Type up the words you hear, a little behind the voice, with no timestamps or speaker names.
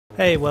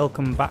Hey,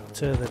 welcome back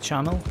to the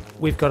channel.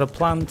 We've got a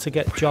plan to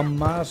get John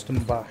Marston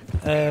back.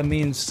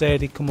 Me and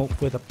Sadie come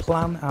up with a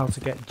plan how to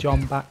get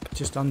John back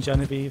just on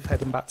Genevieve,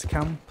 heading back to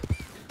camp.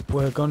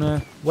 We're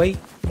gonna wait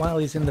while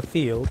he's in the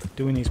field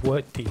doing his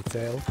work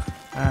detail,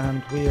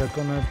 and we are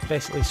gonna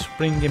basically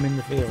spring him in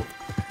the field.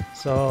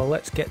 So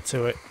let's get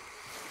to it.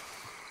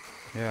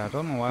 Yeah, I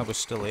don't know why we're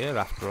still here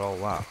after all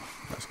that.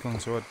 Let's go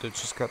and see what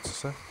Dutch got to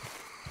say.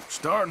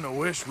 Starting to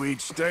wish we'd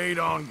stayed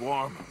on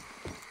Guam.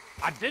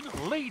 I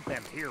didn't lead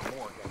them here,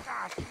 Morgan.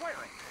 I swear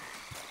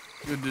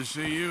it. Good to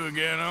see you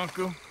again,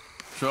 Uncle.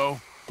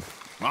 So,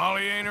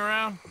 Molly ain't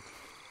around?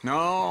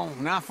 No,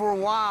 not for a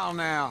while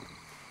now.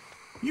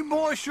 You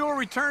boys sure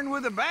returned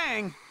with a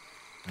bang.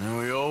 And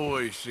we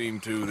always seem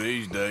to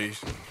these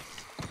days.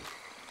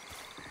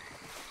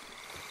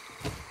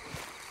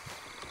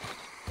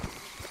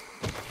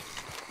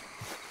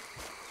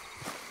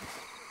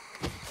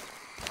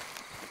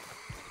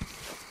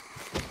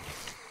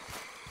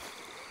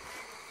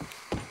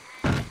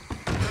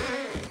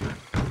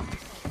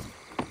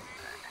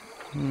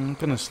 I'm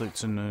gonna sleep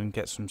to noon,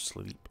 get some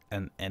sleep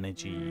and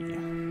energy.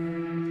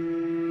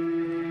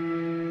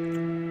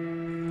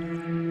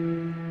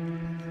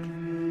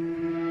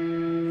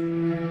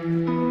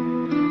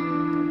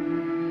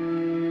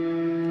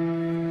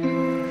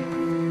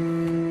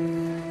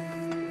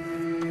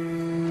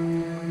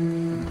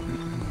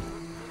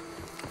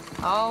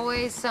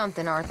 Always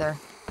something, Arthur.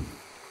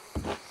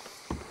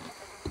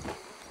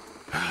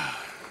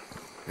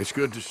 It's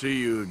good to see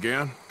you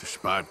again,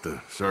 despite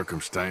the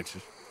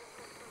circumstances.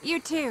 You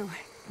too.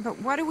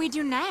 But what do we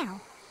do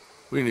now?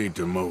 We need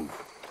to move,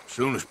 as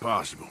soon as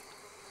possible.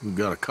 We've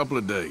got a couple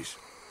of days.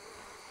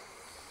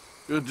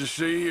 Good to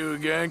see you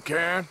again,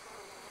 Karen.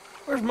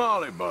 Where's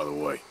Molly, by the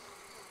way?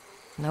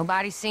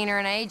 Nobody's seen her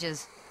in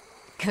ages.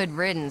 Good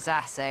riddance,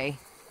 I say.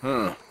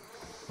 Huh.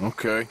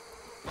 Okay.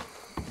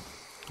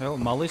 Well,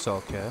 Molly's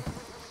okay.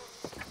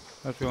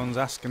 Everyone's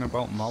asking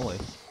about Molly.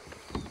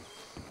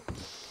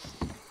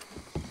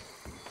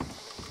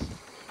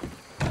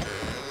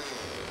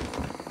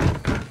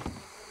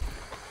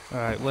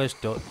 Alright, where's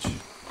Dutch?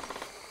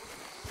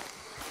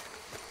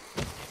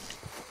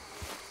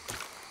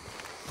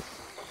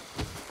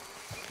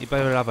 You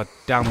better have a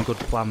damn good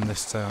plan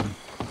this time.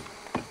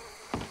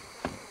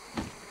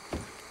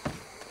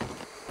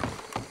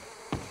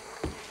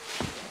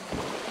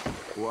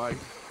 White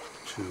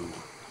to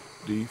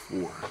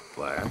D4,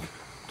 black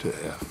to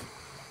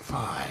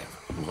F5,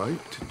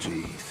 white to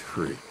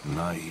G3,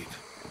 knight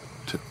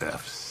to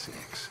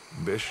F6,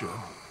 bishop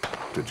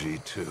to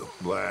G2,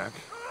 black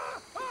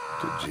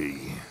to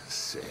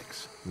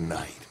G6,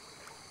 knight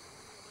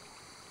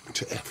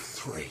to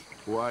F3,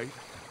 white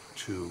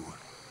to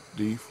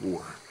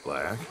D4,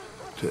 black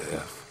to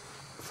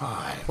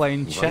F5.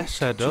 Playing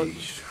chess, white to Dutch.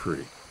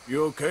 G3.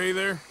 You okay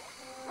there?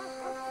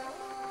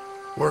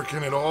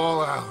 Working it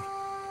all out.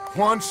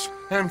 Once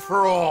and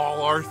for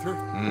all, Arthur.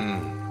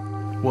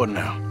 What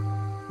now?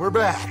 We're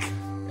back,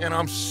 and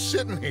I'm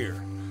sitting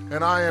here,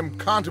 and I am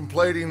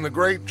contemplating the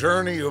great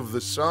journey of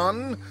the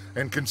sun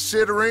and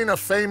considering a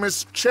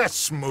famous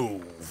chess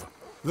move.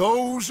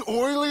 Those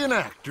oily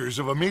enactors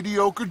of a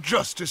mediocre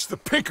justice, the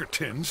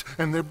Pinkertons,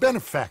 and their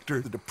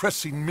benefactor, the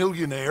depressing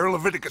millionaire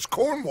Leviticus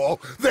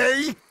Cornwall,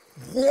 they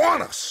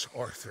want us,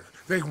 Arthur.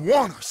 They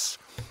want us.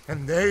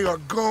 And they are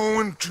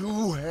going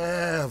to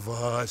have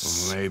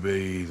us.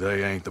 Maybe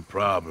they ain't the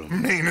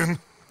problem. Meaning?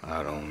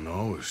 I don't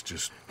know, it's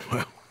just,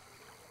 well,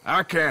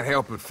 I can't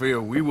help but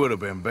feel we would have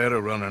been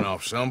better running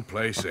off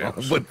someplace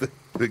else. But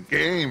the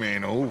game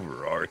ain't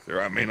over,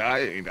 Arthur. I mean, I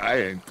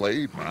ain't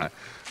played my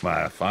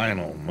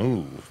final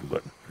move,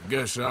 but...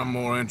 Guess I'm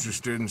more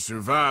interested in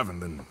surviving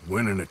than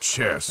winning a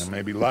chess. And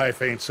maybe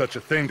life ain't such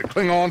a thing to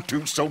cling on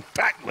to so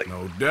tightly.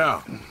 No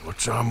doubt.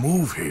 What's our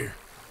move here?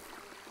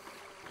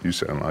 You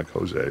sound like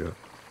Hosea.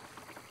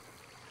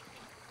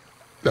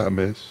 I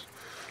miss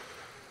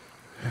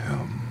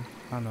him.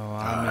 I know,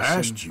 I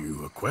asked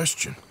you a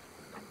question.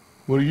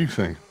 What do you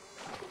think?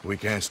 We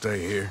can't stay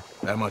here.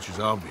 That much is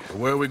obvious.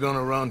 Where are we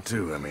gonna run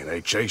to? I mean,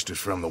 they chased us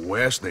from the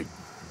west. They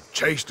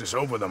chased us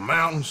over the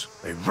mountains.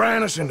 They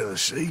ran us into the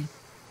sea.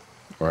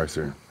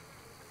 Arthur,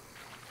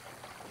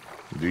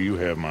 do you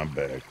have my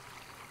back?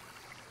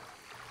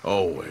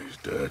 Always,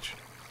 Dutch.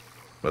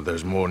 But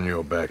there's more than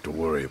your back to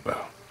worry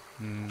about.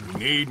 We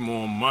need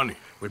more money.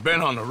 We've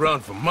been on the run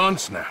for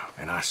months now,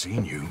 and I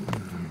seen you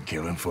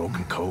killing folk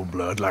in cold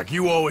blood like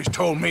you always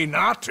told me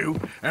not to.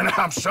 And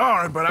I'm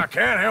sorry, but I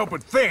can't help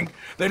but think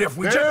that if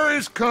we There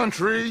is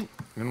country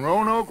in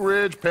Roanoke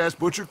Ridge past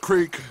Butcher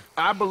Creek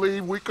I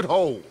believe we could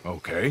hold.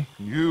 Okay.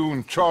 You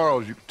and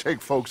Charles, you could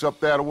take folks up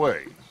that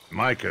way.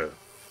 Micah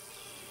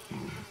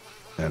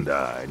and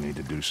I need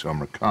to do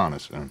some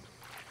reconnaissance.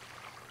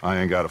 I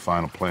ain't got a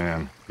final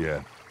plan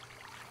yet.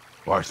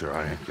 Arthur,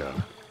 I ain't got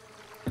it.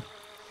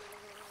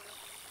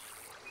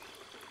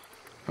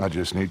 I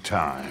just need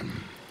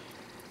time.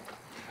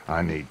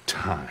 I need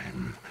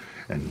time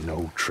and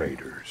no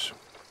traitors.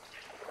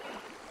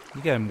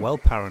 You're getting well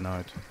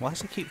paranoid. Why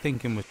does he keep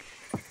thinking we're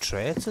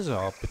traitors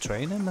or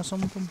betraying him or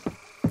something?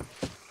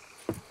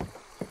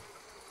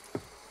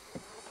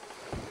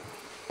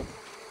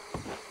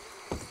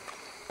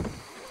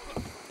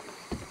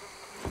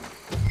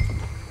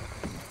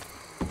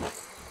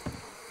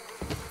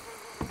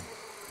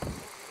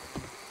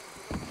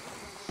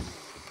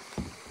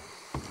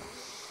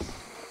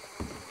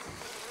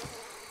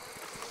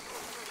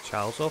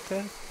 Charles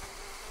okay?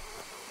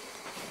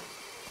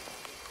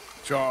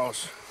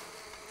 Charles,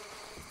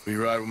 be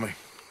right with me.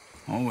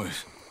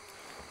 Always.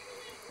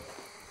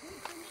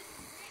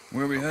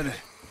 Where are we headed?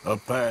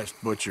 Up past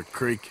Butcher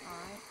Creek.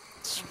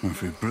 It's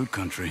Murphy Brute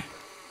country.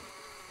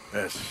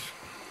 That's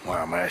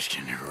why I'm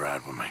asking you to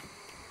ride with me.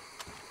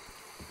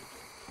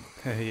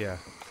 Yeah.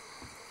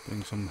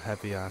 Doing some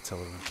heavy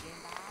artillery.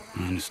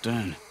 I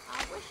understand.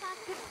 I wish I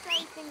could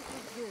say things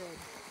were good.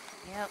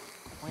 Yep.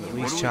 At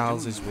least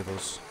Charles is with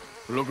us.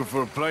 We're looking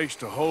for a place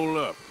to hole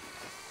up.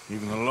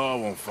 Even the law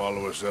won't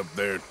follow us up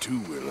there too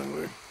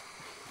willingly.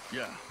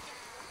 Yeah.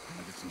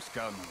 I did some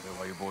scouting up there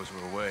while you boys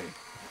were away.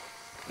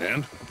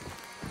 And?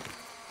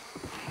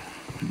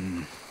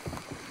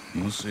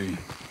 You'll see.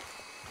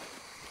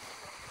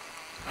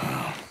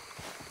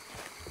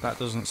 That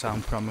doesn't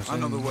sound promising.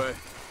 Another way.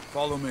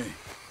 Follow me.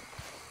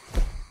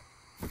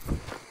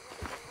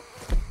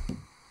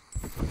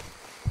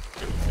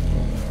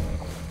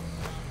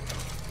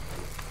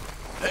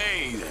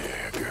 Hey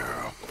there,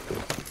 girl.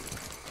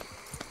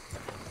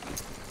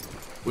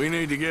 We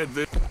need to get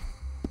this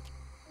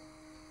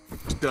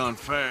done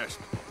fast.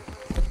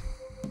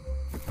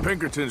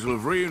 Pinkertons will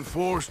have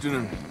reinforced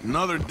in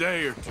another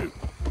day or two.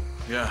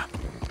 Yeah.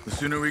 The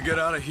sooner we get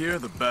out of here,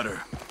 the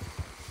better.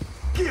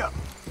 Yeah.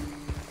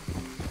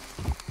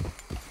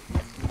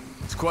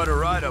 It's quite a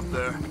ride up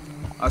there.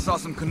 I saw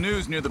some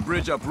canoes near the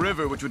bridge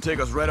upriver, which would take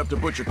us right up to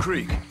Butcher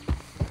Creek.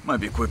 Might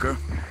be quicker.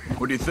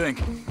 What do you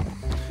think?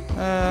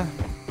 Yeah,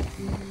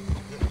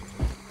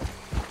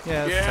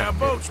 a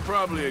boat's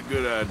probably a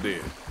good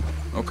idea.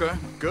 Okay,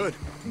 good.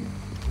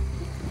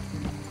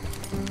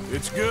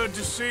 It's good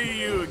to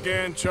see you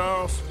again,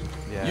 Charles.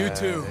 Yeah, You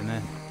too.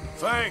 innit?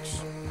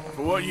 Thanks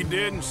for what you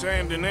did in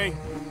Saint Denis.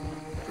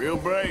 Real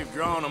brave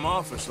drawing them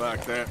off us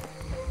like that.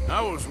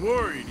 I was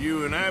worried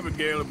you and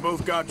Abigail had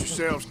both got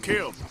yourselves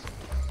killed.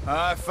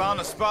 I found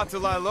a spot to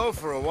lie low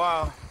for a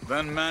while,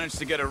 then managed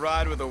to get a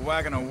ride with a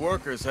wagon of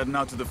workers heading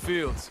out to the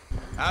fields.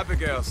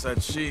 Abigail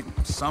said she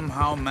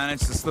somehow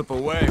managed to slip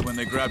away when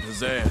they grabbed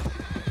Hosea.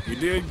 You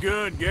did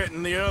good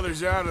getting the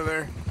others out of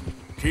there.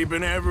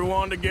 Keeping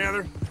everyone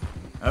together.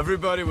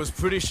 Everybody was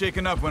pretty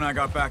shaken up when I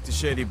got back to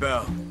Shady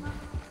Belle.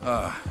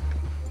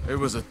 It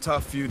was a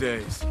tough few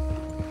days.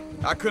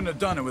 I couldn't have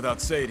done it without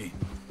Sadie.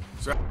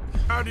 So,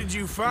 how did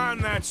you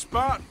find that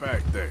spot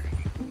back there?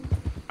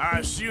 I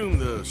assume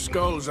the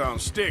skulls on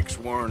sticks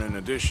weren't an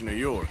addition of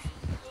yours.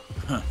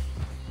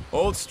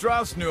 Old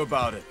Straus knew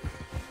about it.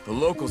 The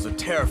locals are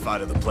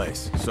terrified of the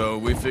place, so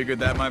we figured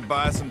that might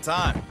buy us some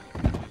time.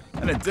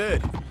 And it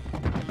did.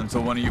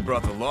 Until one of you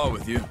brought the law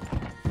with you.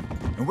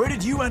 And where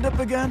did you end up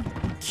again?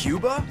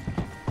 Cuba?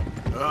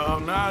 Oh,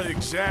 not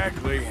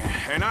exactly.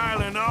 An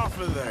island off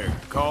of there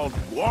called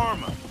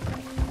Warma.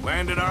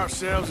 Landed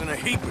ourselves in a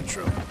heap of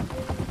trouble.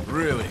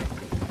 Really?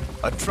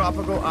 A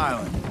tropical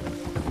island?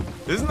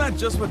 Isn't that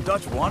just what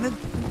Dutch wanted?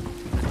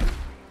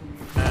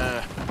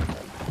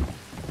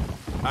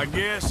 I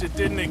guess it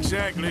didn't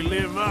exactly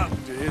live up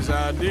to his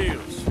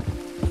ideals.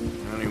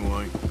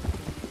 Anyway,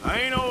 I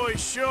ain't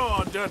always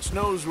sure Dutch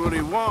knows what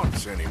he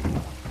wants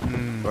anymore.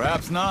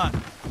 Perhaps not.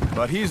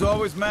 But he's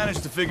always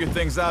managed to figure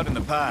things out in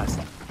the past.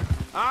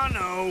 I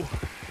know.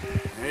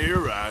 Yeah,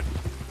 you're right.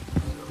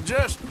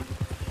 Just...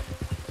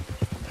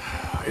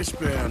 It's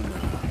been...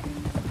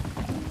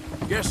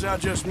 Guess I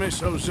just miss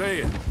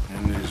Hosea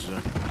and his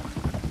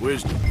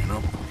wisdom, you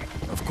know?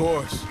 Of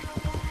course.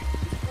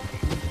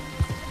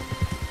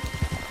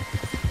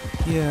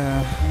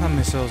 Yeah, I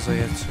miss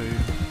Hosea too.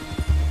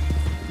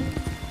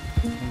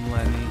 And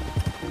Lenny.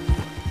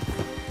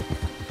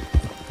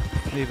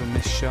 Even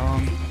miss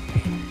Sean.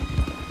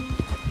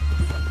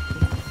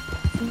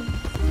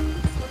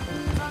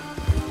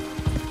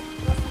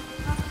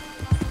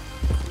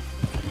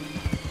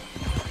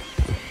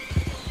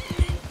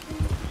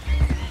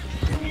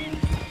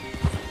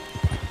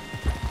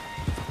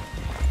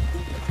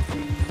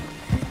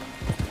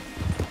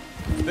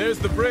 There's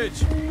the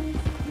bridge.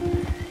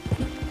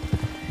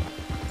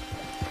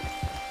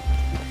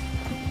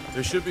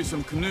 There should be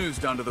some canoes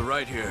down to the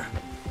right here.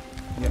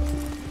 Yep.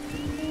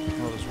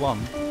 Well, there's one.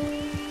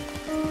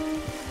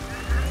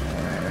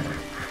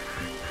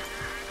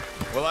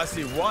 Well, I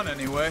see one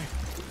anyway.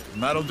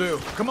 And that'll do.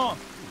 Come on.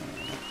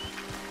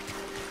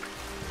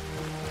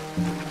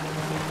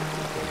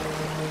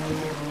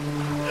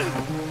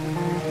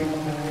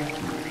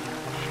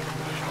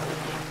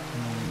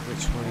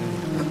 Which way?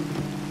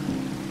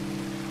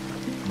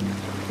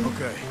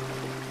 Okay.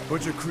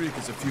 Butcher Creek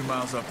is a few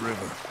miles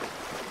upriver.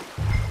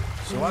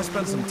 So I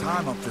spent some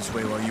time up this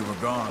way while you were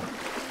gone.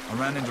 I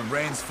ran into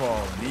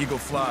Rainsfall and Eagle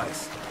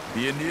Flies.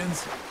 The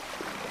Indians?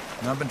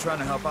 And I've been trying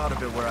to help out a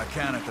bit where I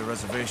can at the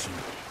reservation.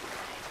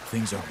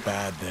 Things are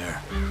bad there.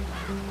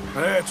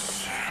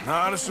 That's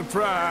not a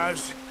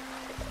surprise.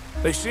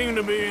 They seem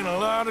to be in a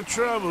lot of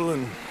trouble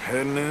and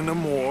heading into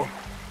more.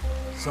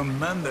 Some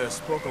men there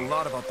spoke a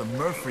lot about the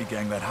Murphy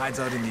gang that hides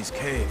out in these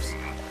caves.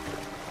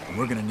 And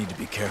we're gonna need to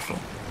be careful.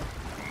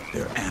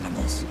 They're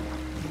animals.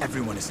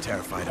 Everyone is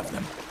terrified of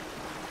them.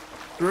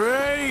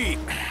 Great!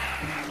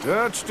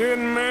 Dutch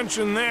didn't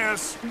mention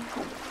this.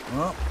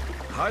 Well,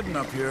 hiding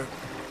up here,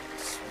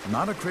 it's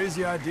not a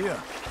crazy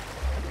idea.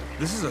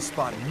 This is a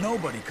spot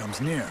nobody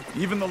comes near,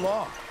 even the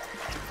law.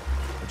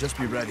 But just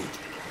be ready.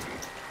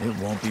 It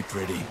won't be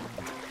pretty.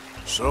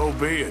 So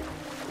be it.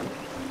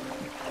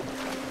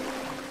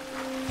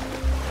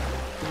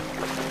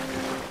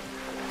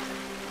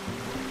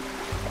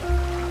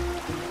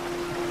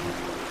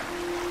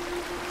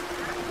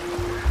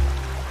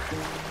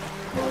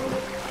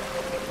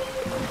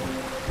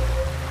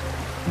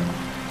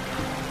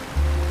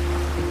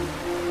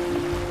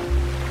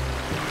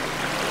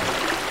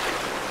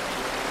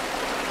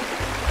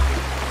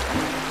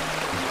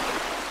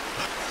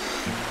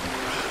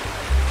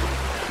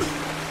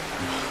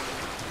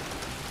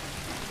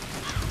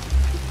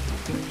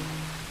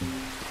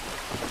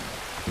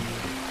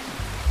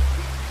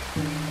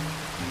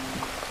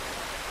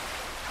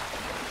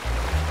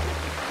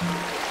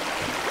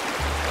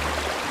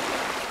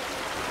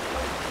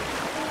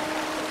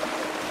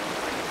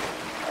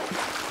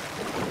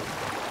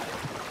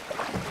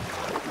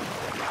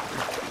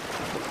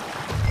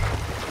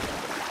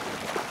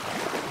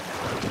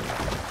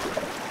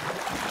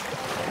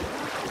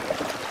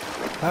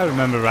 If I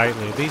remember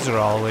rightly, these are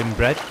all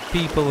inbred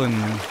people and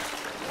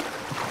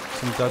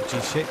some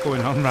dodgy shit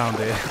going on around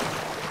here.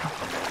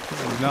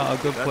 This is not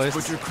a good place.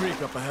 That's Butcher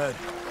Creek up ahead.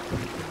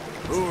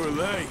 Who are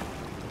they?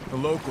 The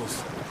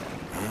locals.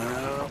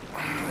 Well,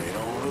 they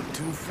don't look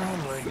too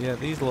friendly. Yeah,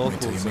 these Wait till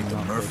locals you are meet the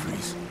not good.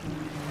 Murphys.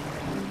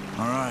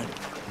 All right,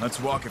 let's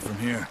walk it from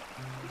here.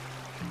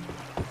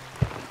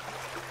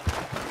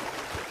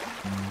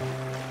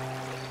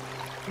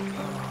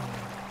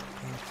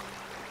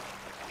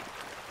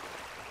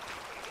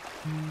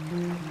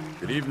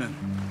 Good evening.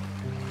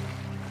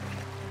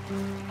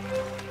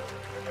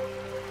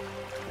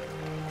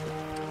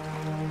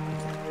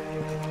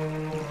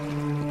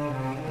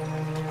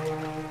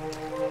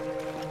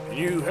 Can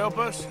you help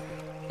us?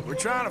 We're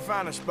trying to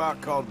find a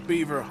spot called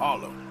Beaver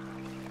Hollow.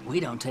 We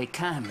don't take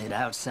kindly to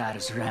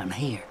outsiders around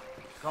here.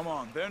 Come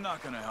on, they're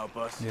not gonna help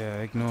us. Yeah,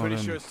 ignore Pretty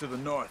them. sure it's to the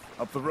north,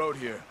 up the road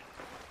here.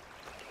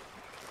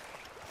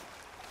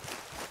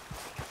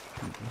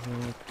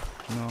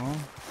 No.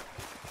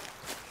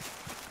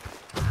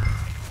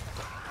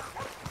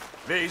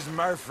 These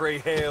Murphy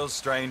Hills,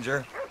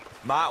 stranger.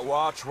 Might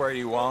watch where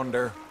you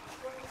wander.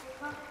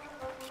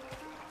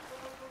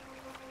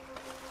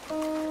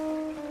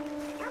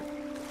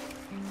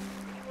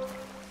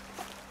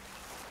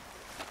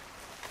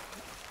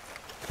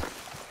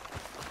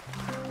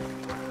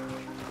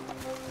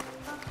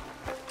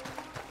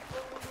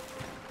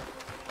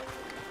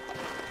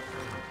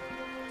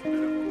 You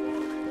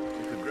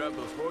could grab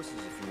those horses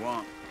if you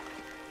want.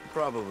 You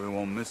probably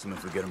won't miss them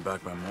if we get them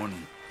back by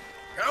morning.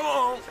 Come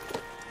on!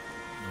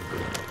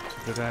 It's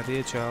a good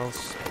idea,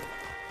 Charles.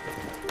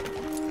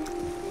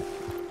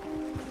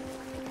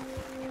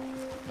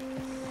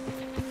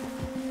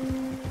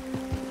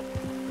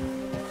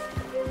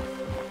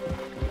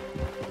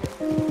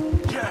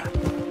 Yeah.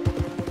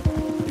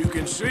 You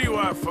can see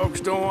why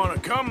folks don't want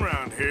to come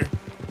around here.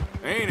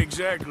 Ain't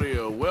exactly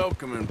a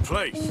welcoming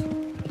place.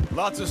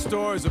 Lots of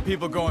stories of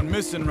people going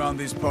missing around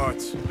these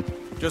parts.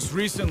 Just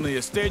recently,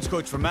 a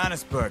stagecoach from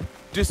Annisburg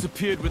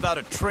disappeared without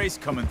a trace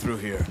coming through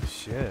here.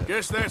 Shit.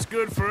 Guess that's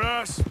good for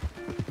us.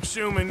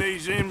 Assuming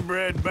these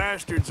inbred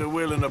bastards are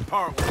willing to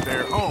part with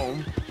their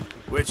home,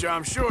 which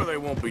I'm sure they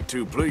won't be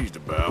too pleased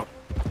about.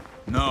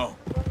 No.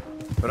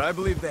 But I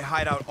believe they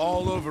hide out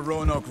all over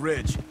Roanoke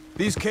Ridge.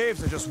 These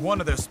caves are just one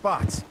of their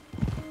spots.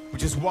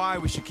 Which is why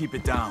we should keep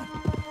it down.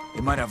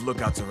 They might have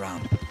lookouts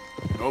around.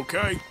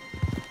 Okay.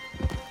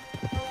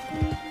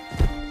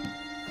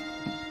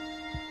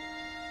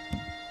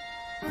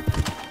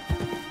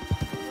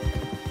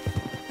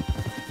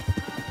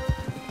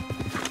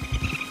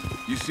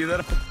 You see that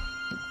up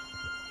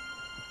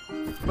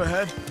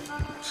ahead?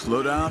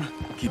 Slow down,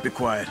 keep it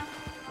quiet.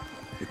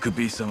 It could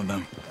be some of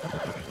them.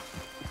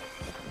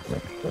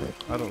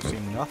 I don't see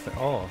nothing.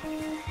 Oh,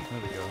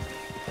 there we go.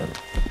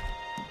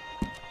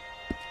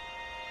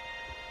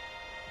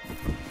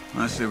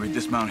 I say we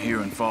dismount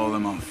here and follow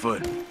them on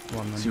foot.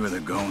 See where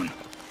they're going.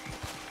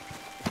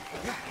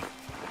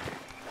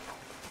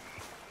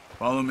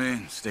 Follow me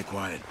and stay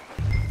quiet.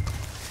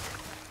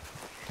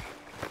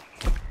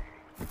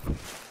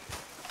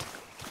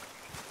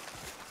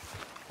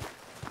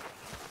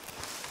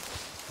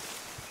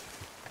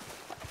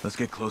 Let's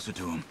get closer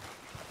to him.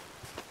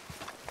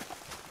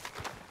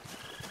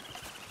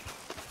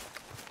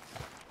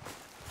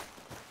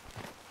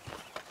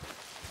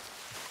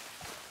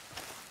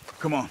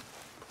 Come on,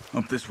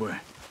 up this way.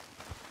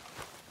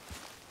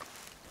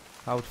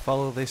 I would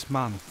follow this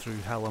man through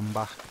hell and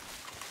back.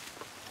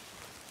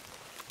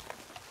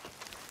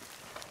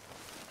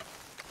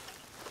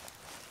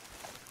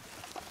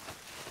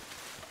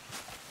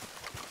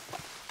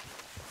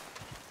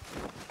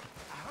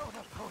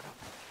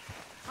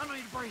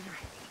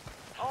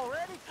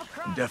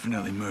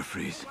 Definitely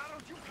Murphys.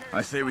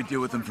 I say we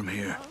deal with them from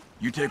here.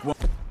 You take one.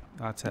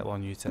 I take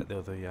one, you take the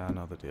other. Yeah, I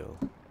know the deal.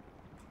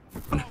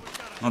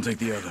 I'll take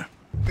the other.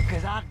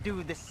 Because I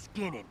do the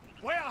skinning.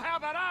 Well, how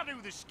about I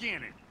do the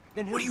skinning?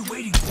 Then What are you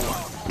waiting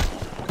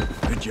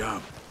for? Good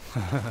job.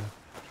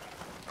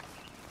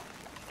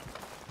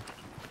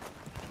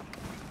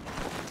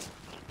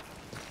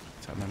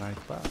 Take my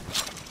knife back.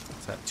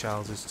 Take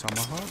Charles's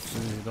tomahawk,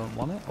 and you don't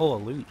want it. Oh, a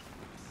loot.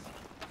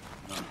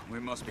 We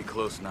must be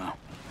close now.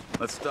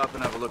 Let's stop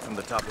and have a look from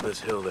the top of this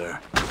hill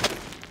there.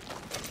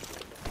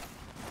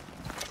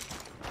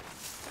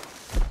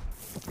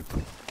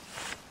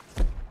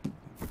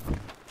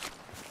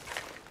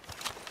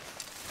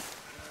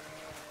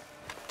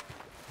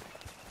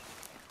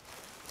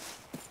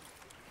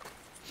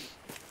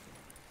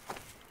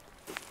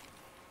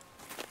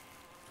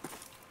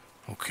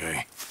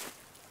 Okay.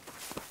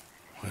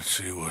 Let's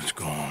see what's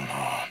going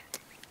on.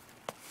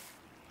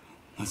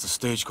 That's the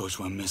stagecoach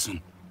we're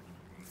missing.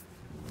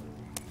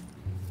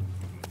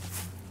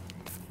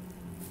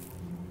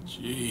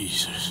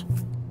 Jesus.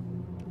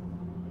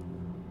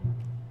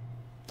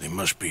 They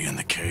must be in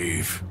the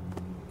cave.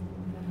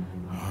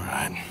 All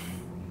right.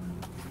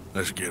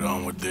 Let's get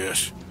on with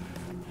this.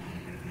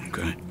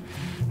 Okay.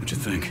 What you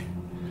think?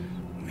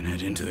 We can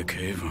head into the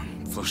cave or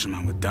flush them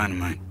out with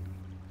dynamite?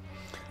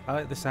 I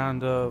like the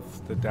sound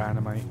of the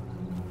dynamite.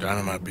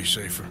 Dynamite be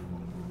safer.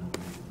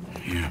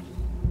 Here.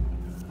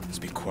 Let's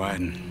be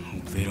quiet and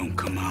hope they don't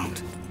come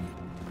out.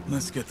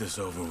 Let's get this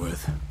over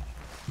with.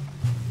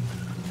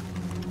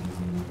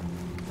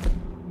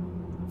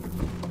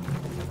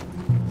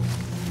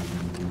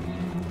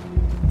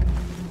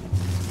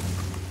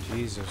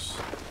 Jesus.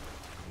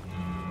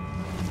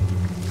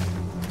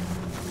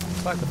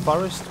 It's like the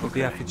forest with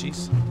the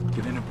effigies.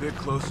 Get in a bit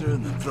closer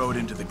and then throw it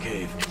into the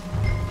cave.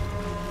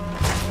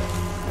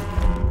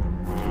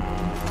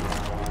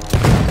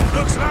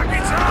 Looks like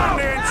it's on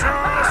then,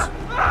 Charles!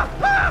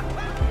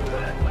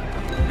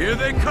 Here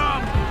they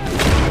come!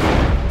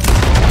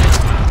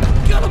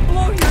 Gonna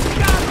blow your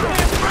goddamn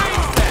brains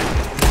out!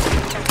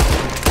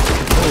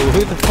 Oh,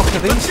 who the fuck are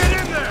these? Let's get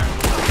in there!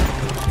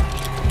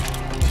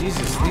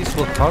 Jesus, these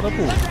look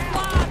horrible.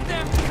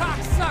 Them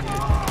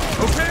cocksuckers!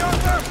 Okay,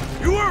 Arthur,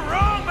 you were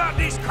wrong about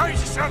these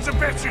crazy sons of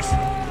bitches!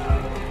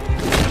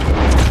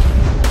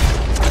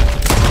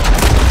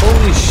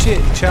 Holy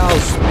shit,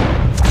 Charles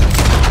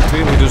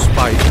really does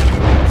fight.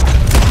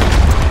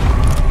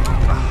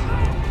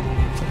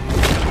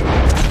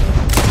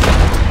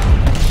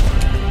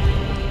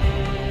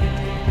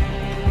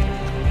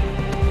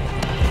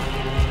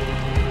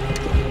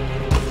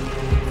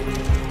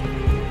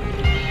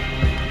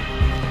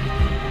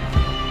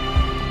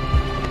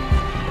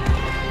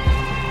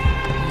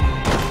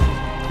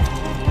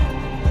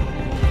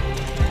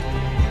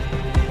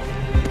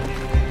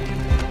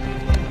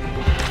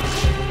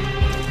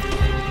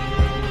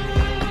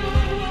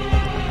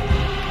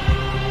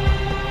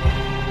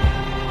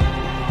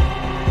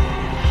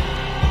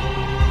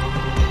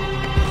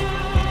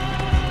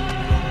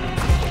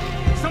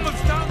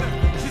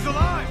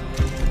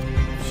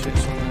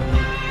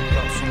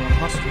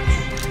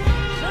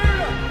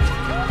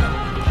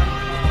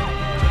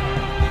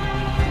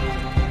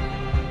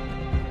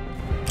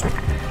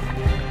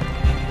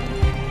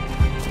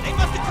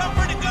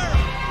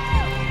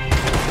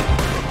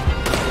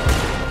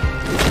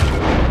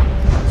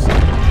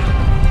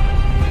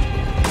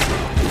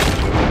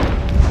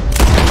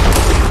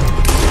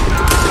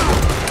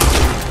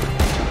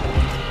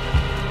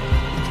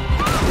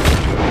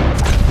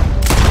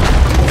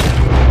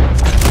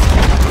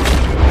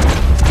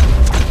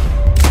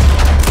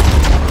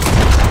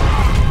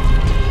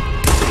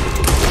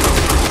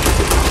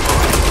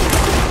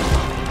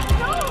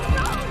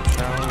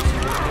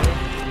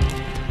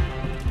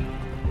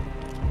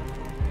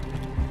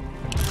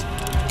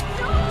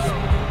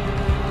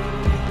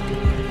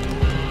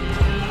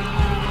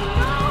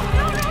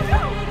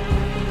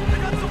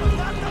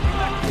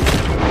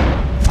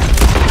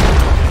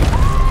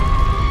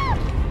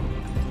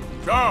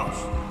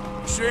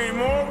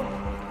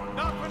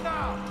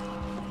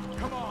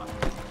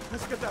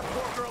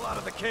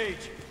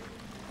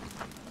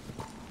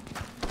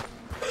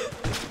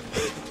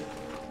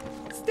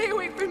 Stay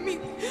away from me.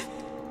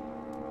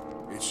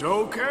 It's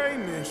okay,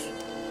 miss.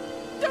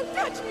 Don't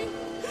touch me.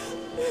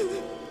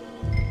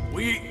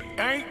 We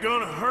ain't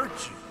gonna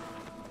hurt you.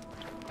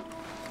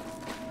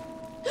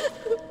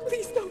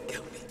 Please don't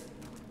kill me.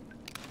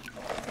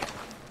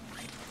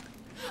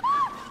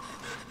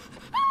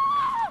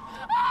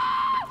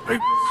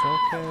 It's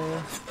okay.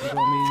 You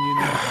don't mean you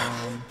no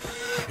harm.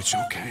 It's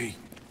okay.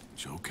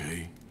 It's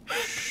okay.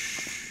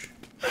 Shh.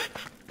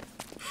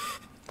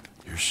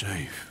 You're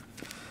safe.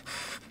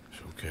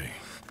 It's okay.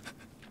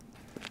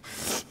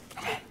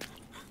 Come on.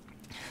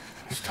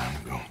 It's time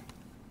to go.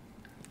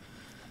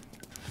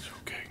 It's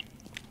okay.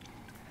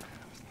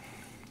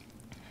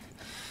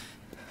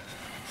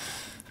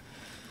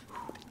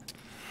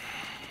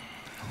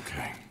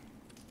 Okay.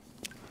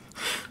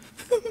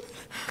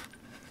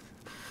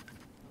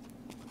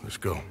 Let's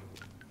go.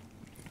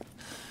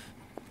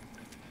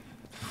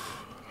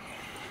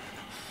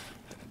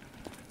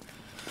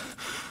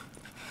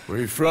 Where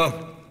are you from?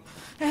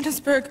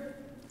 Annesburg.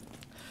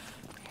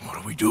 What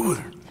do we do with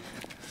her?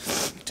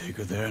 take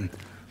her there and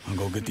I'll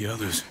go get the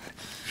others.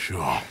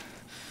 Sure.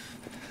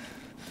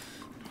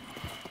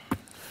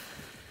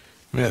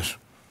 Miss,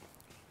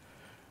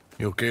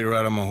 you okay to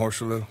ride on my horse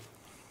a little?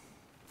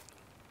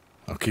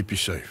 I'll keep you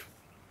safe.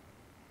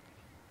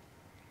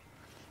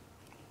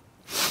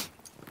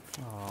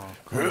 Oh,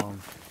 come on.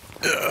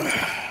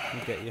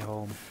 We'll get you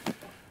home.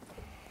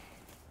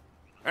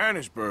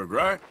 Annisburg,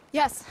 right?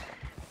 Yes.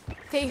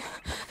 They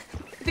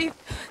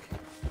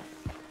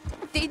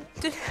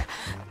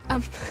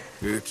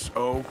It's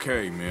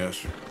okay,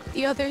 miss.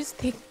 the others,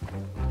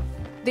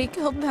 they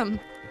killed them.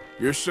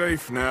 You're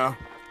safe now.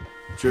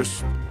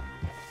 Just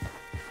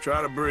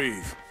try to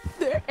breathe.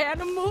 They're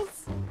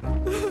animals.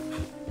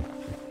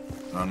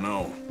 I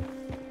know.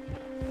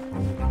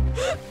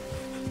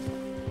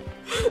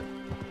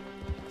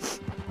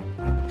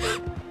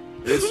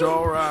 It's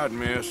all right,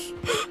 miss.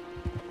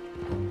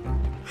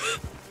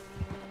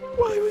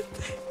 Why would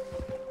they?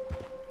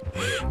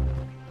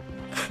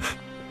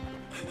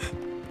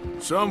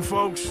 Some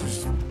folks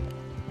is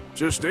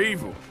just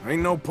evil.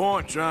 Ain't no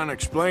point trying to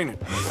explain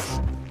it.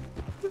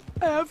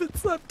 I haven't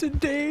slept in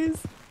days.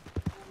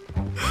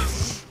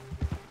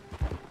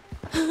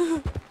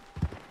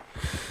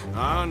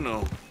 I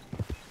know.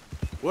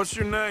 What's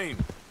your name,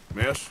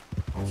 miss?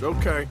 It's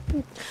okay.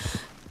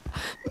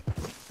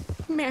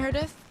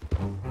 Meredith.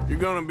 You're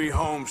gonna be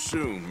home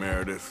soon,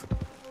 Meredith.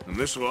 And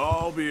this'll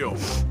all be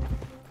over.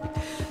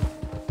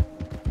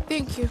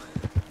 Thank you.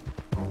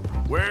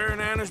 Where in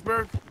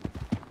Annisburg?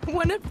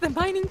 One of the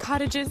mining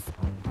cottages.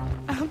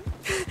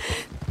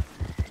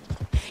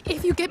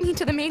 If you get me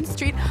to the main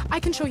street, I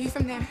can show you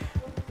from there.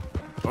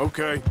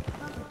 Okay.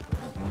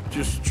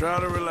 Just try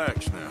to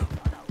relax now.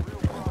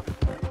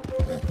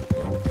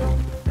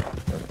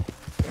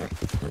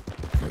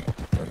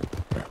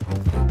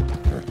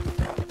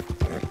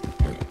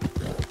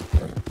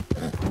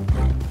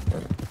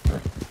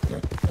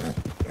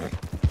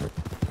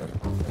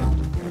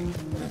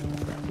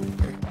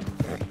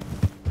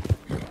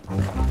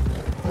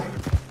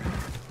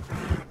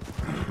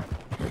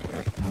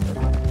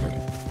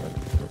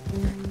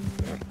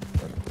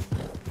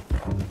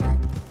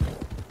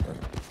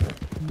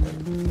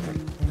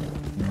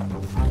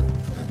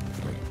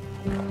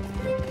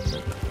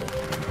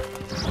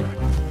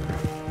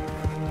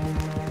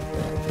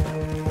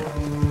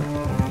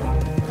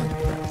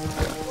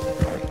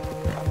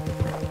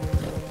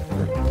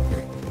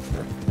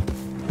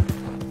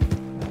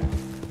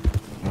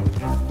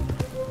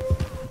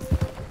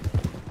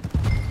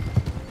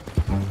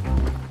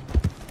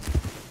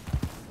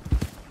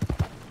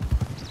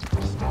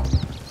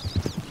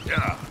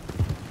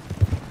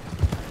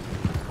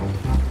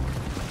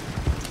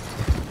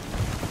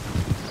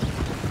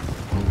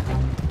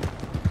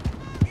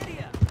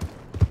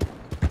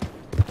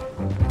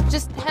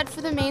 Just head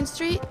for the main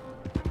street.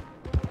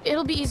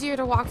 It'll be easier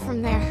to walk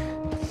from there.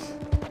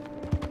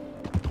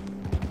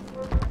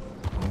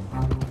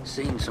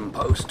 Seen some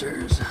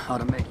posters. Ought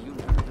to make you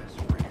nervous,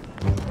 friend.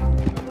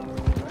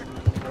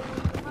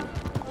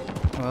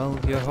 Well,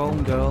 you're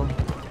home, girl.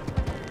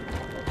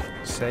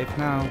 Safe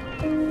now.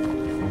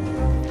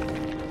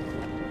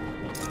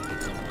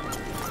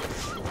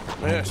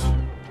 Miss.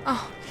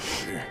 Oh.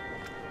 Here.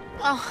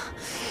 Oh.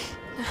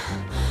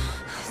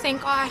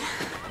 Thank God.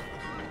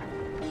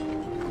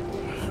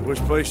 Which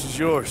place is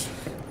yours?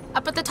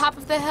 Up at the top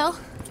of the hill.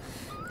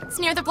 It's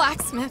near the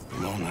blacksmith.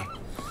 Come on now.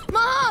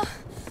 Ma!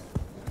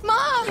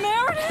 Ma!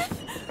 Meredith!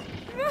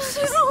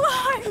 She's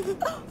alive!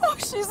 Oh,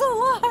 she's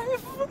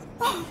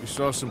alive! You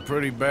saw some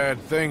pretty bad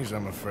things,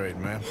 I'm afraid,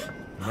 ma'am.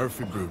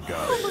 Murphy Brood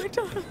got it. Oh, my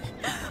darling.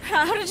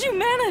 How did you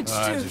manage to?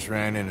 I just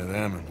ran into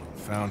them and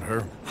found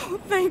her.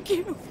 Oh, thank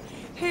you.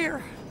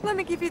 Here, let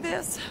me give you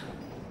this.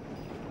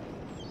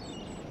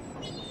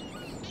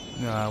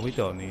 Nah, we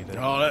don't need it.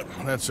 Oh,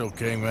 that's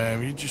okay,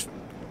 ma'am. You just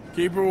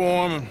keep her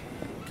warm and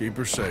keep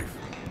her safe.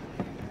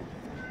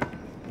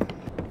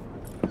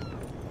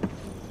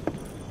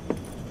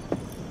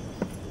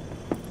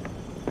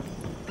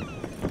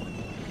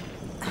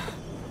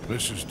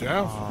 Mrs.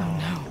 Dowd?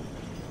 Oh,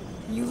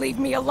 no. You leave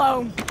me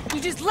alone. You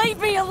just leave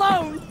me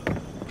alone.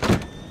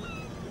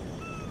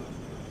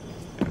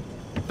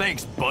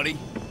 Thanks, buddy.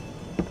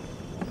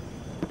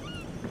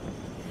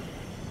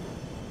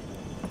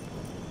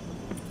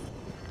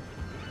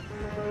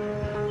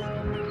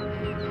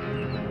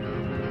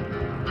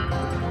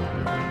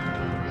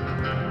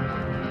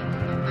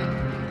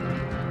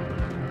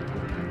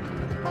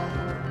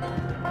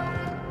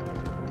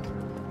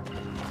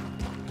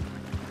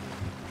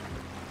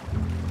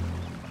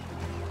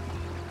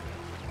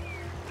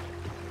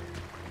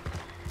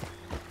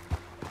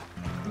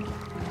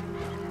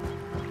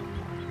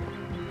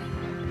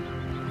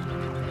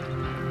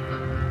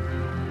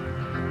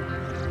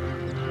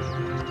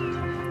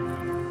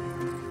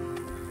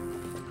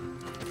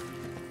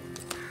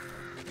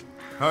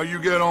 How you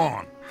get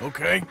on?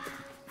 Okay.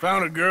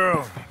 Found a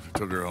girl.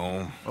 Took her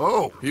home.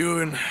 Oh. You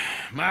and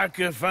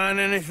Micah find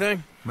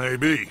anything?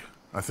 Maybe.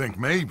 I think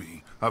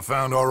maybe I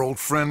found our old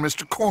friend,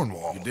 Mr.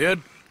 Cornwall. You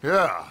did?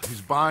 Yeah,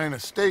 he's buying a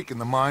stake in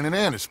the mine in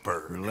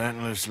Annisburg.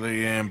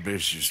 Relentlessly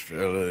ambitious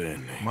fella,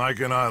 isn't he?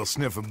 Micah and I'll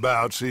sniff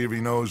about, see if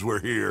he knows we're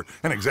here,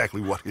 and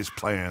exactly what his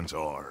plans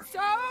are. So,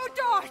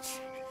 Dutch,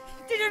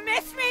 did you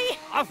miss me?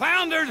 I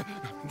found her,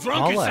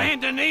 drunk as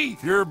Saint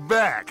Denis. You're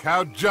back.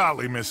 How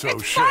jolly, Miss O'Shea.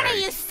 It's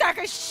funny, you sack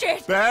of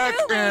shit. Back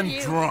Who and are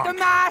you? drunk. The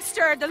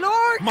Master, the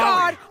Lord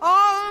Molly, God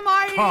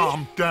Almighty.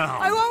 calm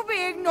down. I won't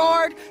be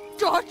ignored.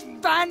 Dutch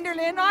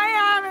Vanderlyn, I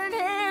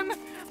am him.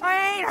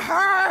 I ain't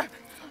her.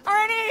 Or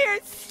any of your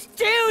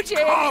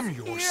stooges. Calm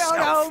You yourself.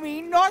 don't owe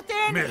me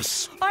nothing.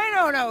 Miss. I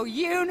don't owe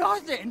you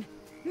nothing.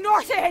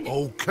 Nothing.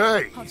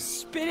 Okay. I'll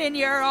spit in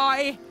your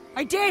eye.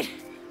 I did.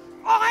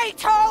 I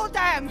told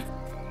them.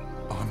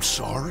 I'm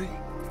sorry?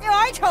 Yeah,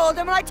 I told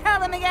them and I tell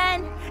them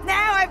again.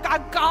 Now I've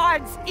got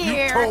God's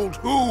ear. You told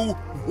who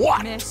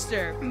what?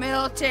 Mr.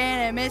 Milton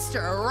and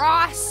Mr.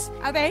 Ross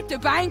about the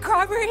bank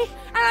robbery,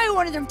 and I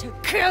wanted them to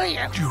kill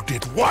you. You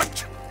did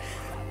what?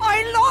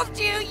 I loved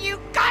you, you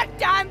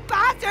goddamn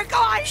bastard! Go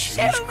on,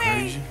 shoot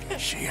me!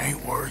 She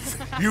ain't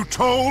worth it. You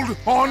told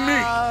on me.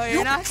 Oh, you're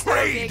You not so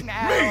betrayed big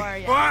now, me. are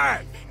you?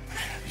 Why?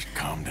 Just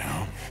calm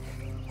down.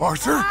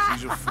 Arthur?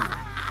 She's a fool.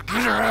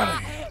 Get her out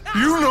of here.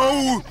 You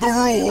know the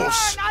rules.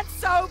 Oh, not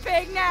so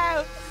big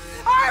now!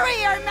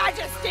 Hurry, Your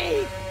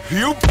Majesty!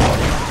 You...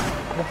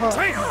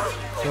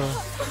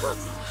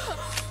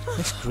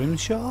 Miss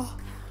Grimshaw?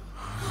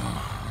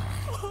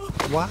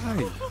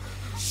 Why?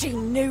 She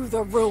knew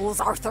the rules,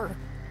 Arthur.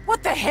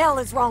 What the hell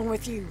is wrong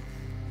with you?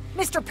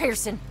 Mr.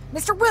 Pearson,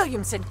 Mr.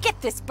 Williamson, get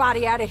this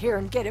body out of here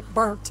and get it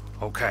burnt.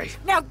 Okay.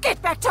 Now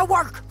get back to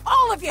work,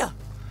 all of you!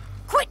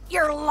 Quit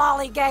your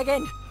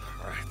lollygagging!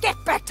 Get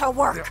back to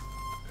work!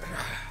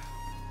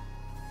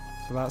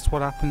 So that's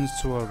what happens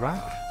to a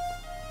rat?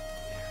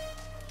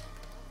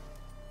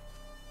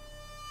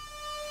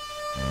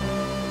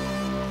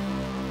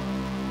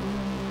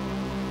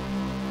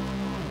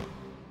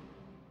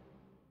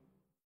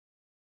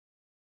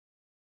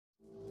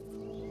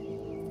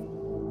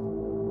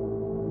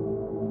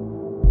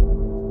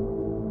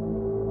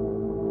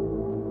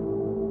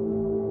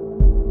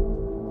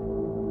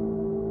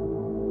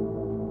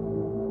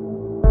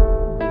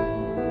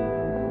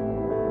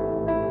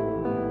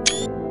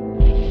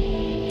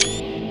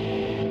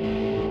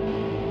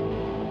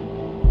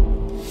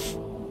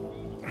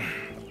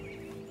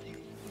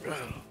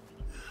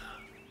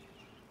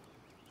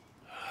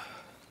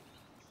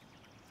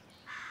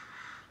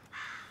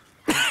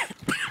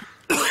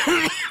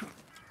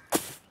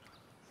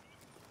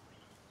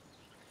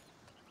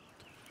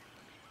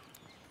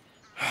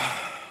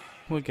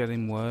 We're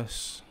getting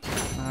worse.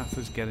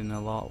 Arthur's getting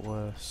a lot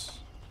worse.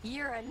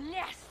 You're a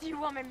nasty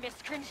woman, Miss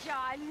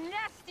Crenshaw. A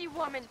nasty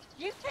woman.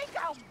 You think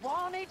I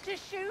wanted to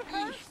shoot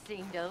her? You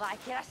seem to like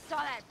it. I saw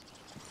that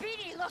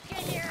beady look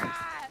in your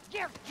eye.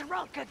 You're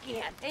drunk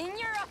again. And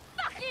you're a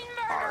fucking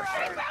murderer.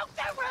 She broke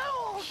the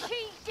rules.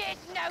 She did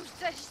no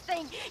such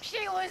thing.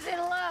 She was in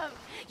love.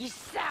 You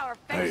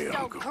sour-faced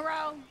old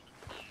crone.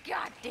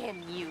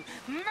 Goddamn you.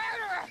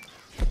 Murderer!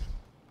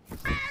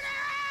 Murderer!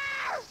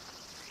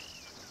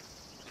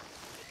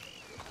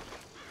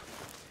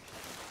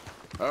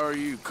 How are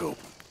you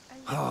coping?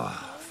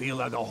 Feel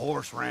like a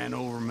horse ran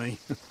over me.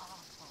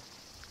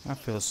 I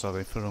feel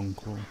sorry for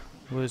Uncle.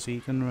 Where's he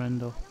gonna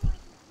end up?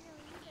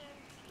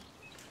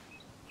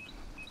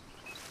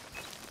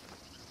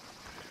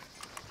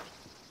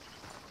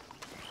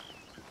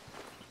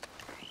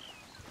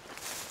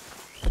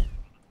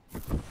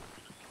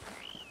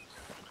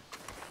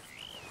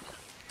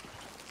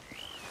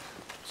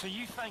 So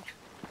you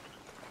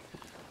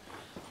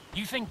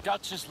think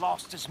Dutch has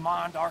lost his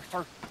mind,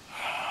 Arthur?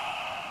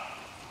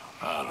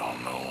 I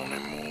don't know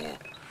anymore.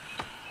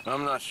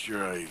 I'm not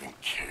sure I even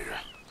care.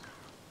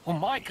 Well,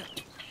 Micah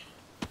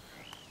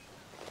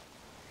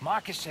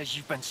says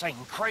you've been saying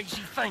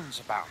crazy things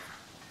about her.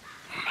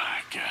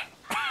 Micah.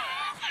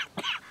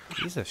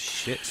 He's a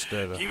shit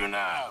stirrer. Keep an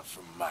eye out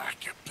for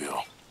Micah,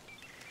 Bill.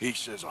 He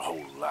says a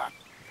whole lot.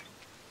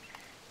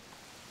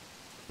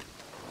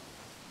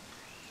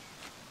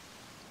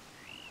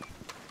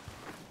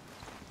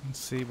 Let's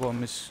see what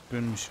Miss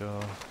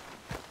Grimshaw.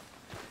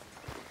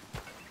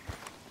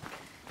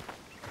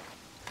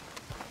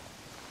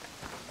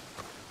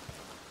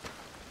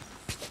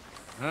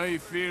 How you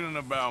feeling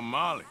about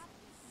Molly?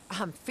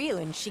 I'm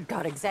feeling she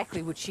got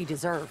exactly what she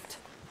deserved.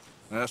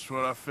 That's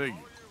what I figured.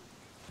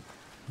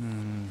 I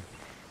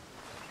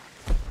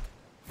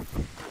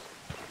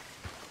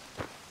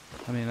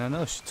mean, I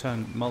know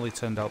Molly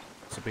turned out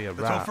to be a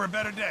rat. Let's hope for a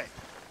better day.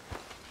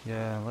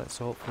 Yeah, let's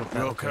hope for a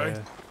better okay?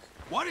 day.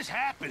 What is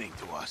happening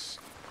to us?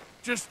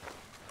 Just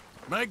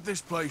make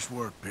this place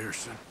work,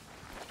 Pearson.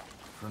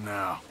 For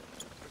now.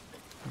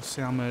 Let's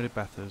see how Mary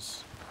Beth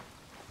is.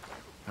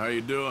 How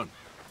you doing?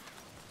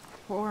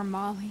 Poor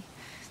Molly.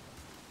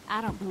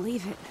 I don't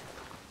believe it.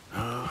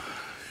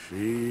 She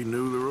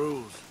knew the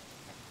rules.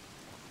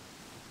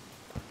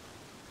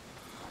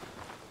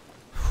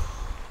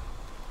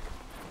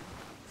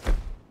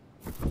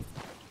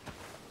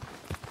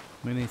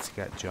 We need to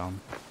get John.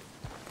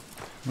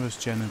 Where's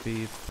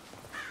Genevieve?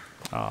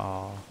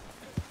 Oh.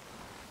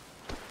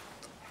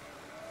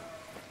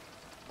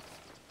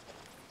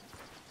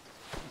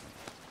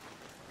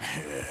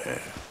 Yeah,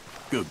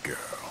 good girl.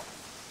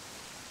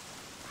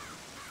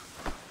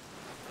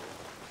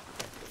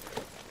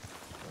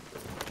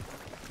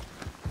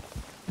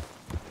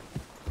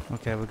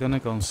 Okay, we're gonna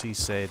go and see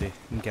Sadie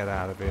and get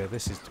out of here.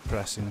 This is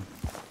depressing.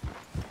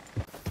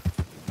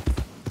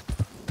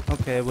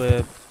 Okay,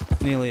 we're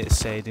nearly at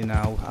Sadie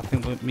now. I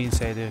think me and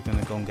Sadie are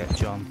gonna go and get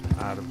John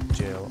out of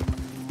jail.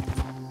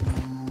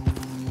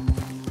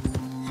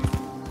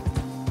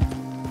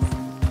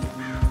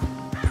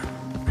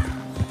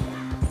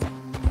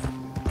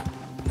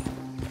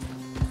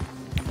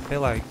 I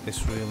feel like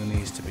this really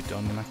needs to be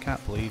done, and I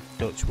can't believe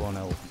Dutch won't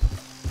help.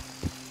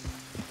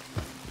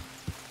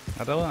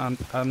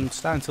 I'm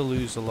starting to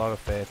lose a lot of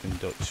faith in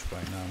Dutch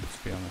right now,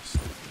 to be honest.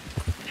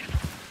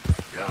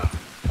 Yeah.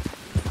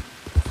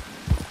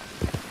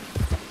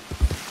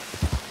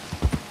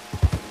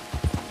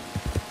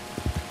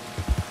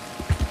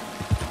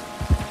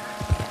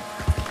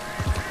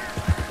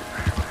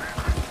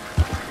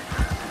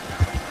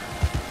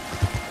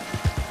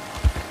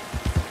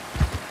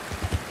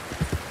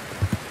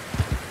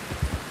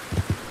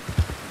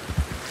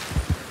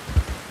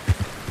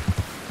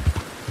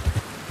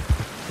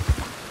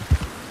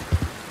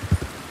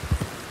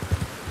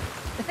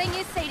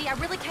 I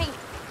really can't.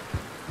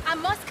 I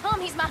must come.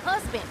 He's my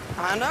husband.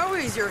 I know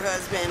he's your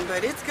husband,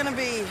 but it's gonna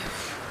be...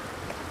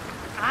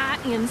 I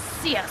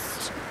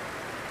insist.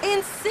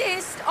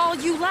 Insist all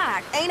you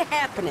like. Ain't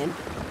happening.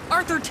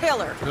 Arthur,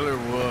 tell her. Tell her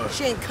what?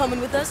 She ain't coming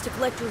with us to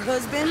collect her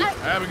husband.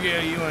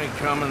 Abigail, you ain't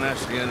coming.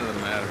 That's the end of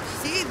the matter.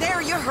 See,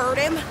 there you heard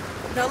him.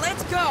 Now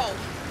let's go.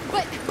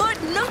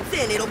 But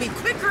nothing. It'll be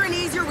quicker and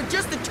easier with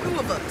just the two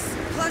of us.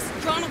 Plus,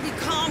 John will be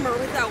calmer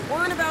without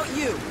worrying about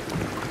you.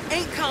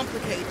 Ain't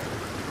complicated.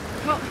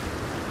 Well,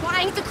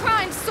 I ain't the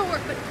crime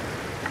sort, but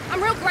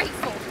I'm real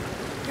grateful.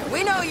 Yeah,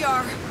 we know you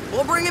are.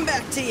 We'll bring him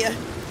back to you.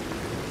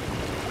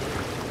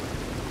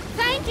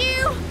 Thank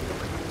you!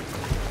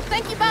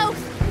 Thank you both!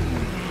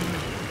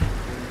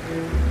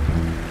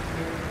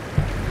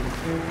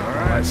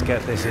 Alright, let's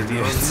get this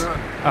idiot.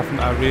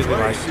 I really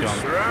like John.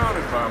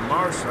 Surrounded by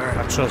marshlands.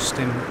 I trust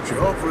him. Should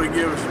hopefully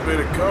give us a bit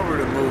of cover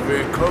to move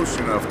in close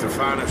enough to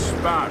find a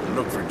spot and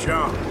look for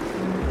John.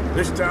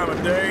 This time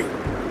of day,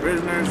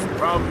 prisoners will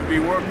probably be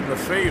working the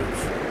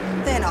fields.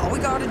 Then all we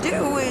gotta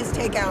do is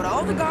take out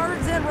all the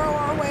guards and row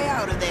our way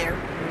out of there.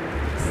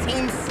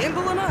 Seems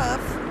simple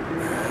enough.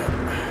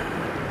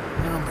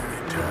 How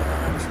many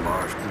times,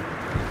 Marston?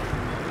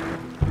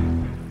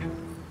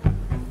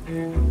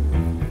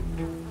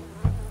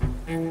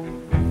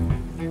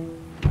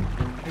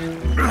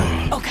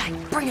 Okay,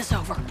 bring us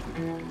over.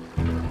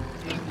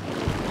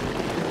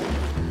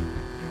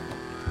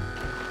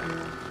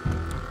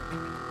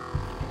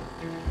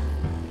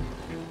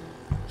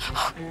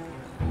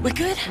 We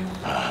good?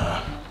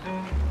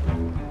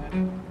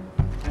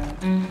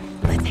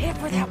 Let's head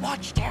for that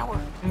watchtower.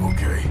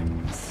 Okay.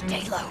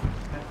 Stay low.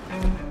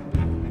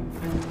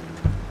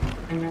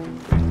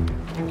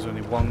 There's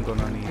only one gun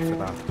I need for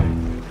that.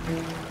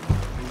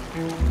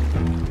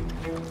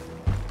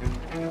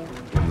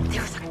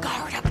 There's a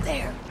guard up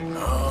there.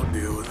 I'll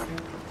deal with him.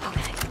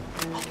 Okay,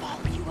 I'll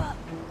follow you up.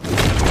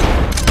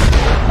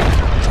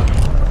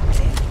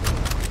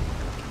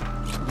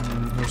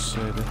 Where's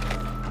Sadie?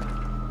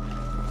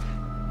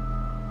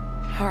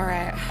 All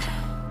right.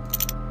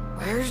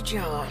 Where's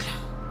John?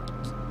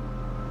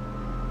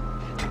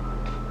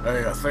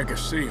 Hey, I think I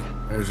see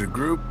him. There's a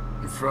group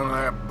in front of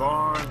that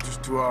barn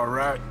just to our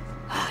right.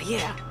 Ah,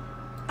 yeah.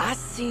 I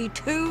see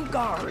 2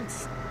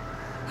 guards.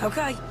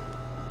 Okay,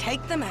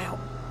 take them out,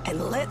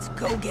 and let's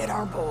go get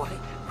our boy.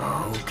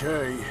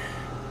 Okay.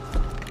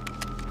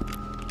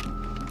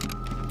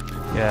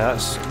 Yeah,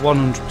 that's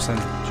 100%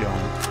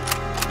 John.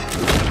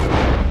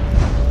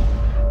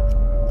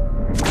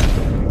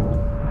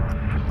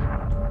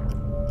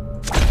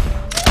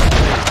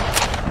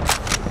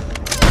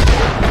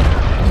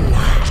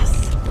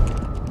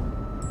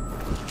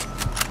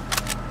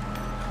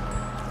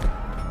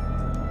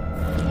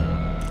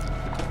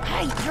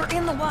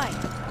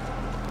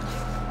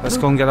 Let's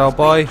go and get our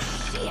boy.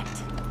 Shit.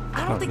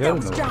 I don't think that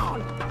was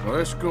John. Well,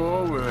 let's go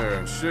over there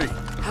and see.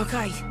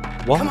 Okay.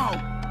 What? Come on.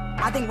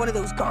 I think one of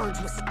those guards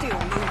was still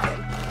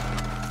moving.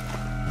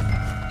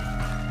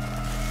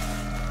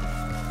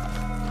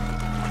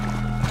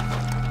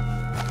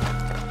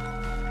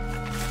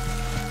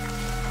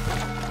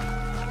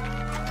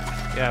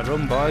 Yeah,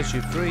 run, boys.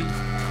 You're free.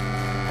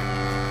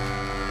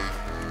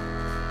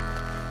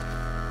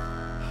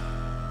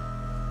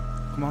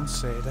 Come on,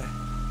 Sadie.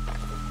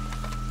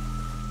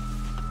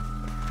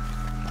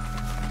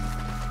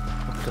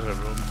 Look at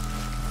her run.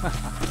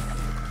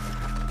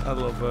 I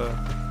love her.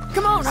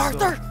 Come on, So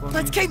Arthur. funny.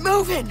 Let's keep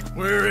moving.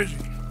 Where is he?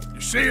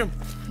 You see him?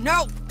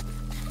 No.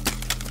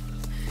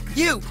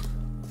 You.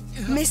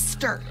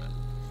 Mister.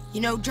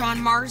 You know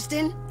John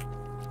Marston?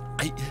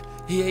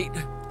 He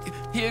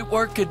ain't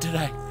working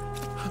today.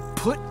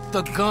 Put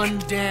the gun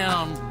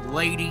down,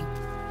 lady.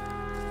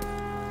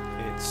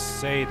 It's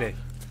Sadie.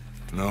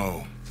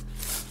 No.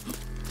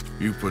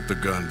 You put the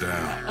gun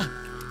down.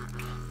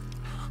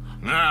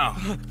 Now.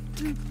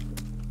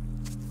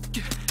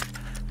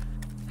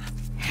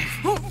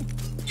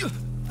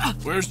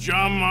 Where's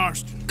John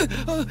Marston?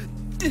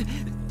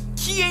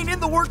 He ain't in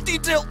the work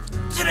detail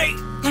today.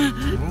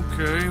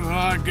 Okay, well,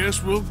 I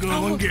guess we'll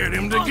go and get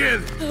him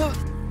together.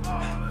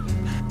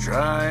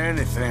 Try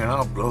anything,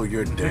 I'll blow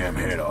your damn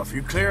head off.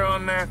 You clear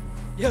on that?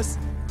 Yes.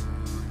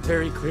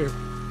 Very clear.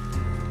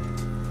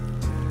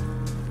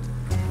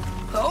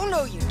 Oh,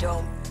 no, you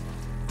don't.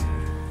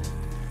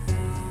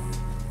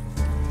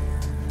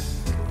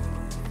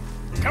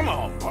 Come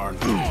on,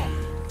 partner.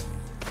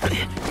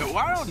 Now,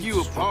 why don't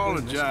you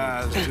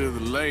apologize to the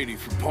lady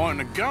for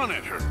pointing a gun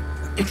at her?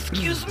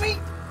 Excuse me?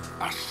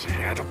 I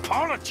said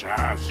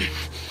apologize.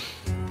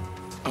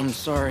 I'm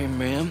sorry,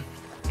 ma'am.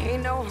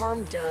 Ain't no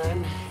harm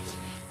done.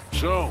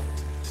 So,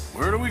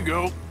 where do we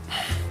go?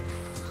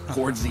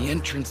 Towards the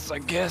entrance, I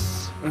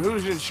guess. And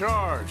who's in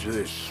charge of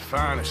this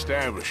fine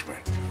establishment?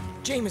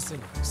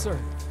 Jameson, sir.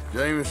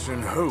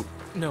 Jameson who?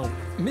 No,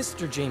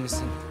 Mr.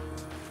 Jameson.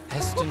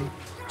 Heston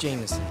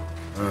Jameson.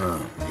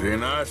 Is he a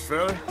nice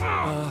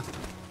fella?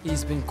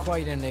 He's been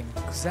quite an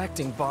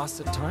exacting boss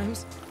at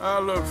times. I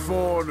look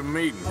forward to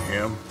meeting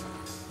him.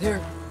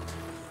 They're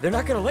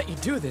not gonna let you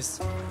do this.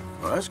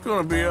 Well, that's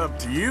gonna be up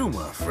to you,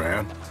 my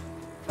friend.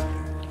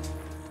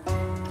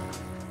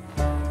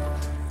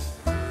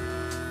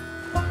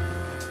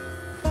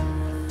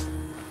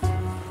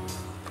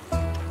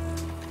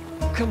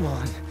 Come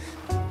on,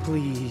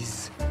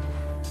 please.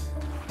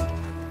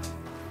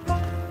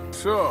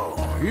 So,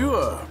 you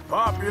a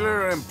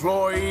popular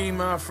employee,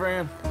 my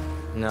friend?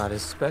 Not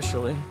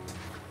especially.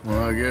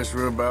 Well, I guess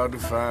we're about to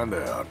find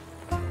out.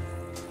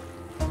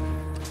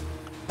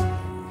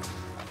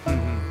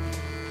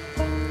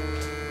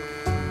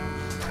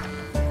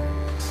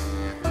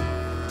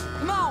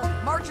 Come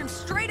on, march him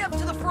straight up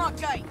to the front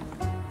gate.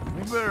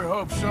 We better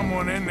hope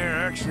someone in there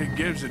actually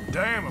gives a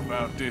damn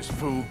about this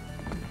fool.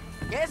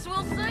 Guess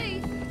we'll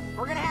see.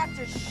 We're gonna have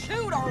to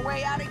shoot our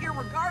way out of here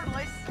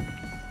regardless.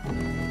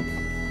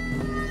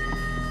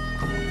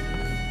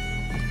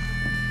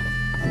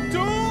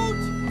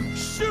 Don't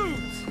shoot!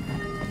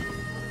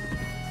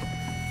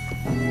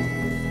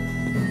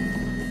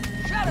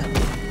 Shut up!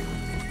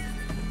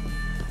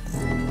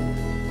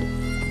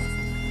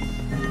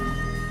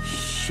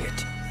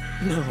 Shit.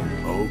 No.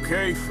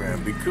 Okay,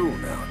 friend, be cool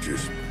now.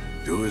 Just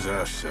do as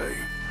I say.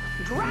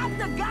 Drop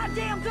the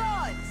goddamn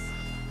guns!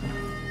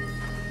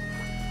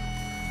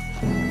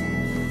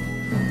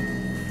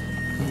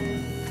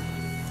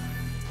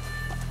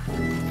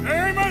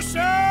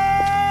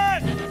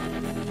 Jameson!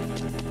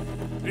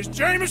 Is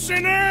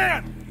Jameson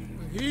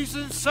in? He's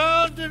in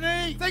Saint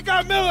Denis. They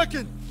got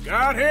Milliken.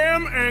 Got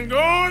him and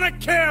gonna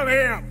kill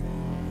him.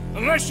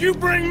 Unless you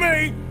bring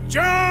me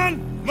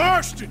John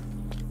Marston.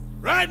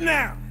 Right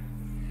now.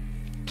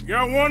 You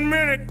got 1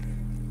 minute.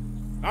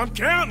 I'm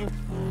counting.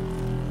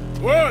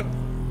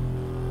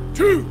 1,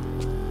 2,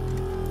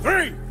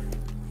 3.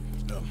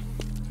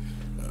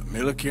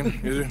 Milliken,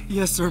 is it?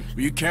 Yes, sir.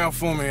 Will you count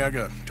for me? I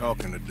got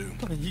talking to do.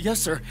 Yes,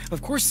 sir.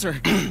 Of course,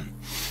 sir.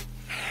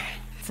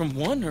 From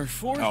 1 or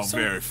 4? Oh, sir?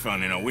 very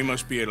funny. No, we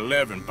must be at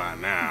 11 by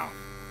now.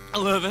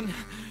 11,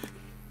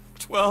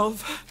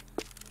 12,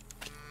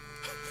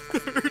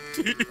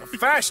 13,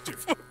 faster.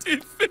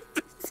 14,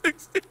 15,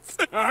 16,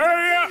 17. Now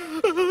hurry up!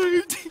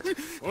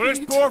 Well, this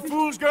poor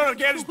fool's gonna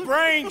get his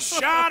brains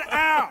shot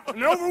out.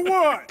 And over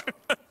what?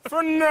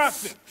 For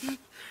nothing.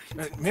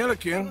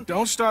 Milliken,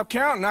 don't stop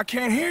counting. I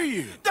can't hear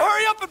you.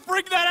 Hurry up and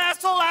bring that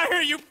asshole out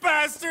here, you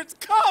bastards!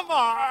 Come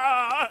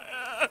on!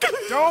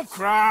 Don't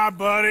cry,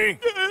 buddy.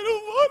 I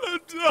don't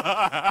want to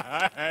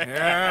die.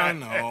 Yeah, I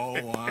know.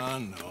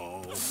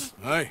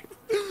 Hey,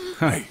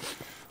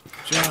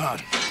 John.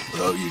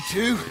 Hello, you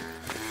two.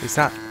 Is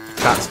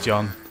that's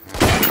John?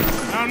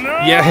 Now, no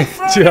Yeah,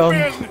 funny John.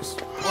 business.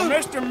 Well,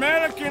 Mr.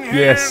 Milliken here,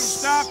 Yes.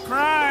 stop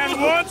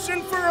crying once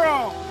and for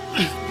all.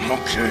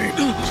 Okay,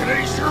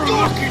 today's your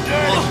lucky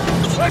day.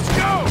 Let's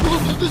go.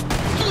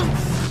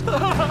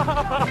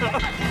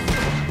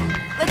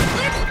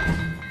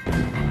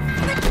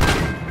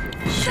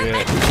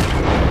 Shit.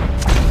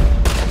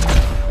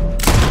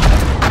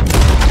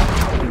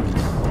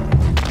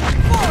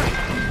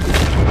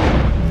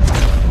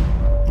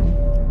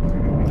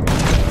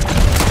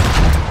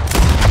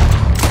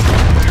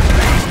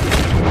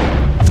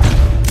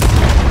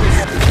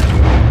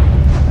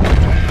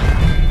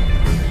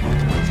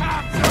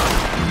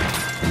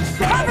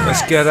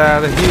 Let's get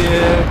out of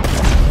here.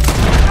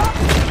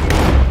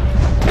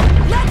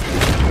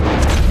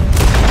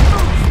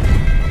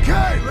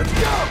 Okay, let's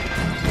go.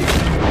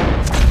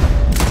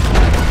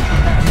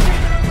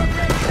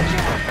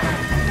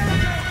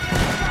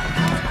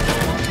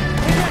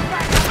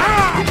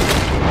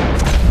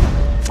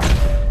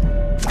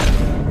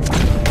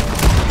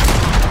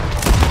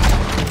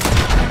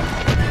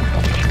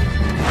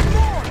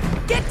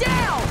 Get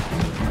down!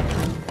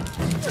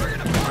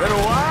 Been a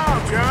while,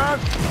 John.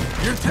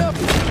 You're tough.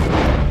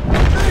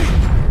 Hey!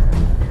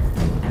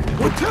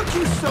 What took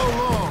you so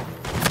long?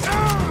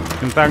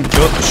 Can thank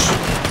Dutch.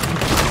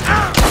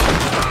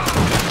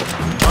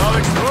 I'll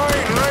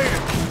explain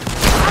later.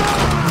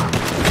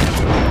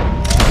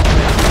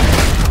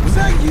 Was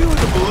that you in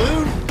the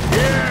balloon?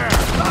 Yeah.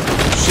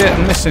 shit,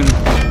 I'm missing. Believe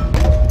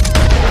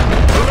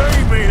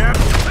me, that...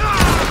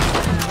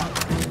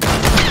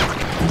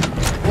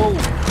 Whoa.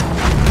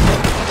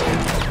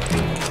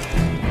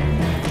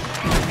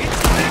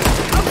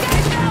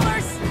 Okay,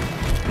 fellas!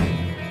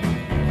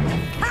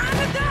 Time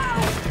to go!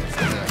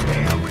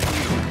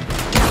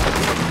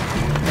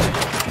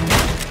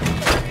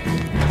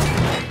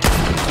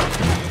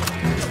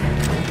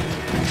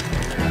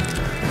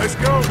 Let's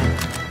go.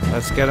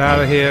 Let's get out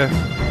of here.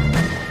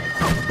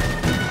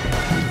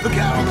 Look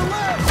out on the left!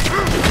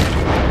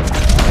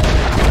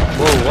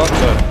 Whoa, what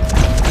the?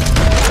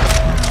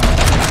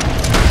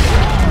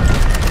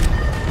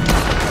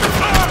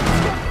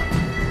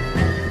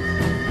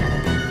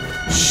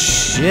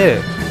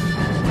 Shit.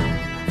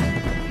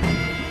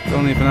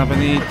 Don't even have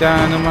any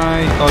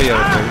dynamite. Oh yeah,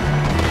 I do.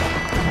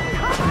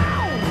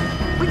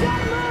 We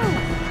gotta move!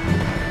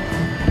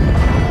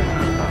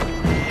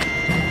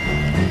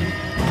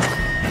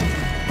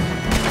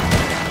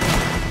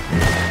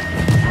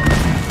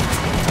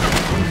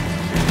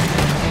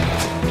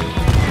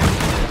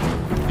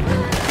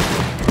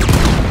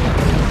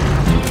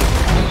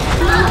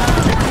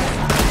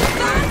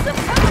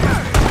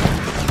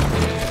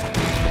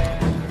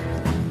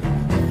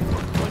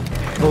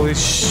 Holy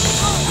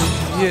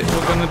shit,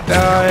 we're gonna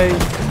die.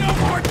 No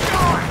more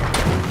going!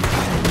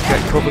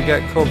 Get cover,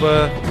 get cover.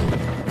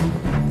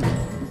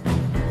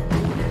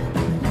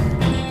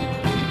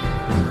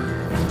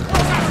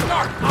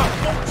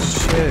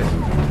 Shit.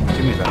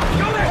 Give me that.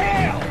 Go to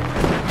hell!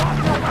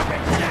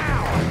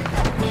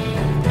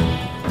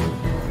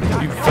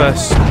 You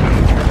first.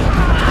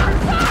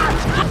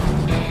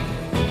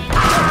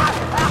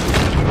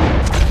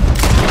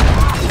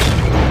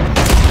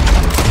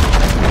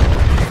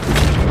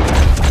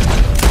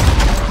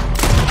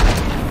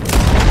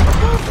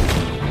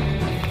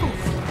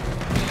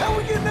 How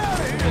we getting out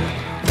of here?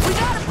 We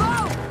got a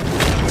boat!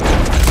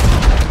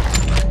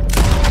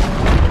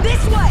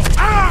 This way!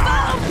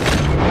 Boat!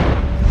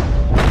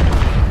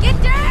 Get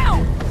down!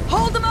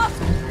 Hold them up!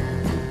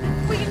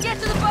 We can get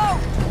to the boat!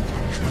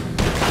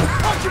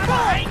 Watch your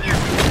behind you!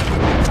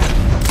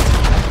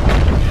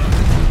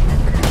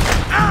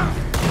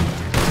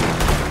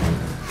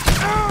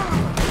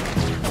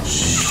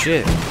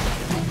 Shit.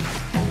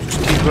 Just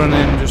keep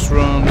running, just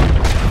run.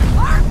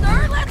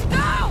 Arthur, let's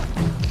go!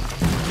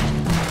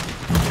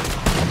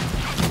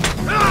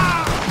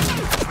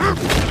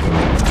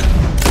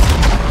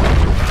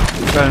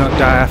 Better not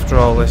die after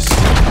all this.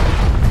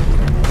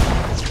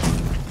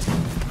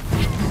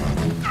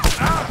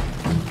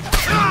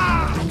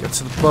 Get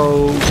to the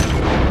boat.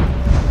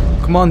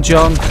 Come on,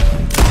 John.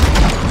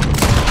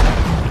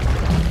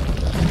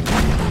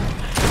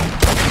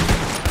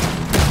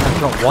 I've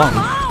got one.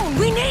 Come on,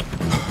 we need...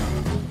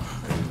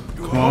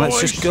 Come on,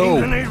 let's just go.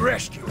 You need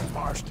rescue,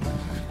 Marston.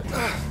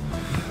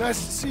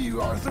 Nice to see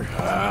you, Arthur.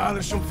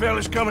 There's some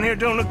fellas coming here.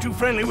 Don't look too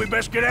friendly. We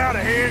best get out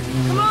of here.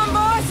 Come on,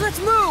 boys, let's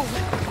move!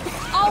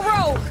 I'll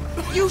row.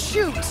 You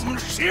shoot.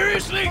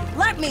 Seriously?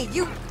 Let me.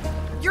 You're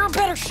a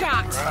better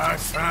shot. Right,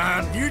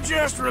 fine. You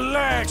just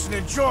relax and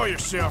enjoy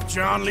yourself,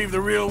 John. Leave the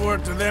real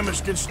work to them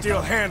as can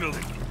still handle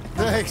it.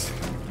 Thanks.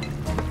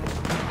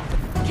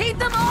 Keep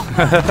them off.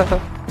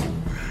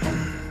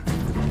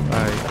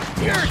 Right.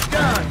 You're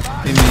done.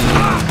 Give me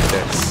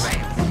this.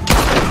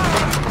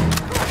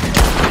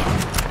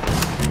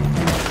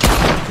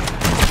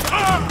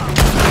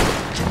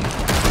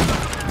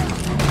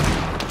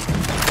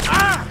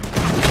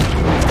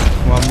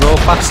 Come on, roll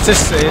faster,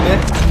 Sadie.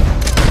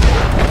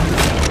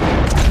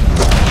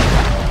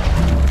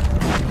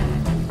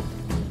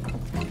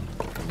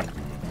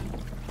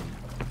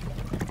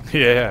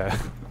 Yeah.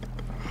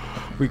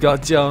 We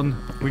got John.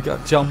 We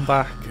got John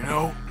back. You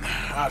know,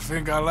 I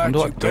think I liked Wonder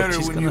you what Dutch better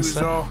is when gonna you was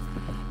say. all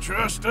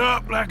trussed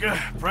up like a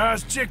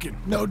prize chicken.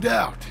 No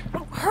doubt.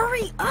 Oh,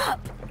 hurry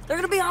up. They're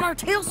gonna be on our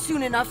tails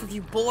soon enough if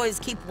you boys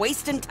keep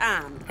wasting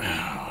time.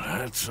 Oh,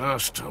 that's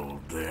us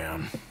told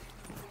them.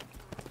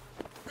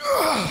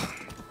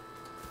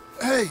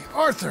 Hey,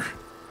 Arthur.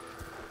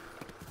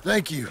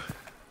 Thank you.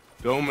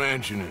 Don't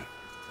mention it.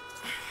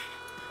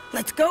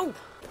 Let's go.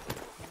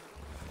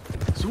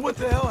 So what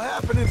the hell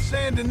happened in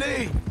Saint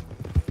Denis?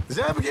 Is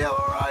Abigail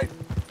all right?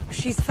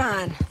 She's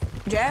fine.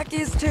 Jack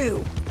is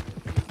too.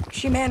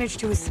 She managed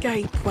to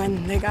escape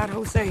when they got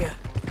Hosea.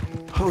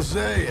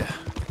 Hosea.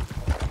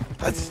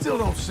 That still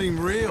don't seem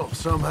real,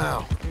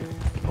 somehow.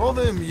 All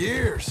them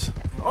years.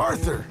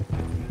 Arthur.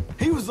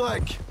 He was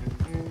like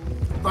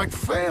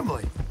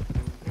family.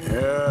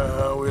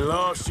 Yeah, we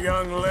lost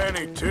young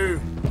Lenny,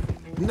 too.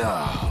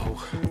 No.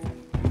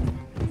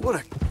 What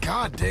a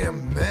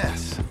goddamn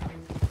mess.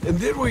 And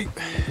then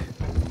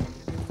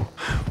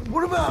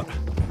what about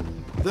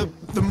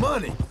the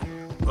money?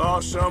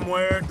 Lost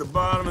somewhere at the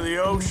bottom of the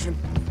ocean.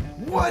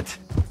 What?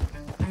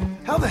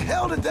 How the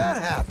hell did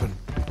that happen?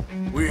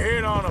 We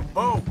hit on a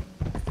boat.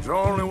 It was the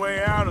only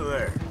way out of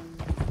there.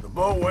 The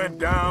boat went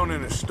down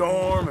in a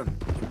storm,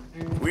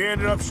 and we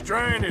ended up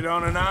stranded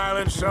on an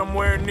island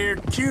somewhere near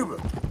Cuba.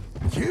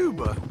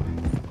 Cuba?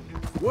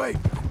 Wait,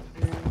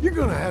 you're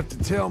gonna have to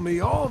tell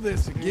me all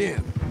this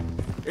again.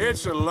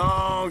 It's a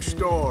long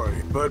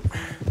story, but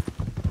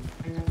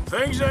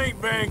things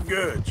ain't been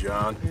good,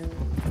 John.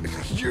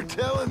 You're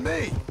telling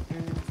me?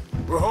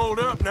 We're holed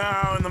up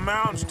now in the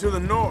mountains to the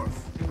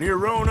north, near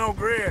Roanoke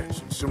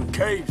Ridge and some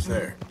caves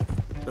there.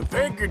 The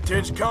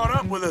Pinkertons caught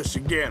up with us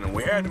again, and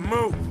we had to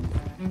move.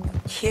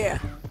 Yeah,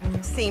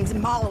 seems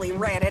Molly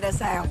ratted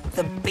us out,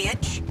 the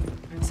bitch.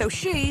 So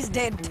she's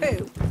dead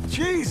too.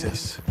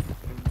 Jesus!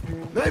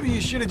 Maybe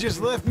you should have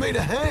just left me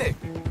to hang.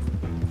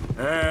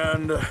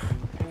 And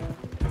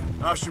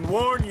I should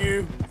warn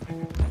you,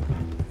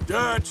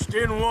 Dutch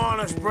didn't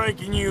want us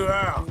breaking you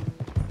out.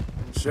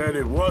 Said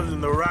it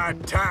wasn't the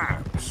right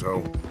time,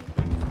 so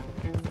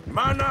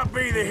might not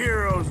be the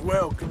hero's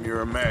welcome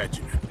you're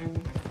imagining.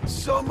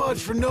 So much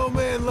for no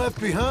man left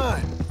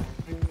behind.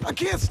 I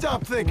can't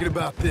stop thinking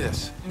about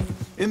this.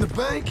 In the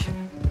bank,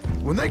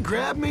 when they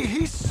grabbed me,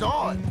 he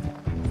saw it.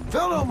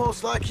 Felt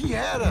almost like he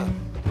had a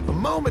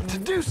moment to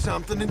do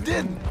something and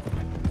didn't.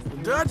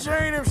 Dutch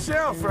ain't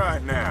himself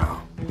right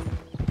now.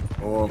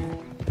 Or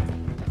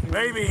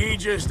maybe he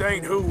just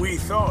ain't who we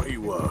thought he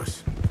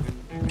was.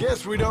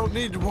 Guess we don't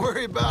need to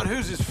worry about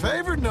who's his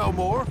favorite no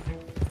more.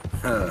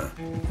 Huh.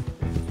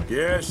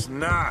 Guess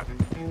not.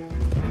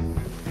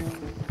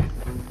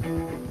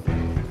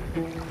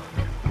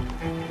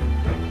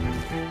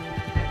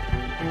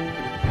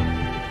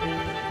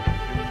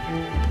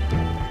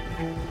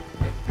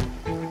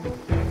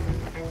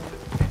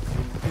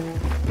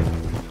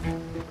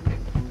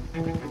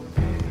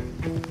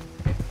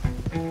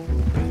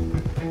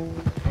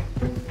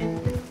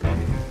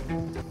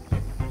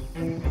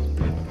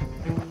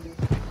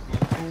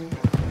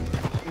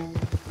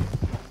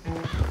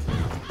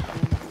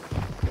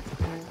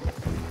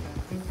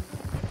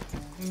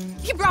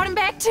 You brought him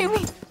back to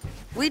me?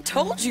 We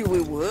told you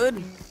we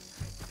would.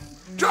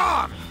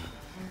 John!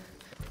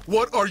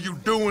 What are you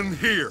doing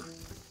here?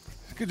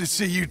 It's good to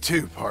see you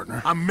too,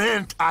 partner. I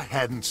meant I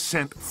hadn't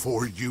sent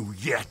for you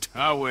yet.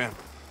 I went.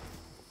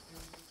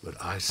 But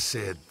I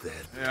said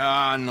that. Yeah,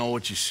 I know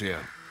what you said.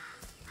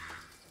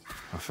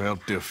 I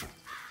felt different.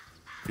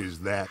 Is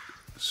that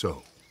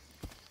so?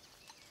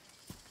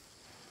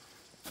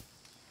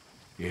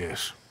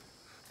 Yes.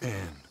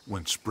 And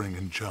when Spring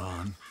and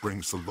John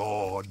brings the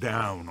law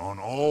down on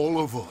all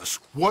of us,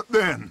 what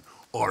then,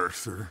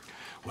 Arthur?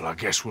 Well, I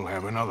guess we'll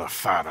have another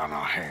fight on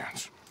our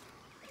hands.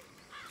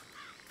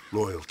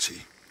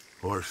 Loyalty,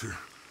 Arthur,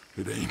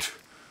 it ain't.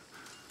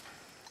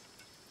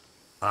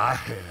 I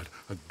had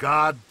a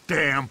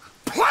goddamn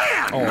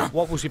plan! Oh,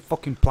 what was your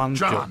fucking plan,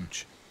 John.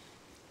 Judge?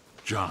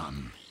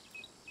 John,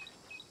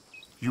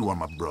 you are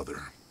my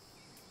brother.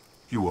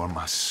 You are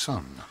my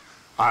son.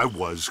 I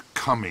was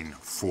coming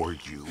for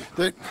you.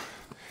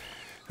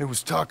 They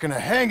was talking of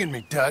hanging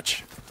me,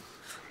 Dutch.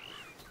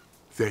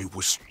 They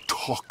was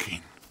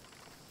talking.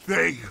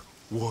 They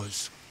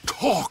was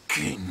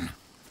talking.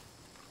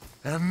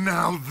 And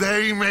now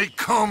they may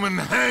come and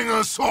hang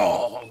us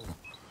all.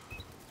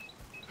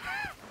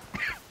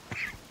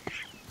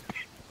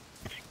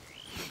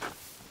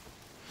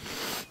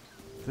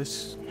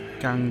 This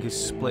gang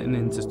is splitting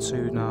into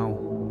two now.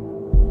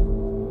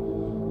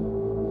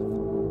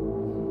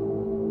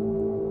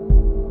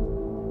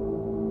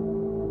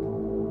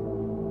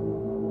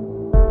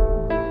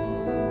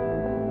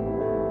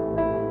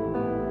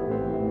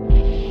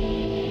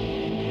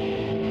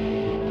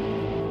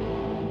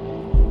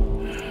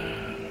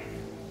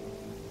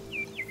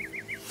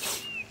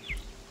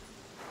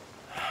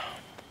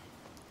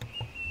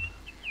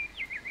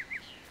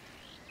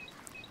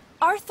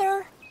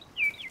 Arthur!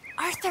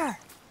 Arthur!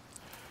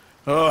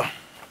 Oh,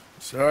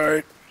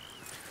 sorry.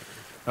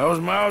 I was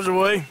miles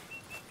away,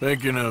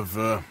 thinking of,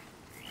 I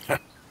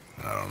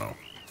don't know.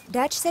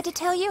 Dutch said to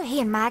tell you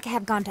he and Micah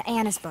have gone to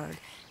Annisburg.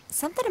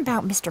 Something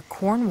about Mr.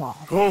 Cornwall.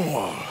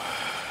 Cornwall.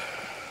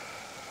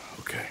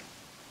 Okay.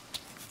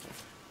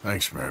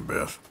 Thanks, Mary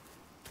Beth.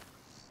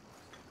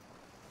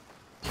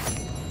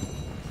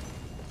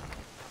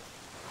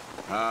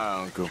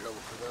 Hi, Uncle.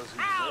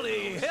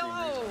 Howdy,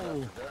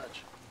 hello!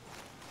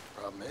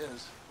 Problem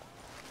is,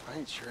 I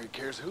ain't sure he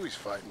cares who he's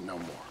fighting no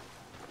more.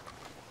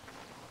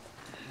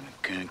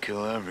 Can't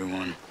kill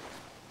everyone.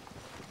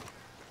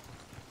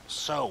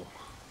 So,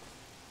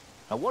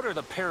 now what are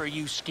the pair of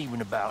you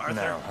scheming about Arthur?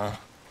 now, huh?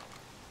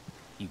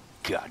 You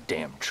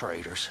goddamn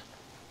traitors.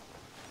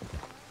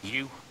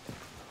 You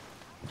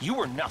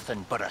were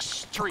nothing but a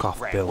street off,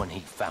 rat Bill. when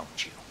he found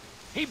you.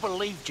 He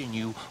believed in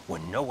you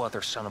when no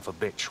other son of a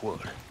bitch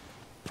would.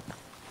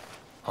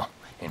 Huh,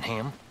 and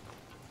him?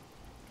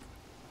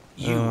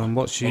 You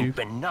what's you? ain't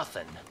been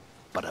nothing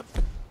but a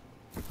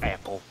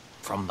apple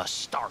from the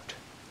start.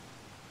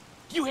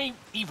 You ain't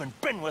even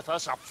been with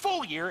us a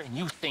full year and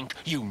you think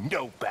you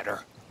know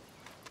better.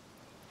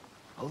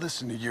 I'll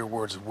listen to your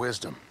words of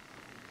wisdom.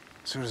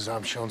 As soon as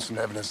I'm shown some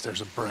evidence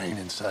there's a brain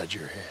inside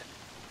your head.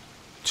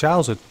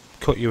 Charles would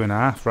cut you in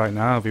half right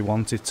now if he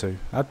wanted to.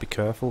 I'd be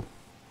careful.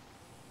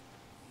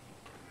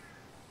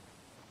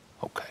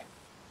 Okay.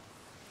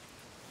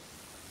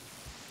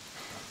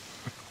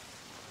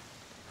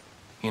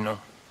 You know,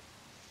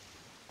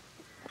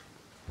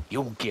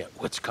 you'll get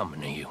what's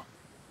coming to you.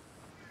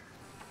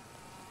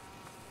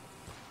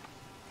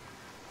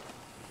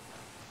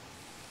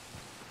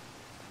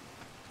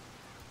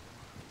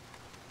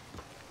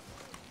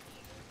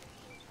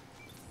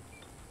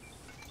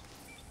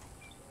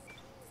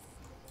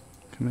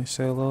 Can we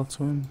say hello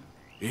to him?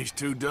 He's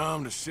too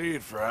dumb to see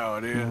it for how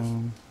it is.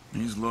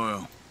 He's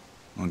loyal.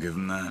 I'll give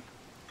him that.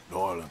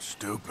 Loyal and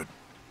stupid.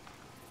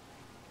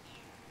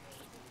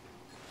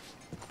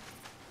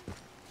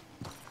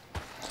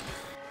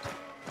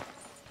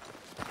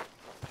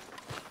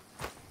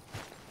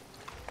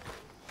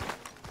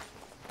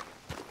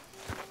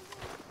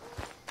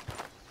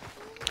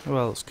 Who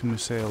else can we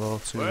say hello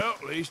to? Well,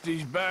 at least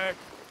he's back.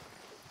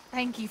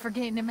 Thank you for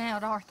getting him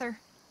out, Arthur.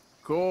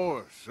 Of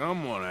course,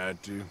 someone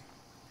had to.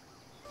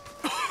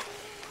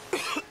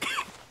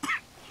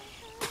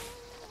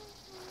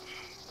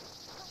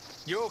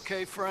 You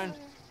okay, friend?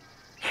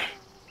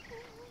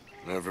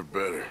 Never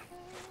better.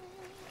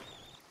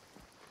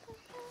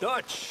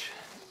 Dutch!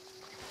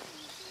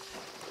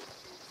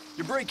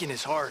 You're breaking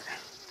his heart.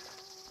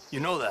 You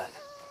know that.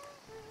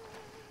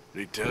 Did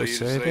he tell you to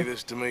say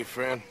this to me,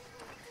 friend?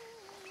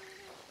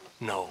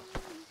 No.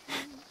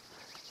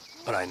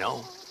 But I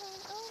know.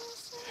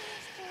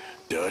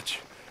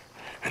 Dutch,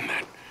 and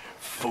that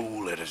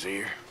fool at his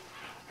ear,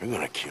 they're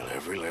gonna kill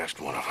every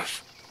last one of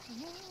us.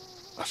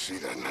 I see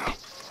that now.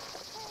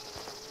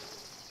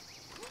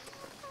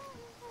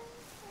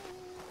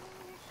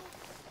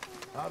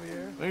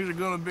 Javier? Things are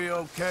gonna be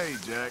okay,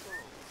 Jack.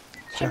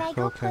 Can I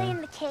go play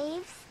in the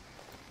caves?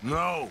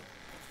 No,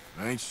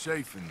 I ain't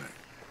safe in there.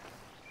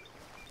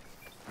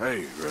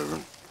 Hey,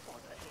 Reverend.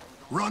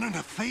 Running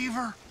a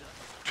fever?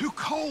 Too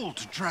cold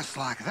to dress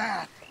like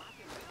that.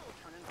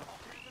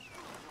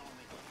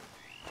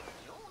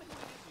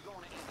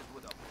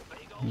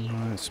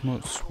 No, it's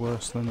much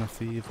worse than a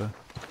fever.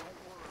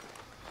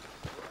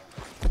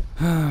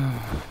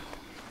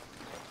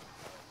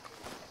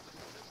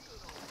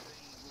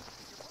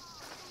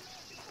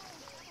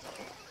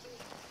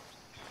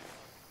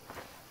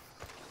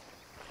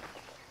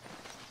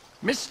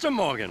 Mr.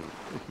 Morgan.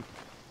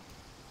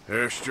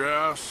 Herr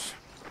Straus.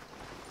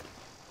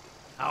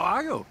 How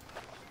are you?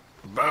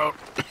 About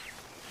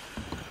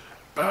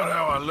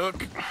how I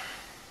look.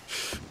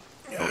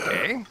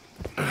 Okay.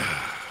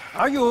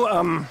 Are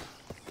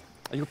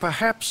you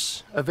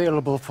perhaps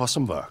available for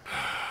some work?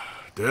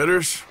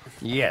 Debtors?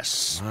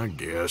 Yes. I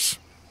guess.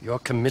 Your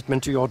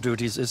commitment to your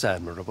duties is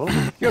admirable.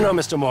 You know,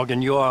 Mr.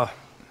 Morgan, you're...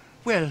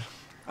 Well,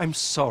 I'm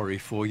sorry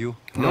for you.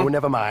 No,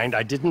 never mind.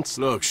 I didn't...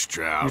 Look,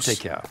 Straus. You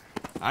take care.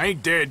 I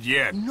ain't dead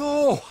yet.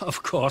 No,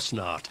 of course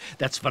not.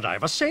 That's what I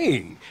was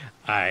saying.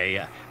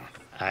 The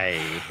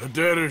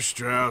debtor,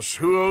 Straus.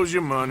 Who owes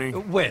you money?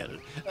 Well,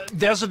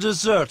 there's a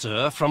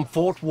deserter from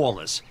Fort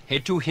Wallace.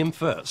 Head to him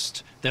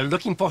first. They're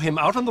looking for him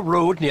out on the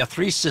road near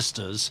Three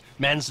Sisters.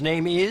 Man's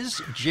name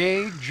is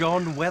J.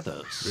 John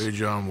Weathers. J.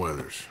 John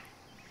Weathers.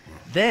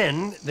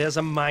 Then there's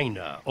a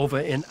miner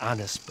over in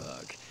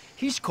Annisburg.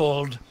 He's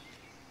called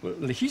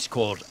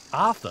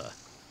Arthur.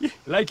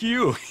 Like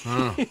you.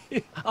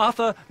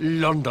 Arthur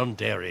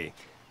Londonderry.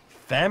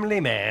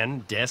 Family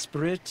man,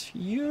 desperate,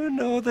 you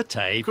know the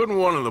type. Couldn't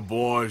one of the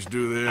boys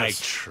do this? I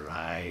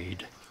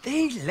tried.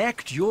 They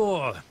lacked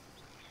your...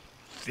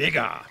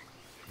 vigor.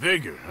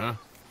 Vigor, huh?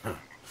 All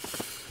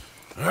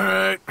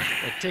right.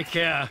 Take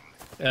care,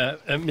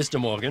 Mr.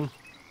 Morgan.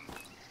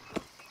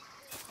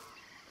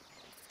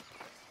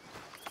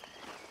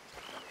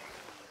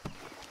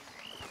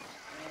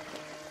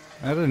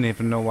 I didn't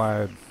even know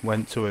why I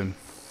went to him.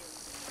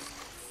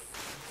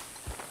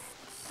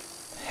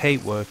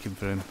 Hate working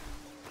for him.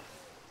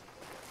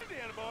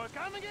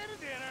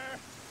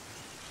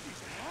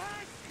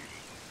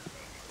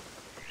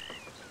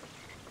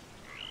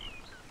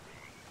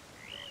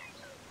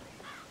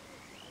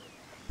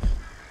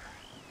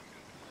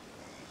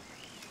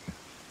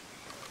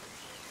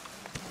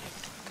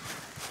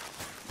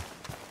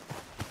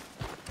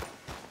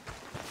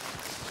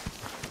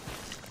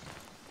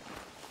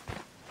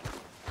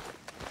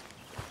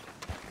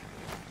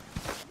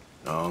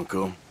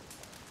 Uncle.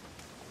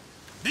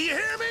 Do you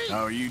hear me?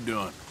 How are you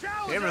doing?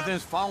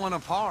 Everything's falling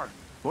apart.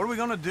 What are we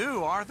gonna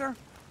do, Arthur?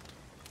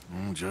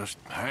 Just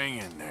hang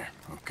in there,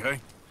 okay?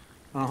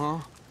 Uh-huh.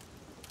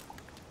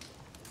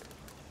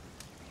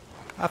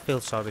 I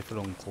feel sorry for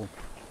Uncle.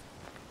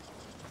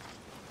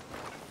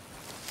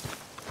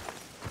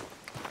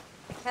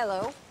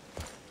 Hello.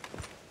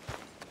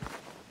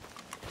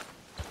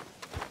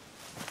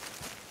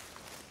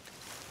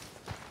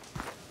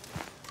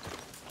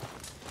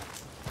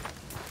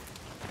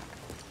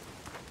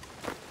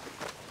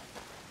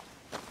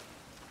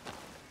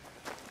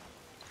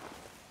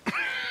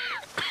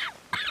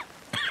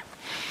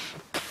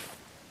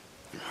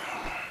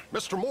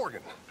 Mr.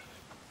 Morgan,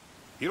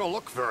 you don't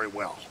look very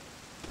well.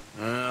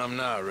 I'm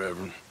not,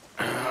 Reverend.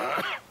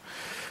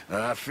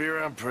 I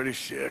fear I'm pretty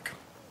sick.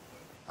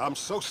 I'm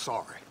so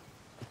sorry.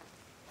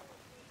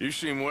 You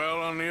seem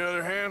well, on the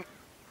other hand?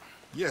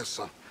 Yes,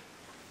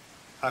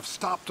 I've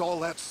stopped all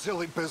that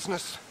silly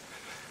business.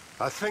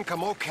 I think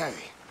I'm okay.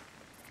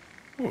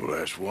 Well,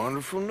 that's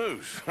wonderful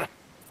news.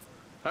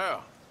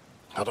 How?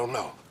 I don't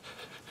know.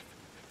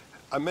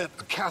 I met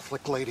a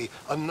Catholic lady,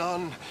 a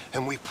nun,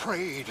 and we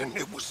prayed, and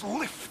it was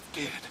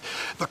lifted.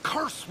 The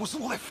curse was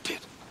lifted.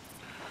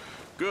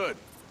 Good.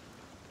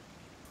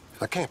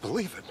 I can't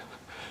believe it.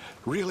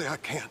 Really, I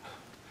can't.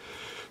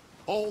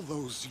 All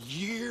those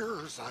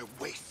years I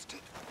wasted.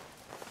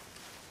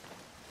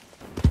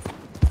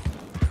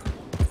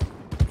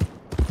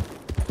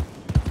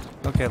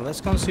 Okay, let's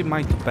go and see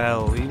Micah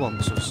Bell. He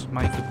wants us.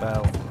 Micah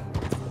Bell.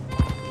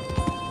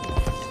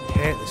 I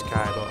hate this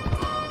guy,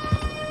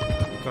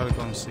 but gotta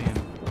go and see him.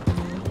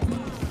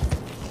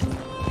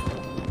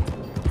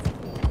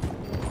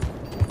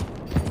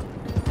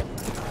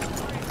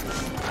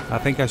 I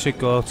think I should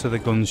go to the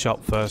gun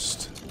shop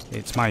first.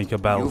 It's Micah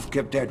Bell. You've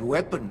kept that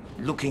weapon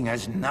looking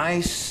as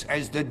nice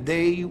as the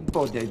day you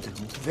bought it.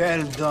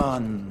 Well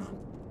done.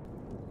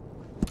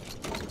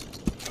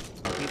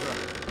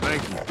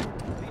 Thank you.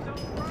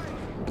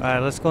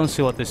 Alright, let's go and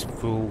see what this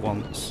fool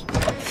wants.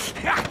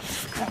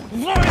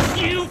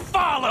 Was you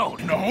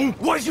followed? No.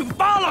 Was you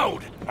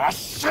followed? I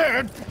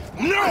said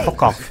no.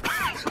 Fuck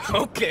off.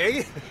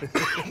 Okay.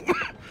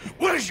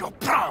 What is your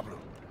problem?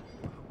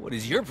 What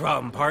is your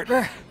problem,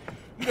 partner?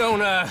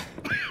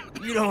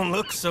 You don't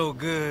look so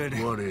good.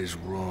 What is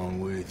wrong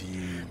with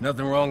you?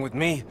 Nothing wrong with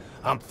me.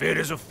 I'm fit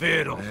as a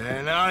fiddle.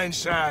 And I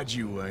inside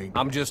you ain't.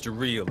 I'm just a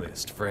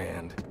realist,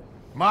 friend.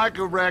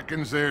 Micah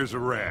reckons there's a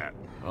rat.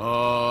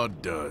 Oh,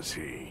 does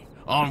he?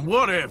 On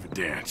what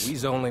evidence?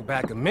 He's only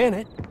back a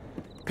minute.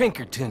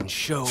 Pinkertons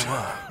show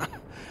up.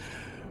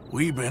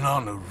 We've been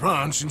on the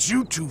run since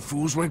you two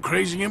fools went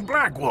crazy in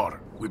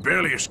Blackwater. We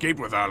barely escaped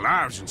with our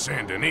lives in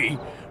Saint Denis.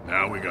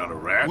 Now we got a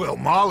rat. Well,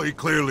 Molly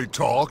clearly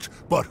talked,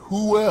 but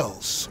who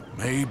else?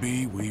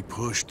 Maybe we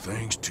pushed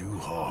things too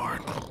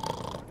hard.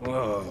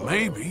 Whoa.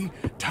 Maybe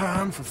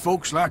time for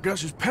folks like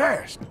us is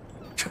past.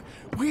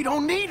 We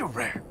don't need a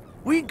rat.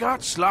 We got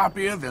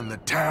sloppier than the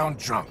town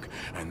drunk,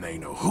 and they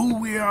know who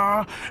we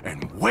are,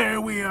 and where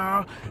we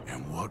are,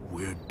 and what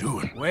we're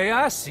doing. Way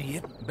I see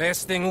it,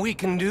 best thing we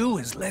can do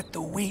is let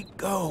the wheat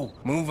go.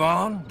 Move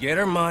on, get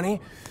our money,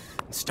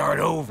 and start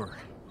over.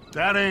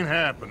 That ain't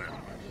happening.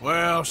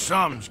 Well,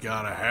 something's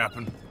gotta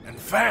happen, and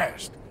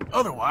fast.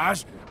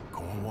 Otherwise,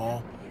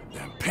 Cornwall,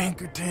 them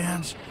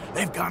Pinkertons,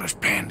 they've got us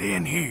penned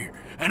in here,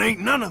 and ain't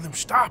none of them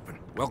stopping.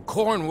 Well,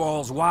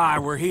 Cornwall's why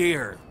we're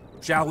here.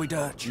 Shall we,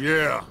 Dutch?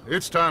 Yeah,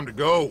 it's time to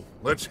go.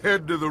 Let's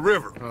head to the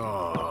river.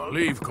 Oh,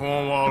 leave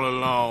Cornwall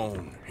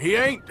alone. He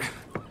ain't...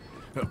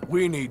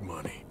 We need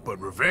money, but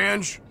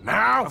revenge,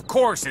 now? Of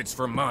course it's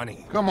for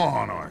money. Come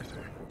on, Arthur.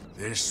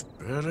 This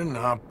better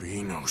not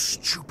be no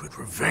stupid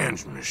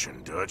revenge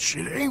mission, Dutch.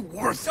 It ain't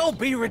worth it. Don't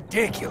be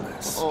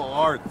ridiculous. Oh,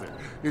 Arthur,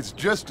 it's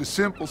just a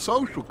simple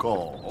social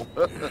call.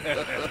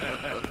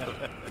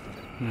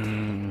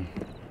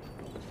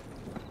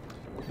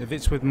 If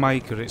it's with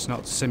Micah, it's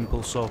not a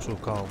simple social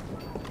call.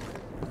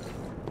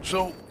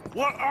 So,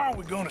 what are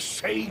we gonna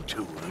say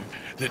to him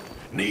that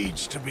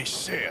needs to be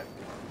said?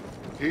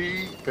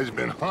 He has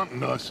been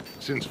hunting us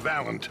since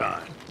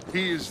Valentine.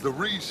 He is the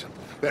reason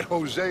that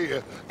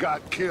Hosea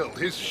got killed.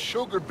 His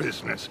sugar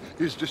business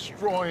is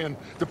destroying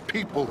the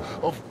people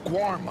of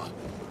Guarma.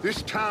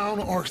 This town,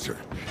 Arthur,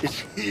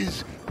 is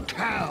his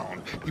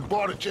town. He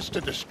bought it just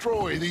to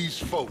destroy these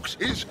folks.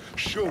 His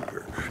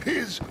sugar,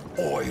 his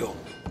oil,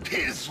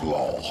 his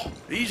law.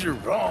 These are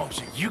wrongs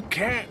that you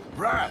can't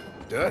right,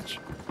 Dutch.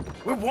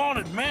 We're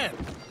wanted men.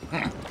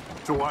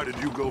 So why did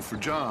you go for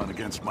John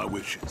against my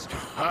wishes?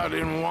 I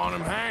didn't want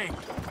him hanged.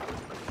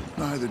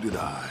 Neither did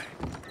I.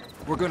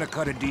 We're gonna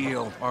cut a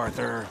deal,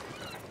 Arthur.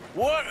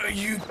 What are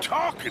you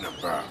talking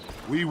about?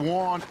 We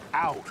want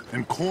out,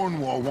 and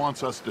Cornwall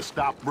wants us to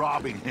stop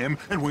robbing him,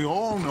 and we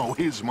all know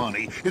his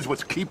money is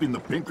what's keeping the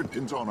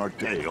Pinkertons on our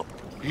tail.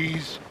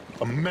 He's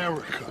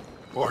America,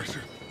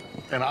 Arthur,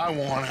 and I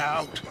want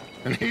out,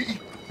 and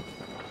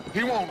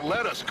he won't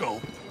let us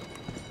go.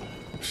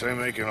 This ain't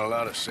making a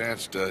lot of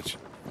sense, Dutch.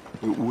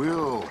 It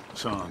will,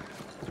 son.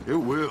 It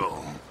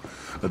will.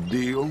 A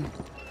deal,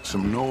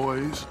 some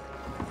noise,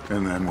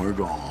 and then we're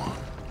gone.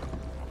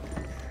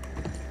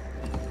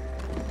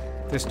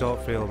 This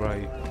don't feel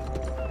right.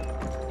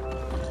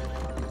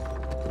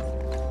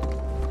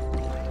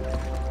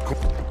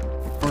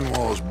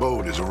 Cornwall's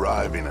boat is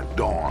arriving at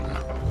dawn.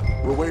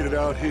 We'll wait it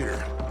out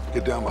here.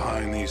 Get down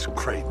behind these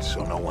crates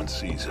so no one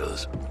sees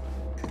us.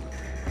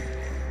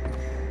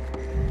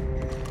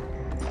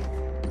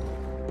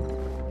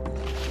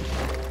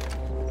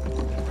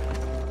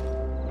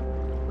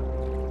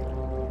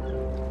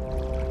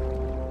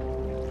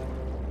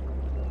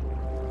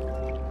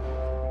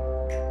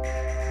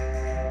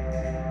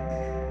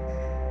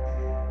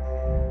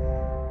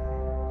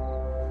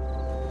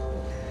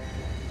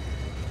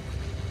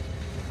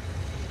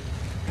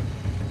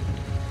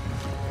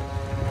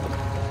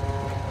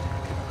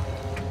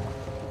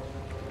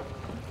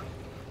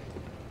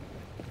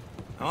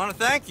 I want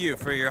to thank you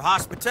for your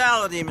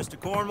hospitality, Mr.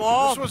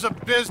 Cornwall. This was a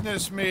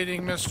business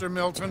meeting, Mr.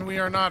 Milton. We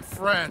are not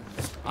friends.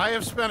 I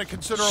have spent a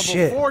considerable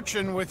Shit.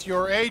 fortune with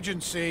your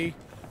agency,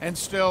 and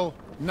still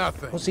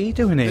nothing. What's he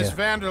doing here? This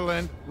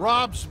Vanderlyn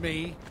robs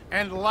me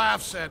and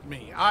laughs at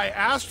me. I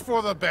asked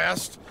for the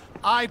best.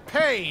 I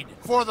paid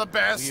for the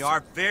best. We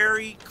are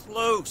very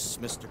close,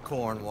 Mr.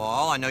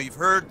 Cornwall. I know you've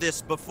heard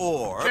this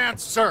before. Can't,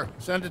 sir.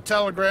 Send a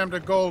telegram to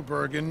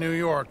Goldberg in New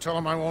York. Tell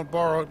him I won't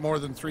borrow it more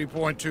than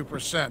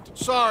 3.2%.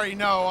 Sorry,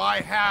 no,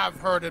 I have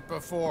heard it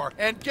before.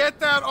 And get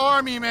that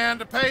army man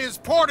to pay his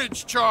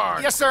portage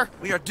charge. Yes, sir.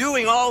 We are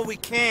doing all we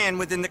can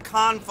within the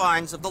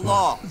confines of the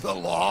law. The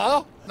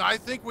law? I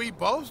think we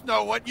both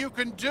know what you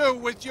can do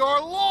with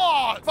your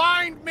law.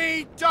 Find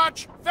me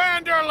Dutch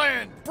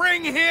Vanderlyn.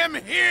 Bring him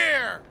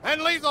here.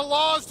 And leave the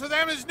laws to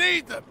them as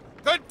need them.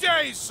 Good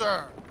day,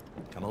 sir.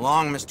 Come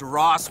along, Mr.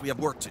 Ross. We have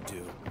work to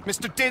do.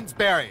 Mr.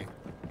 Didsbury.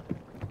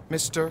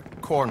 Mr.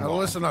 Cornwall. Now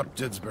listen up,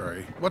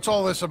 Didsbury. What's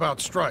all this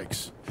about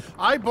strikes?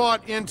 I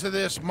bought into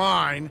this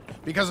mine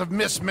because of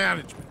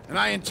mismanagement, and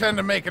I intend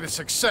to make it a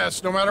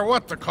success no matter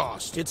what the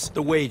cost. It's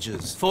the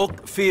wages.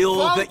 Folk feel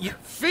that you...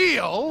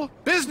 Feel?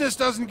 Business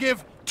doesn't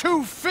give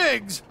two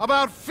figs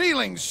about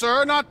feelings,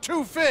 sir, not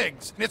two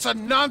figs. It's a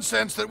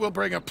nonsense that will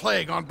bring a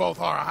plague on both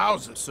our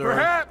houses, sir.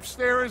 Perhaps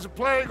there is a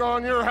plague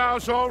on your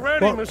house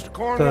already, Mr.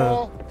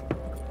 Cornwall.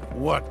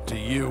 What do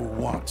you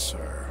want,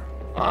 sir?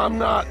 I'm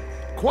not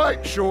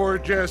quite sure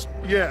just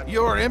yet.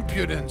 Your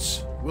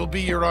impudence will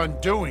be your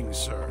undoing,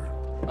 sir.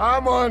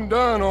 I'm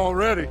undone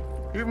already.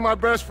 Even my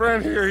best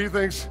friend here, he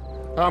thinks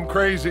I'm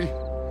crazy.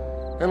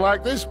 And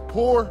like this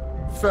poor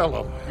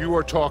fellow you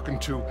are talking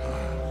to,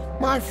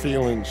 my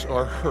feelings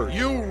are hurt.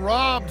 You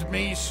robbed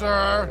me,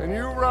 sir. And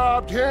you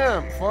robbed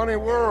him. Funny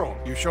world.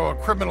 You show a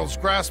criminal's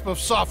grasp of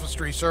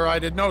sophistry, sir. I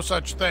did no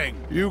such thing.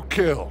 You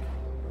kill.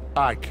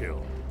 I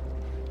kill.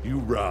 You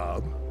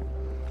rob.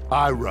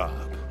 I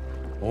rob.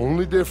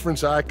 Only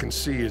difference I can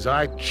see is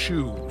I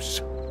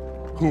choose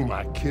whom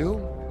I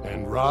kill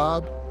and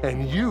rob,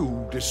 and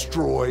you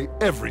destroy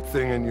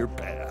everything in your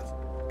path.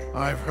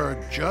 I've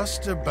heard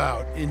just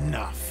about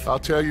enough. I'll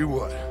tell you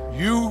what.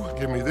 You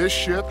give me this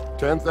ship,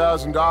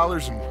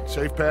 $10,000, and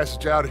safe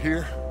passage out of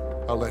here,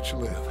 I'll let you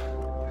live.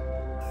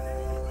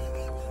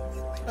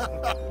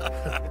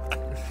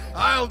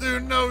 I'll do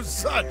no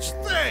such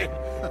thing.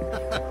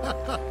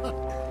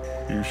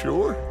 You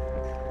sure?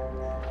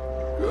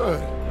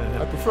 Good.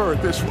 I prefer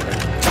it this way.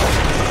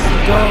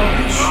 You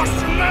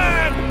lost your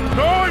man!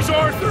 Noise,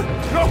 Arthur!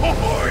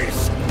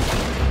 Noise!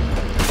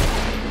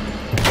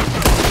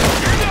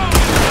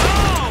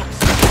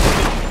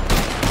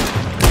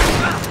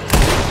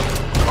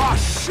 Oh,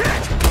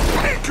 shit!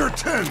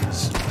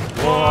 Pinkertons!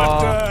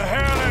 What the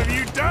hell have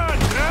you done,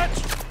 Dutch?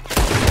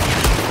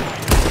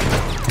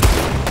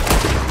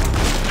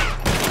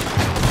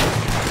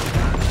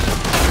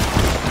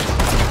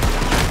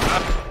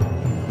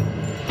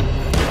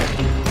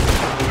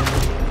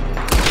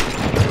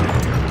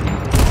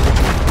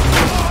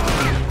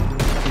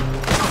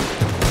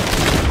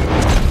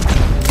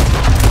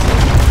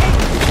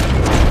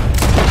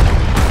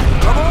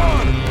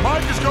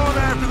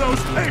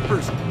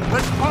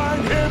 Let's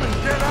find him and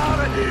get out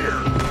of here!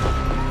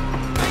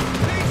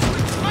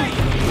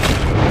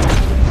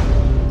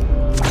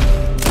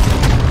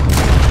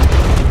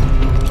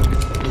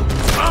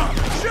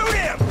 Shoot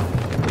him!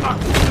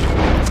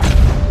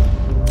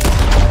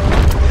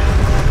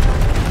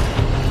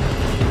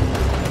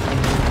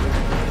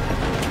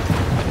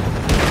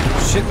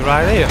 Shit, they're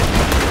right here.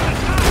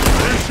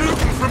 They're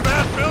shooting from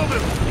that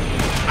building!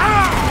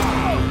 Ow!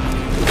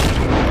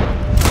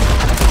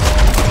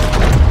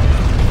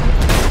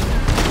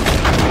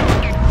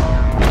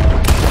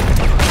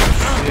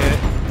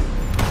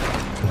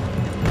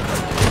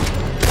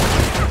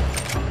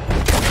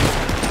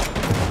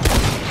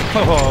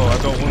 Oh, I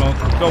don't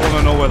want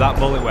to know where that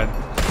bullet went.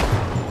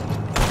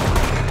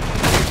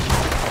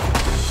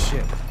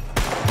 Shit.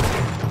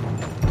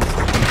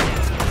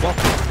 What?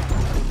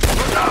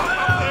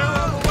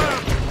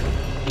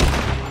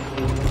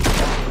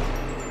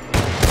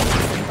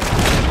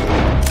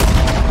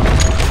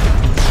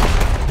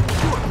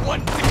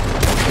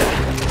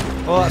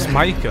 Oh, that's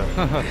Micah.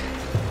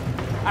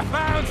 I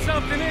found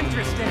something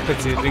interesting.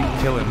 Pity it didn't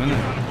kill him,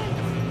 innit?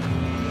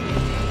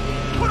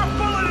 Put a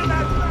bullet in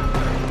that bastard!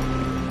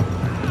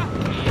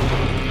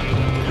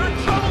 You're in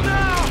trouble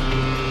now!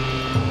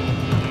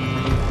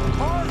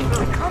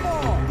 Arthur, come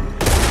on!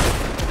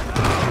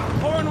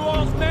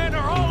 Cornwall's men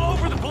are all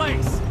over the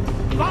place.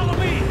 Follow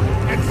me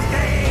and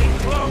stay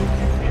close.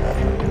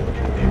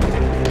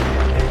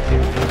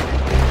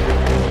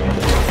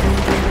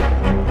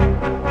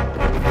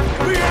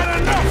 We had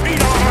enough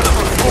heat on us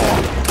before!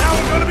 Now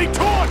we're gonna be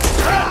torched,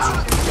 Dutch!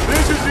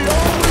 This is the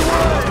only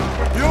way!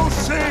 You'll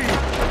see!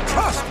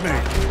 Trust me!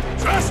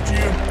 Trust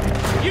you!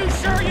 You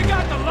sure you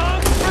got the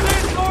lungs for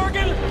this,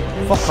 Morgan?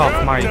 Fuck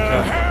off,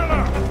 Micah.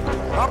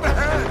 Up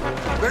ahead!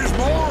 There's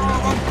more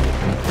of them!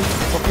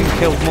 Fucking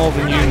killed more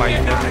than you,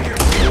 Micah.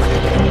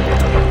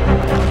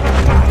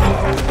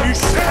 You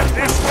said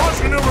this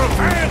wasn't a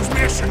revenge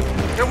mission!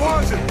 It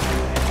wasn't!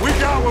 We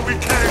got what we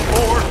came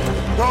for!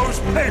 Those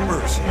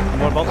papers!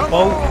 What about the Come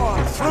boat?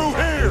 on, through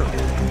here!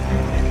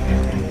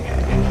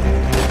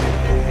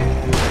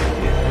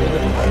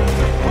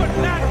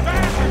 Putting that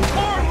bastard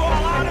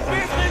Cornwall out of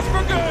business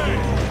for good.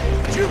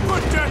 Did you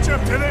put Dutch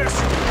up to this?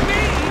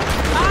 Me?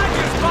 I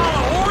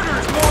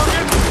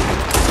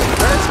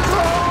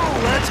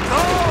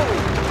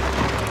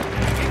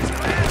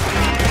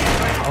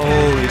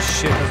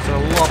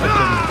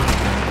second.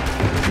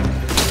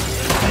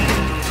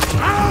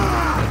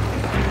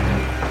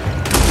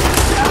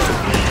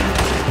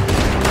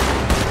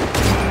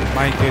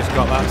 Micah's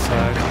got that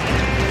side.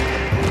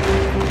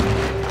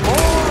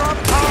 More up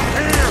top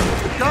here!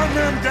 Gun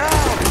them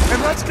down!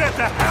 And let's get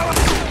the hell out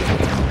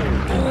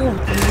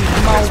of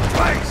this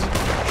place!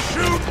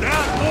 Shoot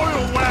that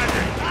oil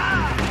wagon!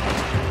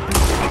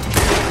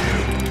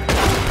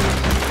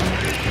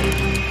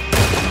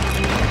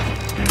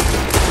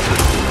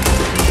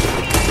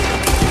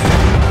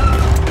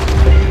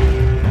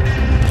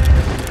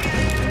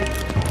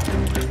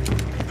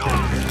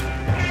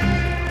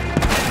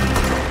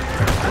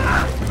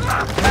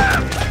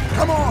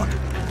 Come on!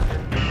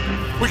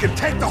 We can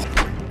take the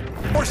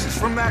horses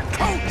from that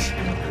coach!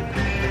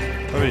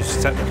 Oh, we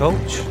just take the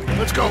coach?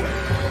 Let's go!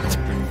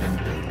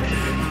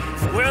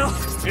 Well,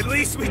 at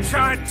least we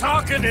tried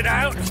talking it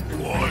out.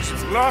 Boys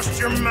have lost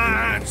your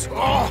minds.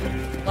 Oh,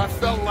 I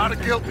felt a lot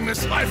of guilt in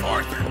this life,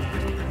 Arthur.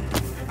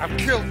 I've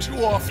killed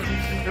too often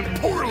and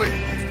poorly,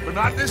 but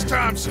not this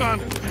time, son.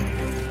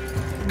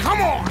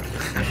 Come on!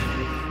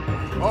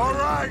 All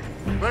right,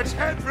 let's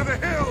head for the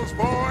hills,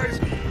 boys.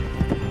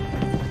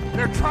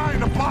 They're trying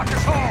to block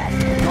us off.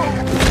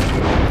 Go!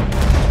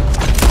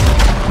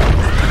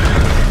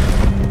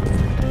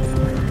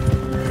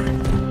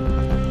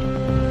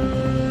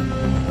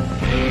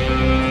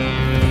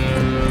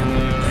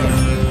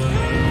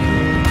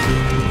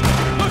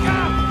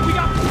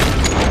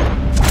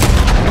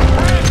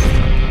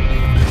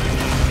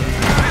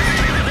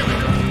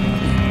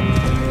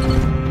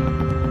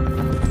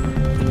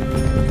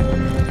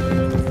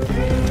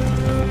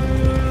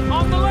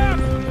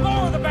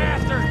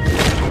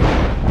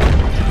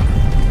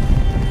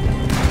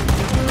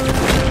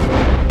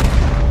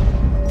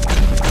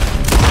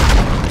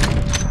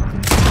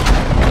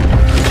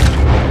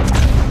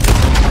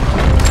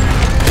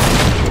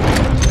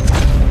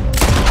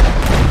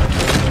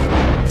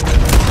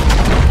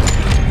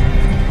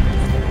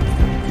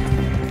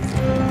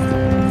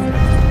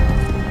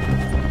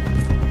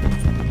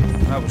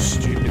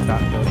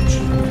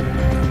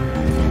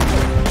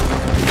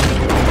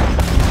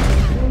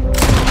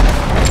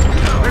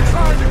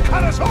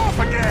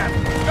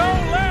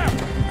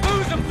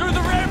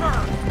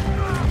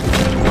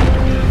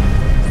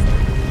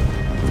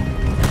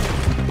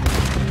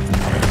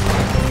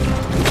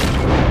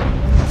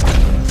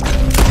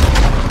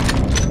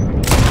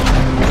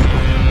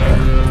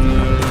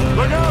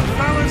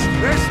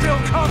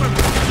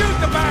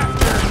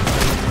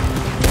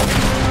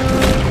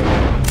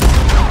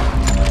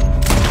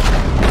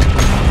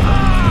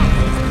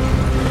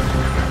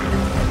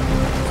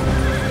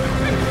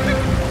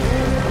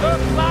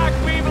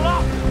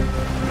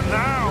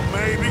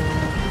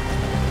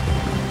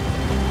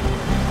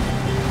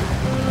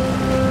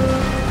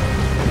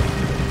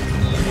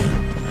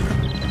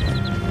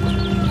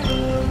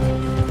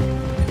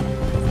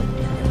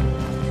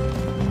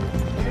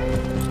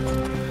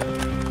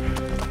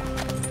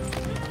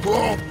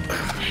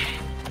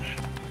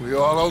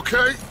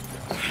 Okay.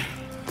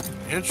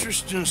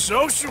 Interesting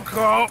social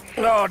call.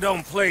 Oh,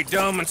 don't play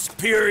dumb and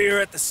superior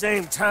at the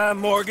same time,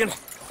 Morgan.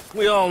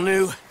 We all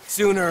knew,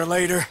 sooner or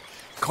later,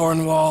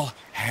 Cornwall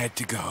had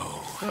to go.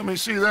 Let me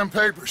see them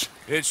papers.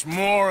 It's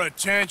more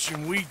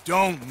attention we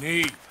don't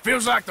need.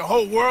 Feels like the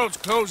whole world's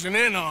closing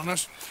in on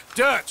us.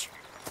 Dutch,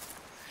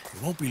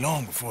 it won't be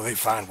long before they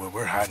find where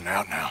we're hiding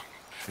out now.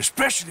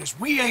 Especially as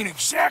we ain't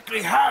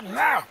exactly hiding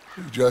out.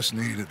 We just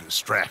need a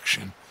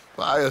distraction.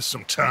 Buy us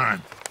some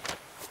time.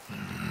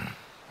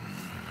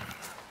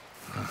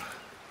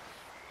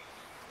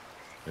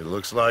 It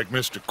looks like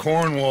Mr.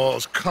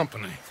 Cornwall's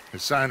company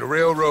has signed a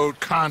railroad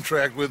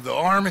contract with the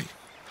army.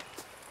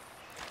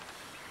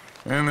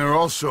 And they're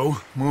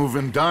also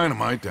moving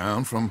dynamite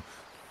down from,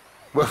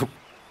 well,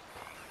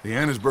 the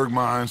Annesburg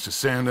mines to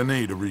Saint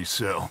Denis to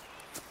resell.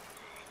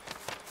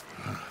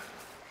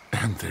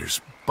 And there's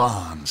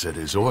bonds at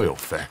his oil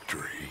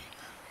factory.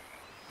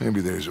 Maybe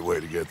there's a way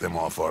to get them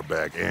off our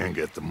back and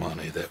get the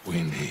money that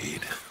we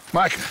need.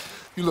 Micah,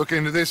 you look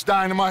into this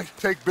dynamite.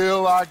 Take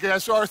Bill, I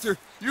guess. Arthur,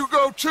 you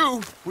go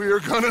too. We are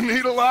gonna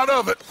need a lot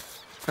of it.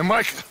 And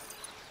Micah,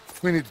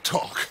 we need to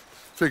talk.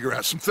 Figure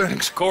out some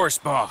things. Of course,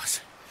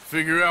 boss.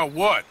 Figure out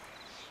what?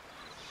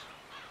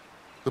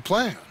 The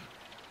plan.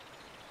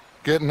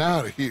 Getting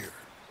out of here.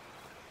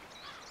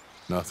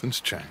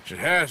 Nothing's changed. It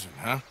hasn't,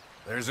 huh?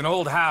 There's an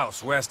old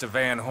house west of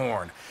Van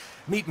Horn.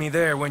 Meet me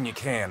there when you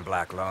can,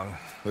 Black Lung.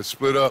 Let's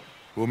split up.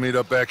 We'll meet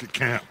up back at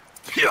camp.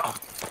 Yeah.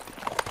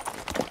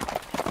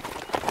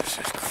 This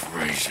is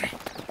crazy.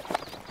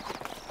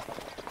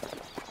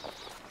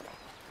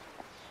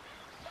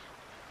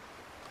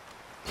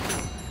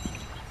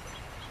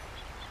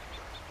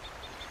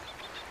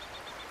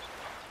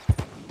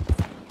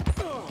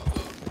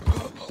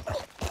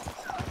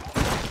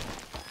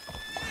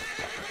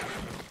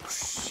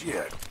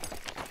 Shit.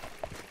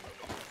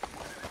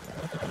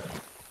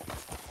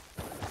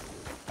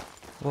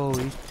 Whoa,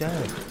 he's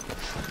dead.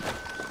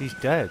 He's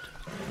dead.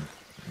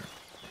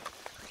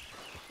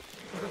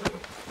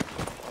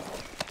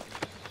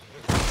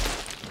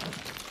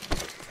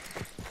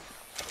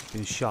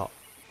 Been shot.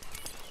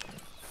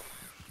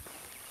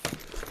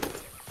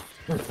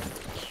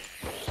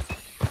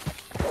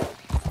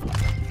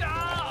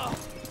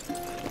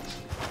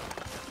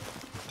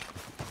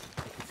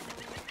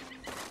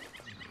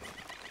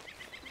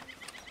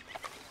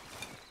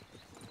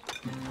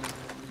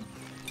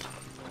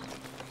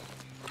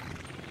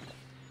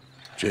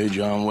 J.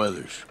 John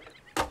Weathers.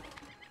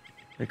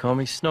 They call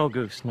me Snow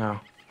Goose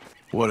now.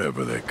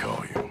 Whatever they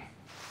call you.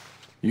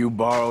 You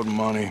borrowed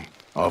money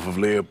off of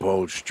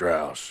Leopold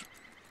Straus.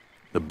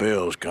 The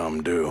bill's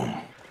come due.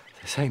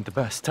 This ain't the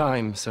best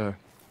time, sir.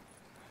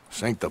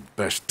 This ain't the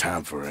best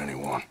time for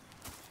anyone.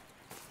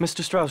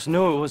 Mr. Straus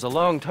knew it was a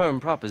long-term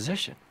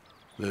proposition.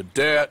 The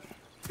debt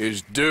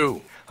is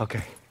due.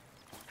 Okay.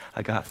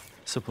 I got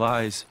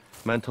supplies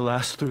meant to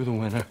last through the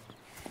winter.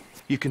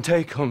 You can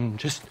take them,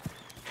 just...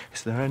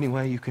 Is there any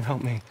way you can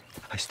help me?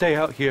 I stay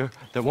out here,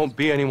 there won't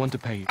be anyone to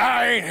pay you.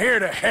 I ain't here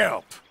to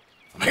help.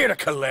 I'm here to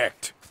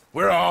collect.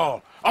 We're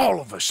all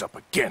of us up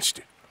against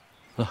it.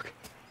 Look,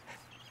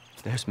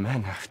 there's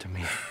men after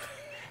me.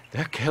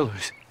 They're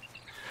killers.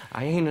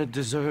 I ain't a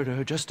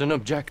deserter, just an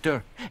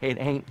objector. It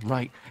ain't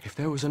right. If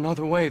there was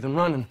another way than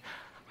running,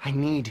 I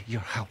need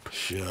your help.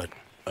 Shut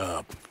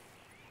up.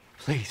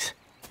 Please.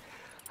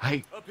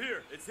 Up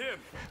here, it's him.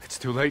 It's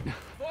too late.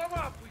 Form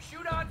up, we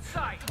shoot on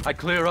sight. I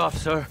clear off,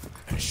 sir.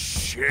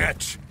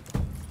 Shit.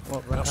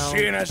 What the Well, hell?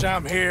 seeing as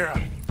I'm here,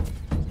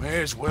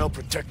 may as well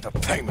protect the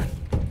payment.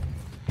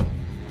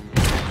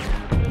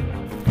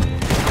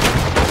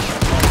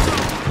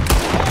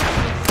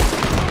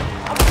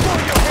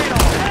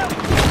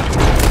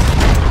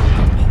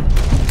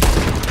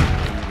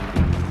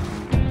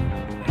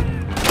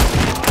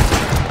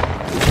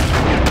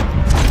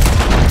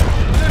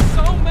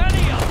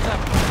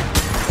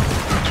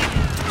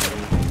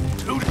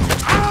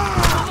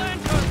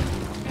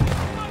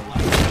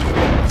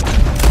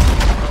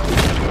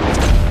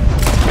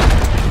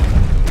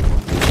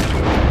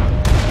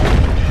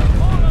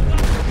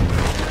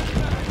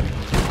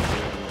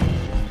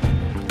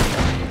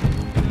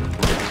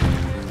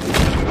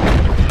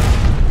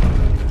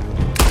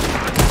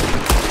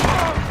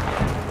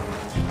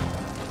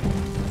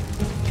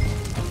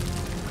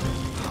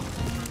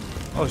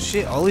 Oh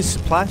shit, all these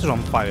supplies are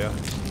on fire.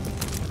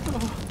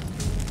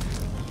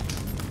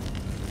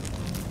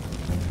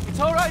 It's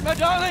all right, my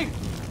darling.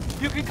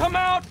 You can come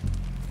out.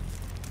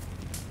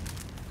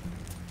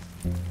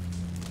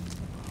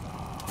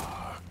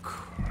 Oh,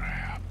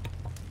 crap.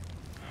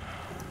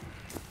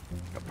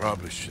 I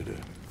probably should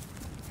have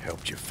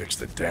helped you fix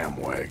the damn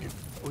wagon.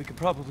 We could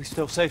probably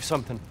still save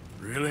something.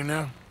 Really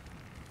now?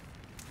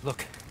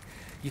 Look,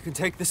 you can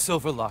take the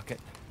silver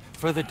locket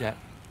for the debt.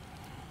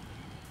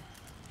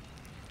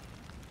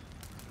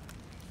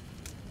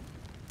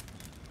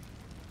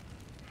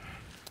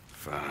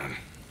 Fine.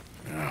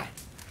 Now,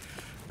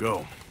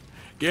 go.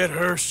 Get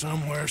her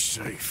somewhere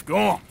safe. Go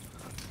on.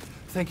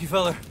 Thank you,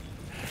 fella.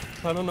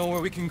 I don't know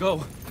where we can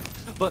go,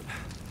 but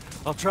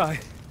I'll try.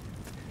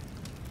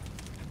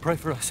 Pray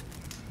for us.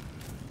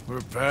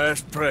 We're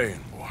past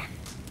praying, boy.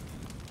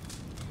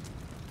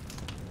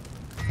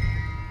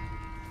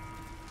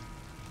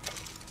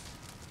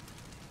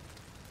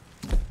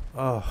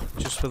 Oh,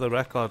 just for the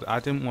record, I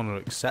didn't want to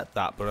accept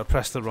that, but I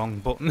pressed the wrong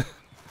button.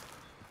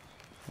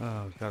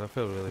 Oh god, I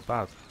feel really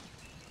bad.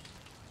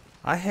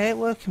 I hate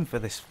working for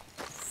this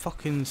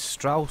fucking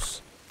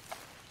Straus.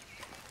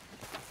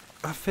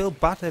 I feel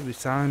bad every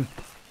time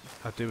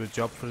I do a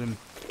job for him.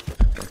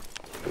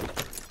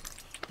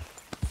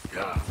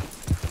 Yeah.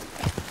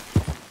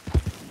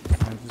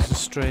 Right, there's a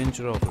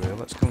stranger over here.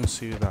 Let's go and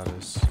see who that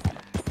is.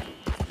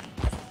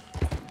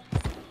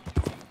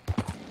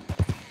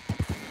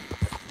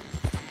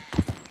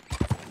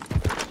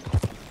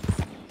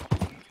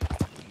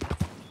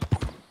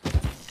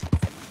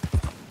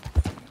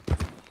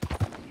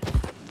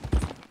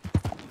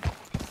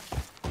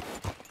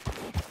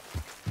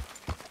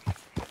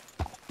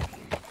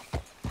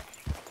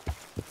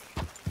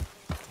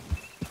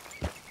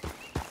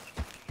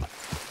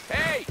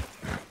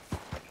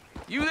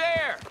 You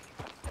there?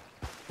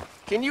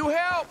 Can you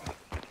help?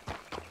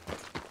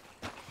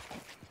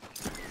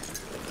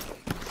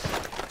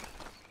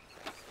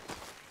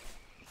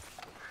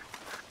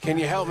 Can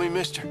you help me,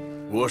 mister?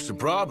 What's the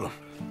problem?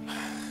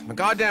 My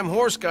goddamn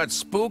horse got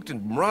spooked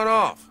and run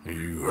off.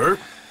 You hurt?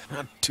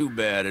 Not too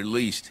bad, at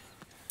least.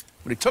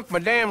 But he took my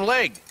damn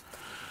leg.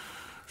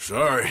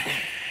 Sorry.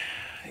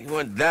 He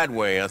went that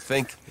way, I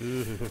think.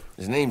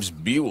 His name's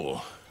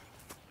Buell.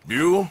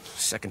 Buell?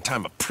 Second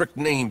time a prick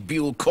named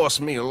Buell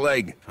cost me a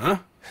leg. Huh?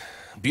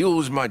 Buell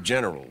was my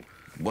general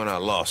when I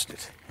lost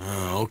it.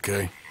 Oh,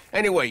 okay.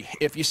 Anyway,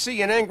 if you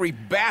see an angry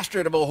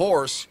bastard of a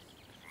horse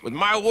with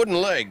my wooden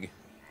leg,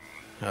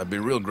 I'd be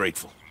real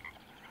grateful.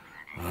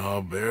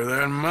 I'll bear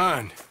that in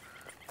mind.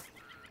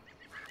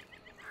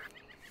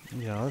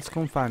 Yeah, let's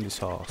go and find his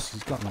horse.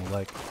 He's got no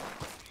leg.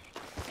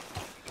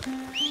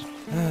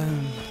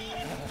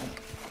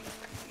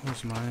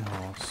 Where's my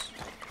horse?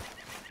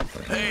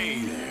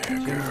 Hey there,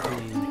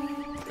 girl.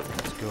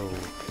 Let's go.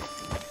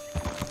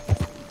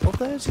 Oh,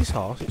 there's his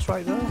horse. It's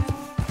right there.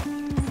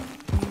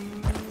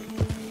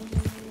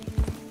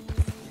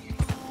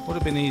 Would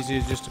have been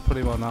easier just to put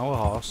him on our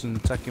horse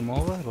and take him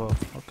over, but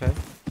okay.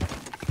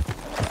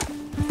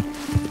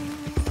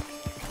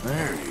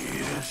 There he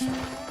is.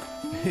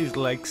 His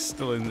leg's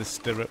still in the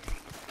stirrup.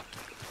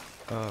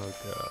 Oh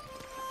god.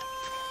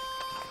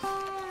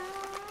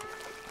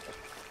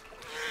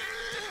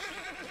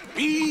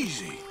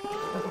 Easy.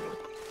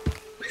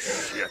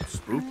 Shit,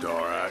 spooked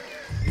all right.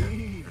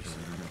 Easy.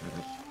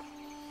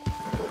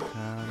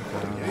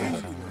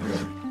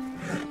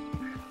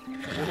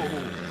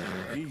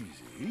 Whoa,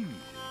 easy, easy.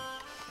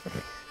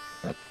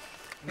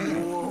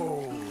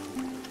 Whoa.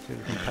 See if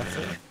we can pass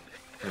it.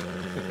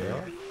 There we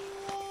are.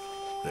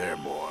 There,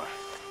 boy.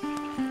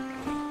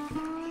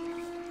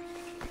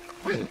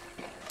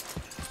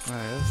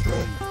 Alright, that's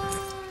good.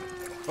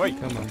 Wait.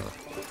 Come on.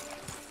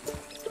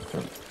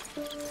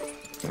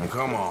 Now,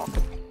 come on.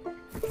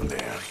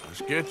 There,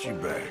 let's get you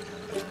back.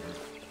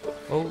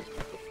 Oh,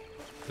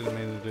 didn't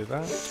mean to do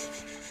that.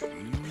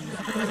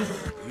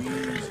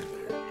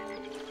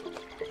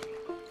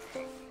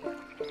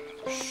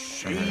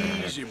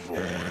 Easy,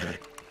 boy.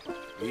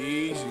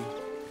 Easy.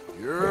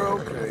 You're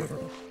okay.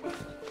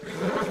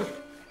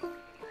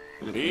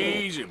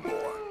 Easy,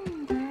 boy.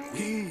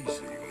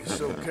 Easy.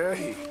 It's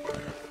okay.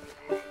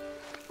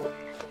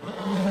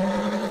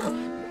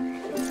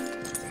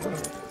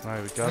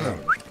 Right, we got him.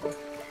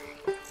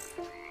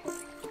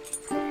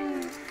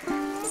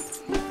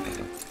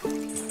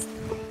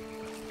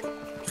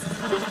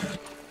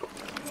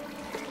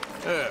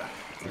 Yeah,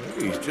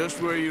 he's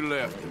just where you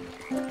left him.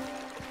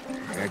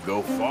 Can't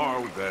go far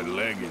with that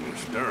leg in the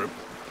stirrup.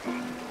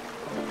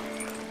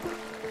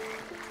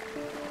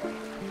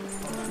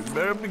 You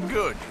better be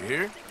good, you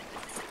hear?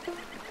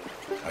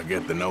 I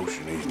get the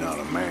notion he's not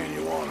a man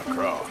you want to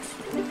cross.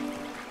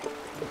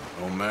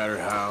 No matter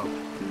how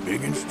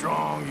big and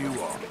strong you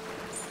are.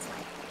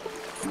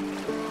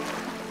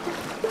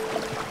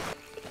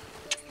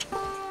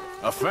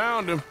 I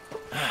found him.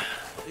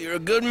 You're a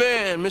good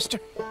man, Mr.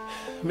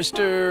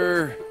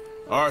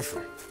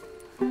 Arthur.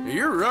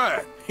 You're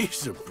right.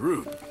 He's a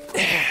brute.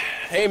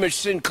 Hamish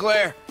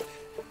Sinclair.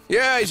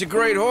 Yeah, he's a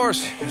great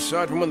horse,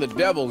 aside from when the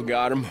devil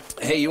got him.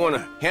 Hey, you want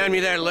to hand me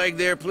that leg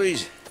there,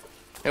 please?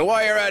 And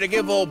while you're at it,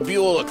 give old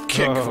Buell a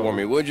kick for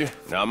me, would you?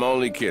 No, I'm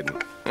only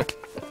kidding.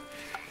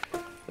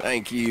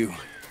 Thank you.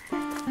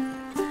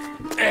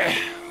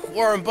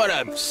 Weren't but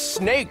a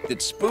snake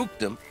that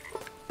spooked him.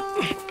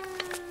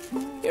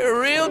 You're a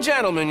real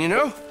gentleman, you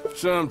know?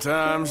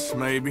 Sometimes,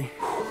 maybe.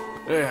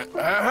 Yeah,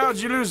 how'd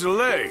you lose a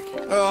leg?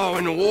 Oh,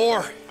 in the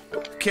war.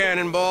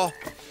 Cannonball.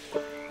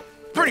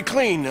 Pretty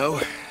clean, though.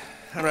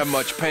 I don't have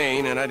much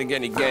pain, and I didn't get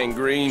any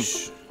gangrene.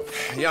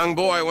 A young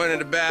boy went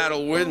into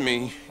battle with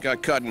me.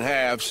 Got cut in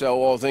half,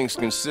 so all things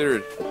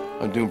considered,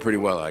 I'm doing pretty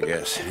well, I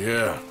guess.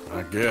 Yeah,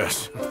 I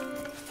guess.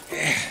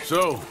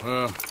 So,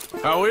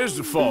 how is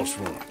the false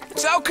one?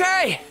 It's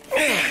okay.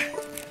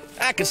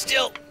 I can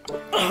still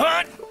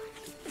hunt,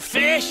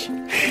 fish,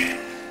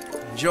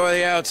 enjoy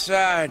the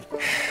outside.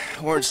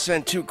 Weren't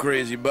sent too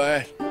crazy by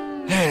it.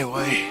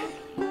 Anyway,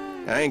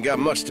 I ain't got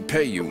much to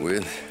pay you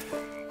with.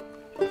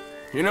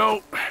 You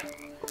know,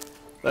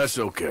 that's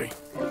okay.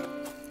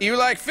 You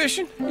like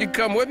fishing? You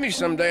come with me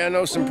someday. I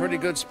know some pretty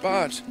good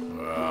spots.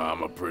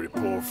 I'm a pretty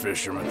poor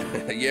fisherman.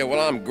 Yeah,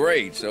 well, I'm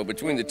great, so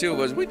between the two of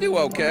us, we do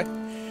okay.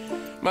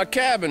 My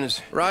cabin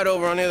is right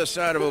over on the other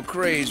side of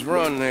O'Creagh's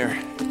Run there.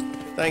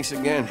 Thanks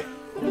again.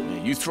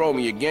 You throw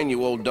me again,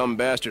 you old dumb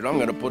bastard, I'm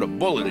gonna put a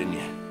bullet in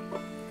you.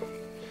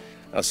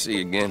 I'll see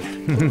you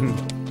again.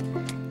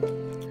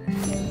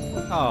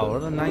 Oh,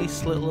 what a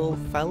nice little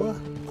fella.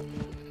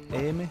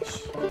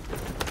 Hamish.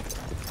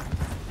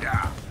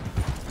 Yeah.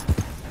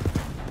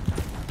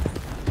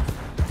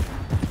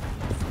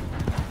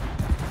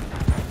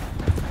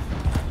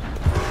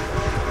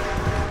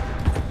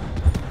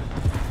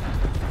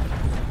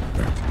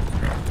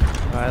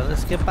 Right,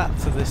 let's get back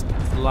to this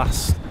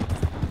last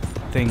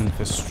thing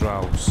for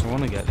Straus. I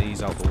want to get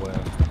these out of the way.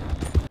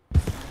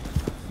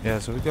 Yeah,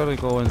 so we've got to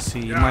go and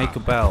see Micah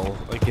Bell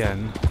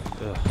again.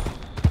 Ugh.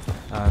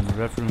 And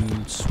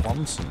Reverend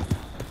Swanson.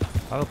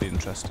 That'll be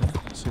interesting.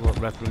 See what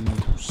Reverend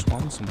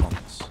Swanson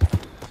wants.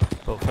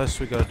 But first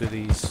we've got to do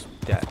these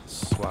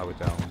debts while we're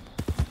down.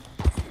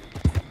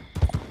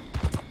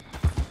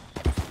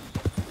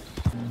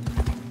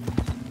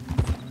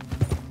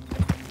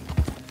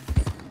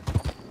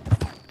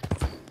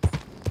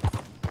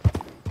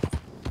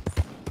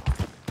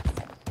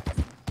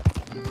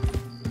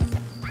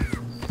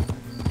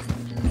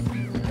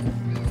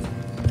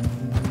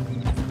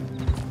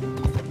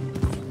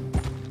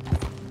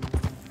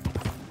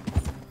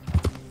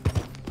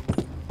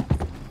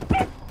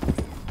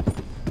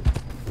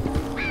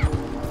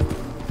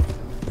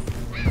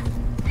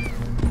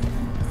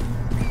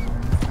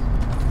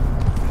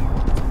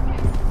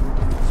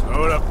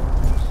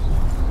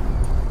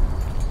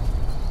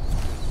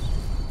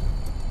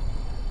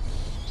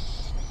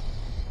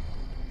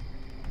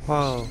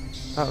 Wow,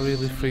 that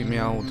really freaked me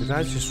out. Did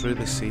I just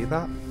really see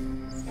that?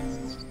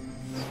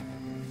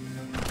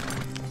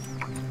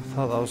 I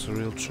thought that was a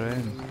real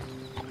train.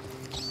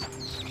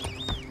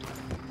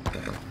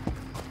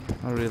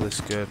 That really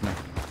scared me.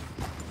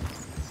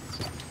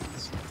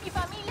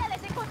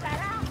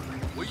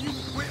 Will you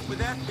quit with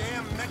that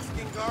damn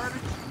Mexican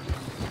garbage?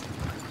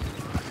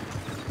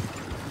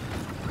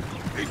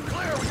 He's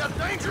clear. We got a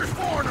dangerous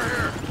foreigner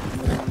here.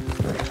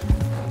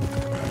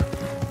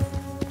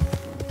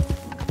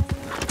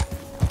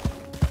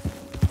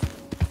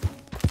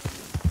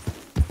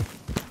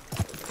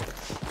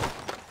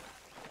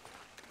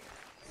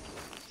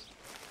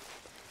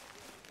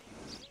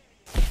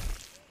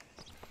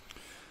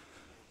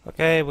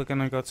 Okay, we're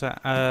gonna go to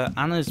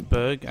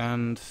Annesburg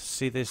and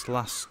see this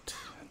last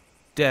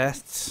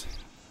death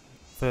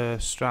for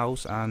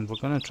Straus, and we're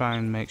gonna try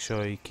and make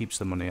sure he keeps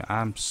the money.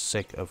 I'm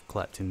sick of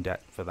collecting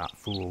debt for that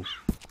fool.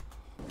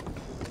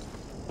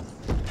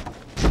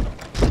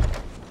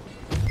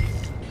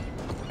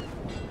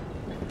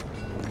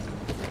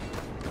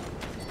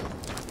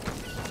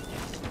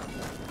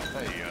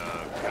 Hey,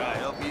 can I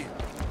help you?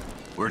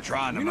 We're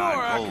trying to You know mine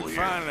where I coal can here.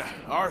 find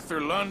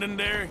Arthur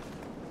Londonderry?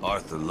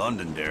 Arthur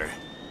Londonderry?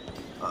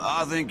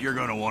 I think you're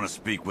gonna want to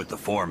speak with the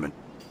foreman.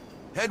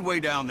 Head way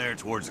down there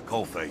towards the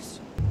coalface.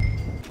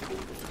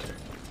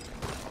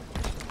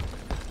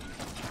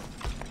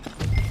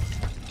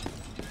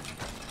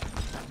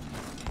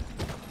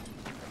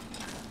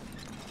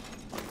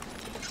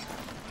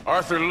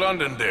 Arthur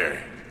Londonderry.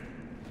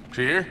 Is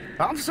he here?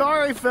 I'm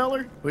sorry,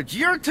 feller, but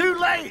you're too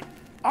late.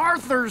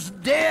 Arthur's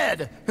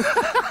dead.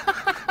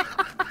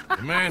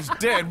 The man's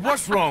dead.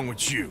 What's wrong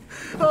with you?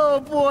 Oh,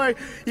 boy.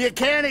 You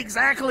can't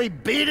exactly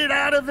beat it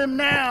out of him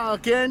now,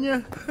 can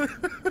you?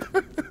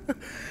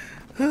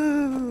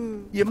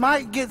 You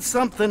might get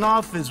something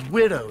off his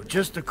widow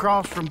just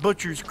across from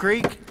Butcher's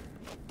Creek,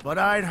 but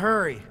I'd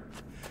hurry.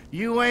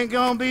 You ain't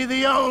gonna be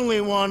the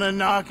only one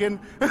a-knocking.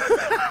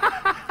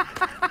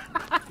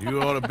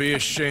 You ought to be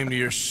ashamed of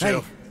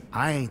yourself. Hey,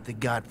 I ain't the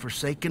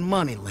godforsaken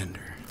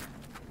moneylender.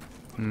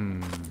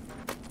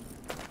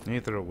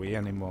 Neither are we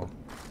anymore.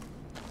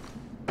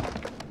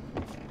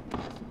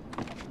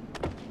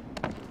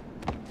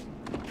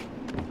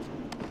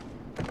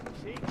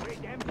 Seek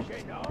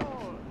redemption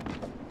all.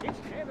 It's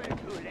never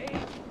too late.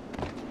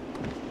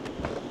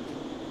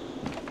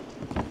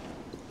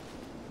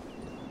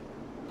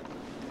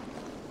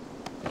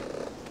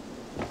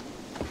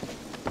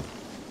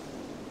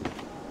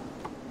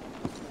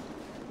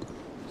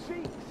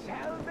 Seek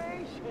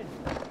salvation.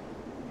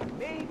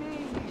 Maybe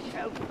ye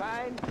shall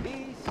find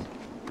peace.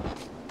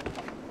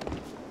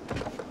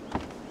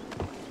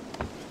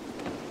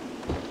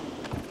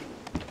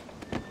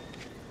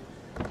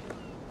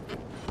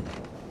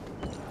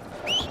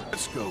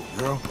 Let's go,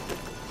 girl.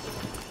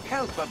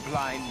 Help a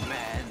blind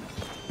man.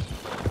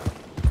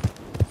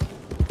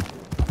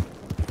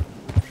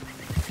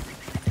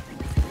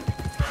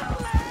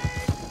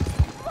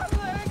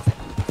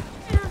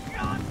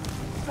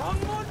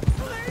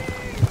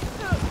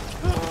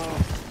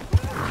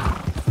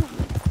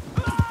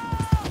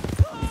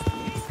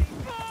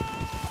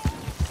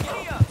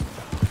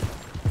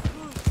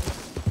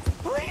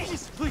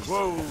 Please, please.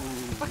 Whoa.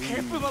 I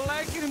can't feel my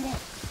leg anymore.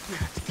 We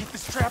have to get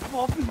this trap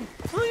open.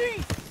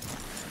 Please.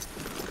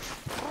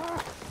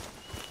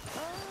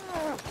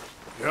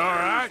 You all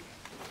right?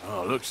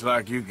 Oh, looks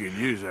like you could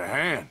use a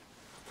hand.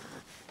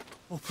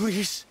 Oh,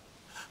 please.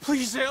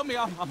 Please help me.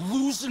 I'm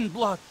losing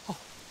blood. Oh,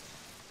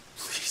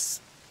 please,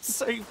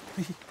 save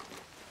me.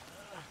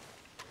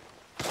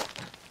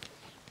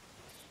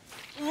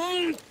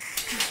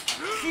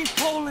 Keep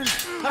pulling.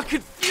 I can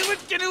feel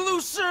it getting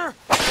looser.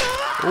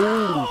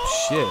 Oh,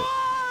 shit.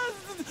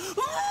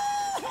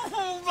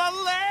 My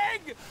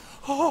leg.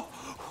 Oh,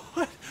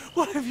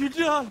 what have you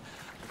done?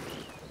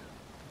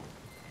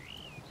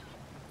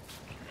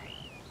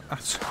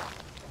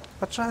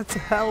 I tried to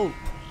help.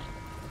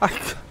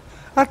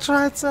 I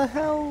tried to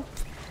help.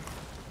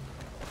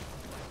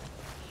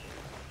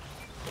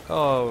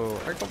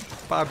 Oh, I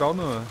got bad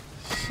honor.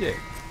 Shit.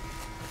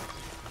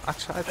 I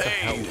tried to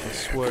help. I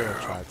swear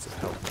I tried to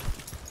help.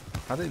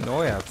 I didn't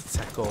know I had to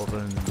take over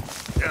and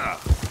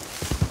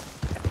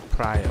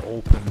pry it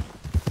open.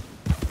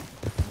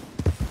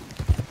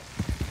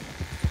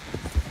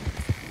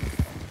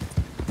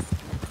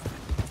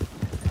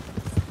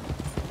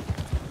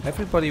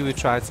 Everybody we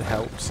try to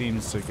help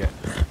seems to get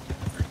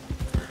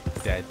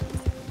dead.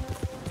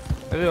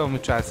 Everyone we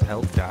try to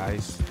help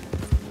dies,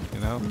 you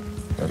know?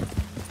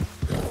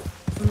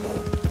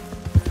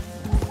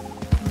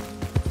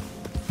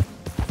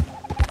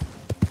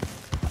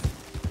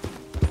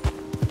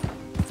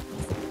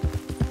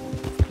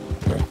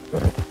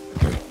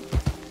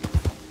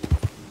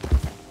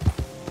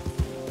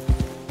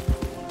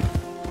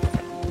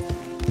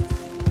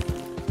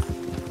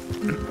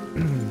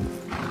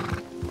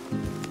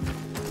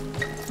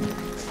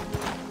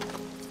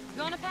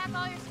 Gonna pack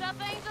all your stuff,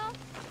 Angel?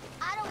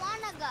 I don't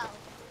want to go.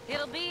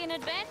 It'll be an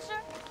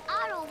adventure.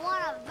 I don't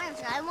want an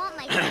adventure. I want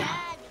my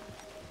dad.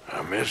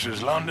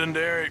 Mrs.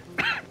 Londonderry.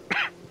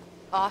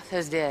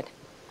 Arthur's dead.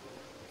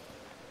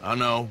 I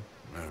know.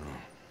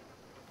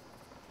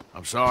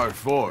 I'm sorry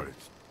for it.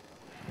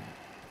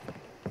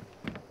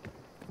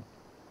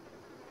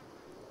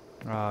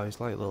 Oh, he's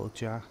like little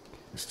Jack.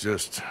 It's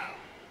just...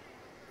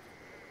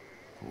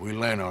 we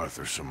lent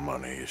Arthur some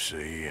money, you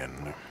see,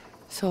 and...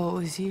 So it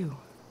was you.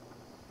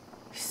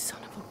 You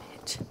son of a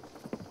bitch.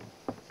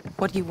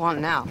 What do you want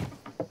now?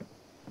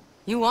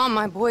 You want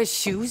my boy's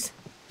shoes?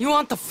 You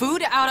want the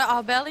food out of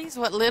our bellies,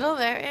 what little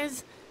there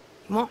is?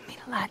 You want me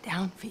to lie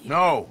down for you?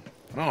 No,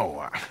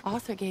 no,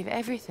 Arthur gave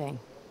everything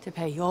to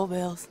pay your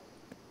bills.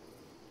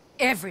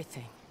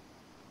 Everything.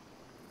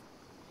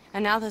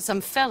 And now there's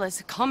some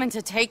fellas coming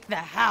to take the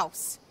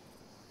house.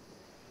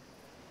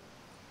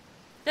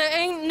 There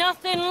ain't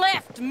nothing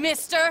left,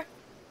 mister!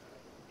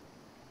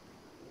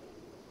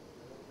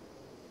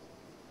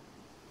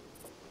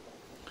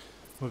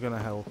 We're gonna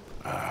help.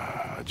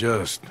 I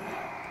just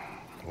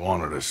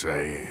wanted to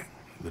say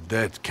the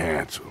debt's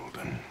canceled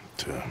and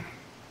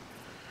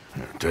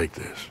here, take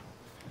this.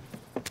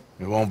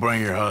 It won't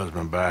bring your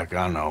husband back,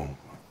 I know.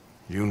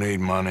 You need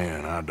money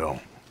and I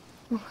don't.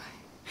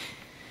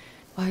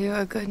 Well, you're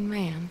a good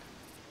man.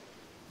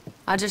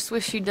 I just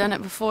wish you'd done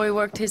it before he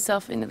worked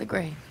himself into the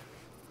grave.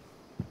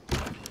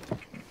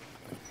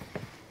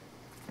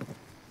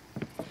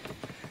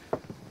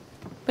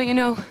 But you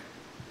know,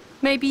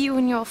 maybe you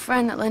and your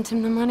friend that lent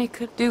him the money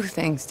could do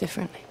things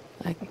differently.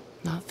 Like,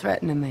 not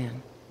threaten a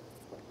man.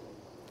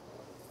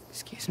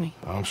 Excuse me.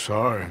 I'm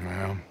sorry,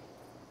 ma'am.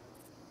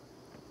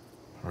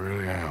 I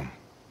really am.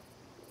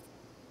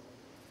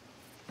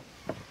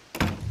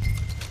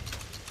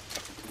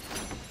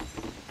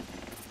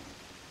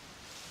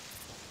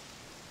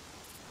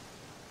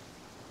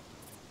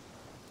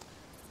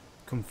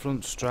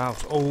 Confront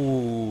Straus.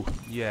 Oh,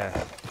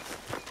 yeah.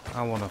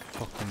 I want to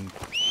fucking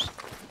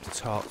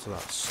talk to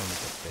that son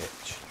of a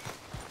bitch.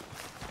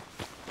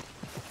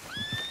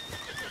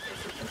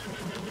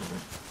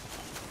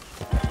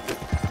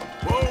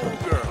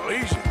 Whoa, girl,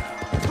 easy.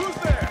 Who's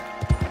there?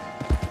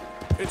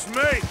 It's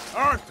me,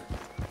 Arthur.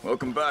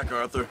 Welcome back,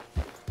 Arthur.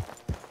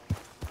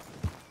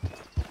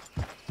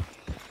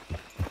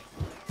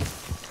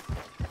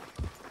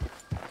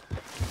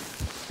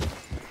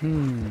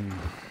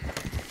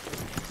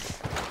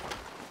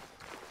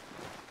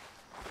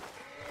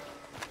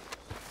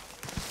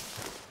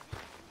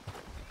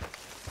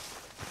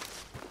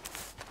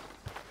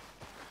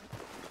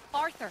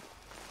 Arthur.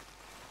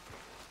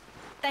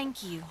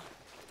 Thank you.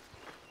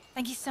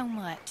 Thank you so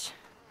much.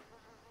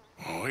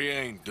 Oh, he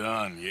ain't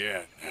done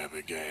yet,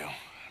 Abigail.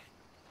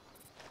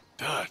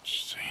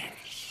 Dutch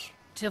seems...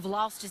 To have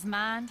lost his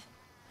mind?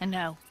 And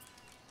no.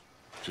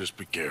 Just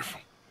be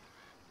careful.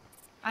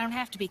 I don't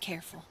have to be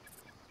careful.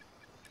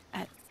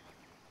 I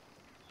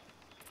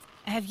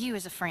have you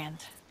as a friend.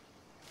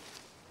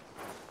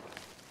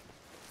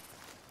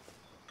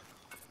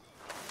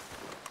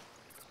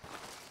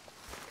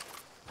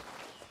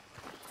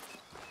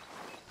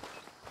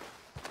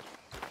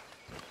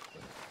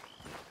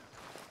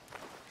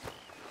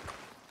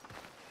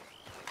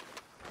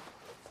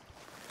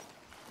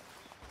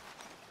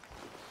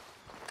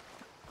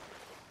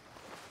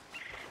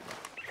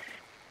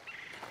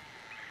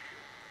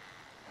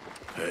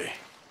 Hey.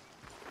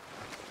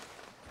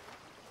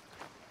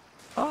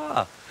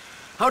 Ah,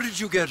 how did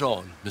you get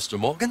on, Mr.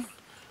 Morgan?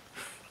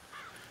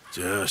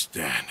 Just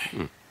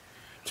dandy.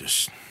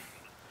 Just...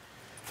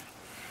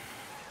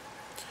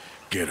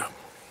 get up.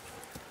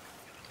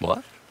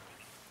 What?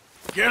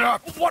 Get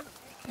up!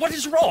 What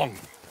is wrong?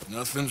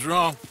 Nothing's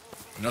wrong.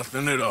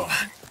 Nothing at all.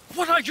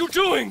 What are you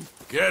doing?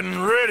 Getting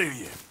rid of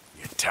you,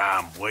 you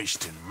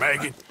time-wasting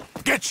maggot.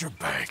 Get your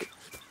bag.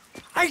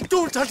 I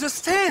don't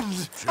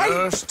understand.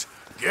 Just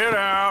get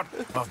out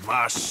of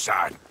my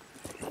sight.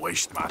 You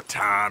waste my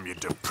time, you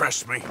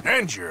depress me,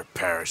 and you're a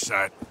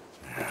parasite.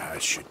 I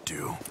should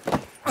do.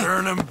 You're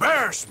an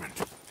embarrassment.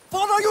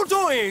 What are you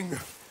doing?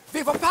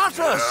 We were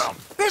partners! Yeah.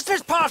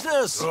 Business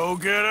partners! Go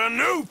get a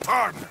new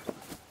partner.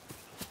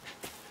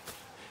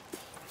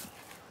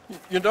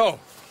 You know,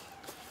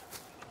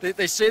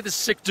 they say the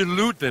sick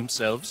delude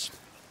themselves.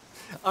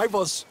 I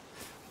was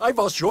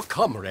your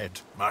comrade.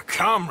 My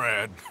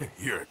comrade?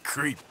 You're a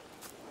creep.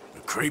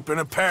 A creep and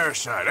a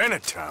parasite and a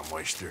time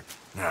waster.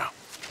 Now,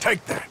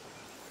 take that.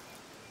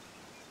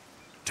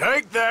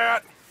 Take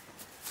that,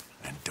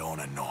 and don't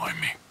annoy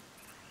me.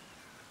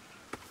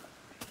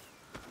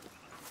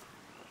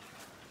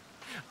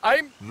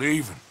 I'm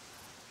leaving.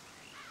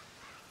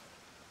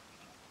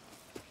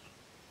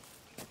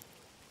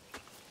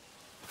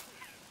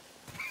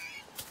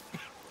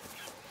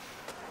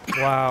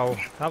 Wow,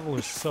 that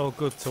was so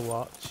good to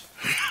watch.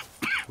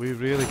 We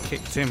really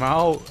kicked him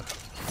out.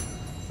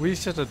 We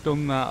should have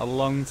done that a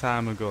long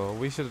time ago.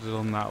 We should have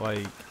done that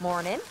like...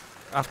 Morning.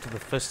 After the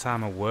first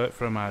time I worked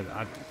for him,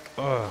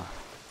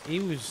 he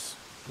was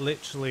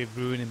literally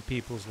ruining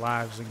people's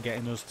lives and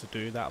getting us to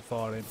do that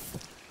for him.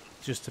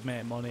 Just to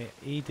make money.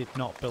 He did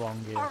not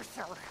belong here.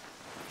 Arthur.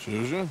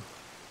 Susan?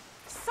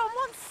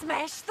 Someone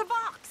smashed the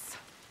box.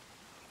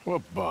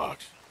 What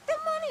box? The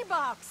money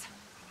box.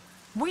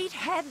 We'd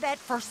had that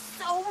for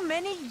so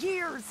many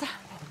years.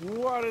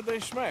 Why did they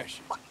smash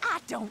it? Well, I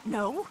don't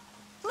know.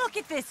 Look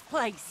at this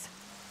place.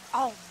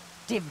 All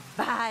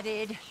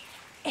divided.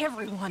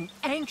 Everyone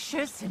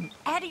anxious and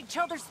at each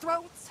other's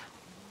throats.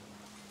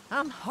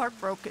 I'm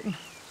heartbroken.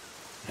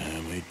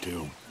 Yeah, me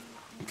too.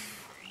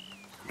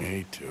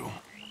 Me too.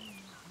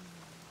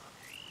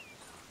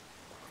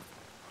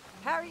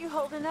 How are you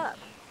holding up,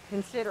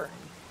 considering?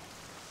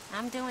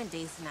 I'm doing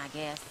decent, I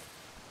guess.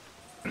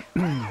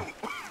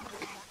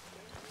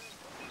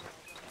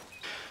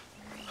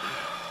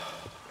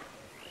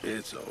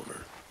 It's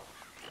over.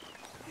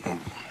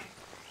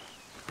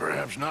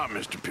 Perhaps not,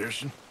 Mr.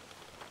 Pearson.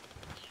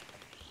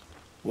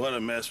 What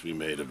a mess we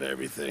made of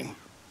everything.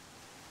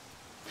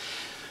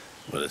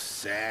 What a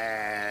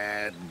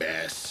sad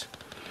mess.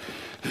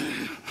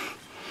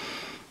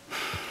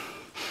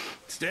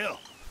 Still,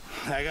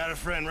 I got a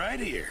friend right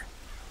here.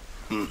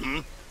 Mm-hmm.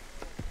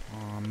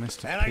 Oh,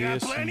 Mr. And Pearson. I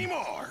got plenty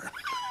more.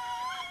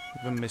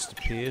 Even Mr.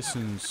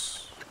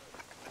 Pearson's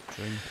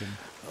drinking.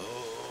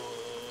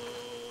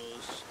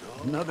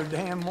 Another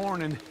damn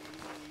morning.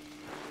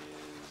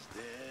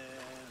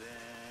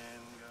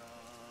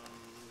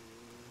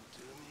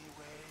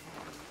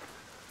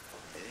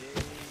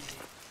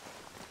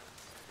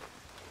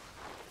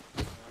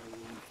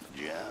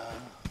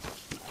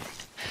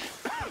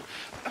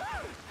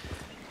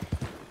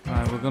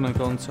 Right, we're gonna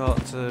go and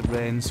talk to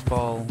Rains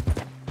Fall.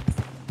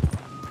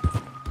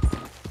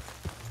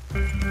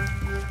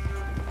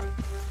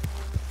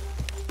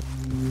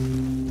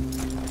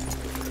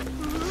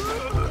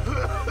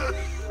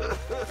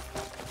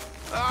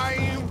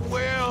 I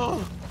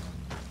will.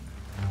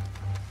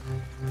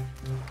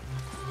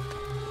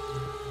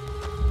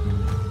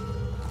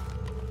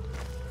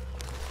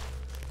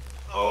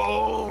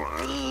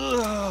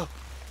 Oh.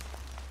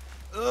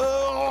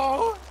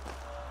 Oh.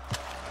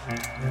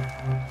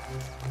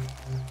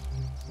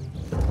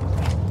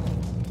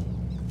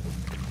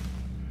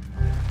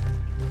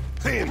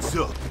 Hands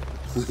up!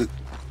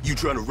 You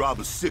trying to rob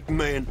a sick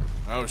man?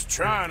 I was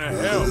trying to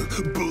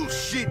help.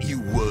 Bullshit you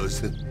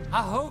was.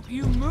 I hope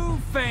you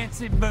move,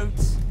 fancy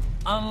boots.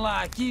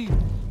 Unlike you,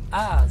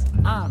 I was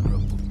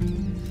honorable.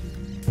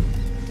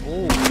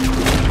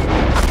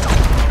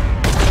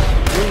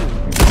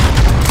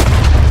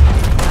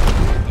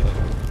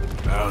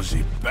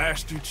 Lousy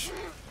bastards.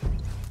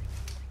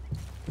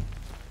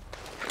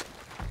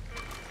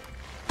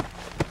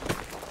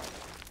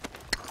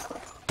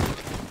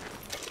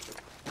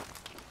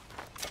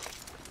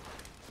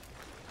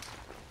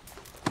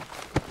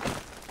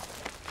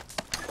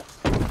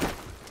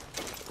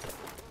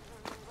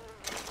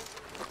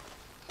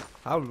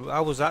 I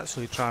was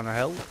actually trying to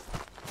help.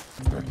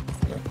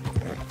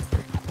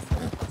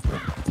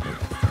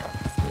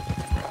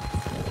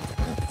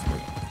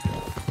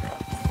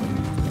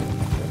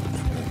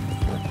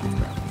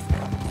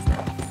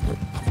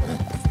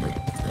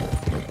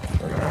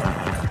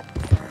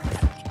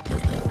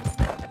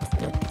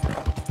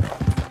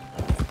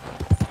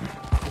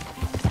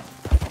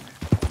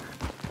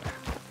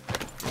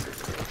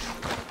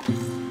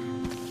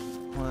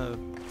 Well,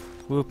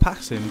 we were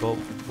passing, but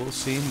we'll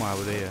see him while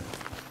we're here.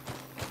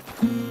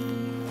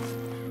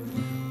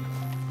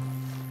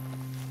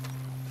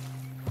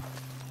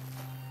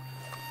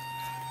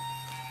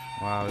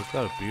 Wow, he's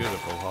got a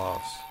beautiful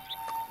horse.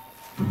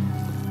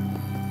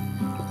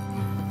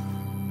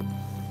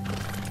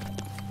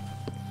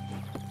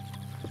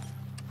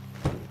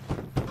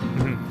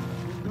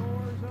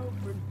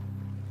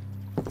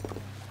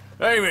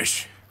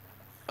 Hamish.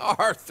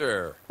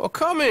 Arthur, well,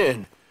 come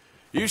in.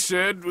 You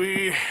said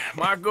we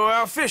might go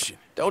out fishing.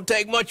 Don't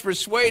take much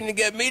persuading to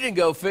get me to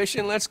go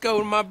fishing. Let's go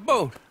in my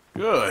boat.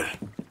 Good.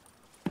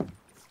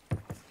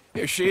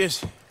 Here she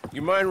is.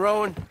 You mind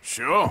rowing?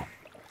 Sure.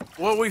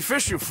 What are we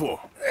fishing for?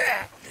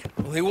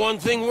 Only one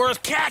thing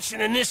worth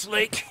catching in this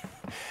lake.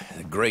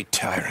 The Great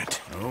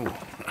Tyrant. Oh.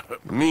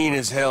 Mean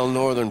as hell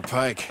northern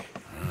pike.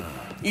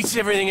 Eats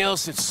everything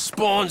else that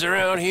spawns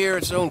around here,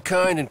 its own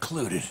kind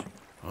included.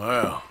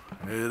 Well,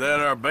 is that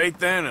our bait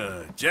then?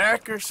 A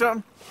jack or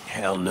something?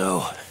 Hell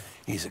no.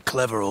 He's a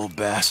clever old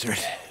bastard.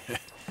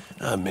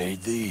 I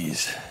made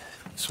these.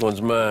 This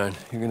one's mine.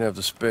 You're gonna have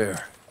to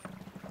spare.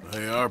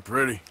 They are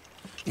pretty.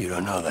 You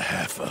don't know the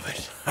half of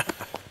it.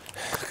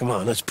 Come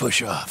on, let's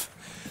push off.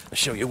 I'll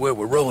show you where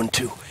we're rowing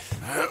to.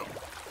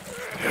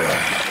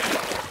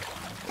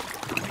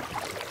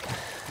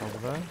 Over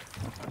there?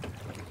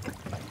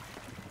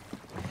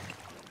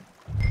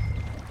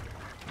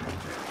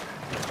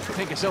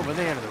 Take us over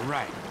there to the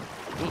right.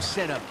 We'll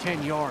set up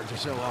 10 yards or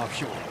so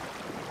offshore.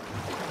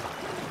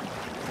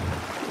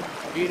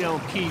 He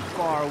don't keep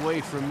far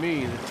away from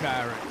me, the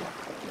tyrant.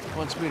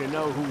 Wants me to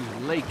know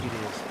whose lake it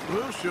is.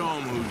 We'll show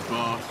him who's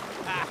boss.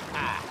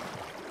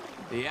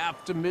 The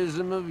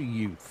optimism of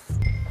youth.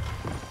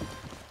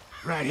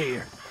 Right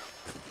here.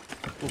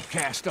 We'll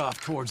cast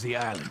off towards the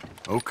island.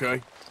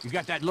 Okay. You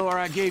got that lure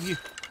I gave you?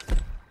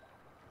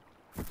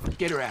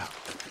 Get her out.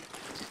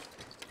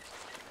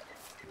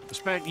 I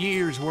spent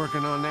years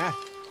working on that.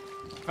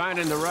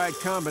 Finding the right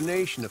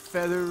combination of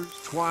feathers,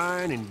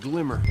 twine, and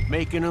glimmer.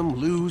 Making them,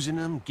 losing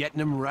them, getting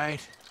them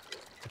right.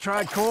 I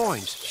tried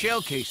coins,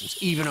 shell casings,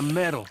 even a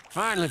medal.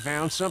 Finally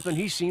found something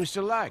he seems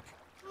to like.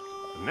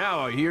 And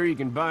now I hear you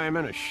can buy him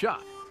in a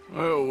shop.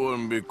 Well, it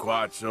wouldn't be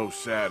quite so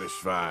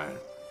satisfying.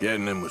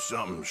 Getting him with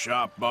something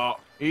sharp bought?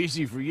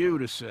 Easy for you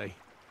to say.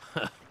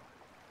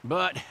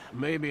 But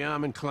maybe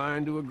I'm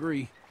inclined to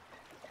agree.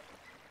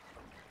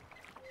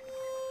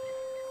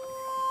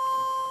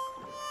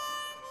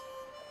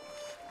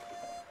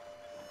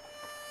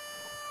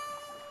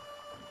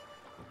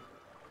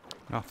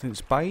 Nothing's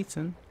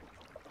biting.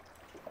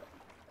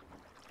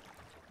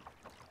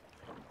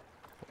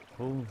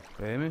 Oh,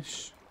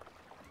 Beamish.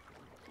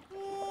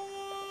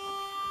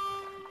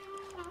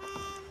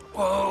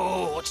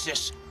 Whoa, what's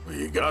this?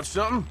 You got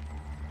something?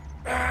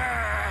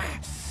 I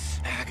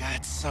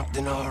got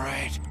something, all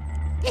right.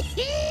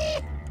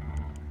 Hey,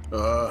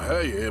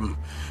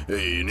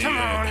 you need Come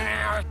on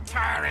now,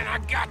 Tyrant, I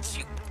got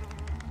you.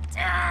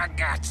 I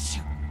got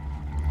you.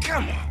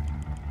 Come on.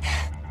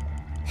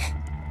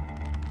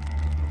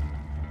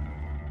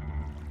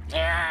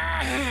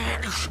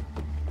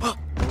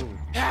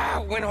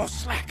 Went on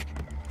slack.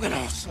 Went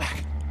on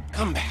slack.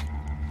 Come back.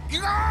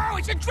 Oh,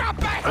 it's a drop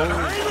back.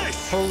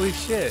 Holy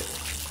shit.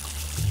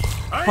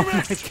 Oh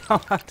my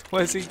god,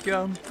 where's he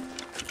gone?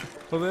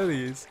 Oh, there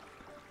he is.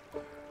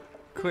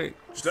 Quick,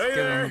 Stay get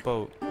there. on the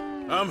boat.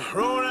 I'm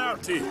rowing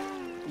out to you.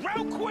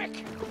 Real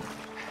quick.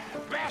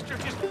 Bastard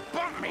just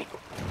bumped me.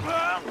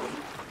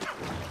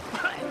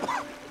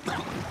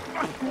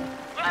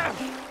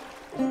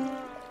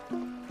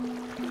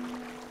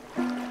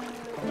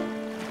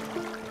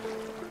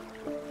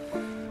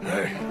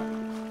 Hey,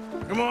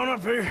 come on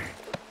up here.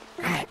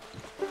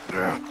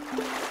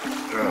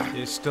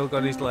 He's still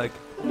got his leg.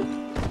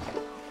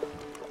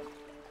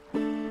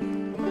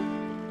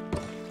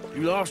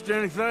 You lost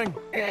anything?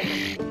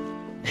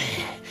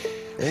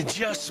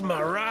 Just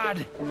my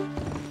rod.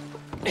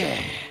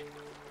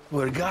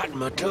 Would've gotten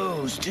my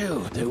toes,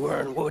 too. They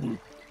weren't wooden.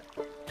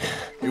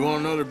 You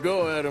want another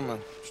go at him? I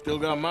still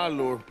got my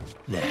lure.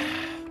 Nah.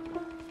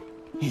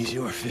 He's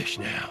your fish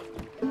now.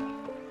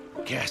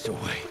 Cast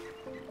away.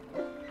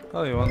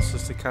 Oh, he wants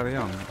us to carry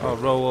on. Oh,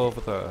 row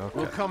over there. Okay.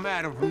 We'll come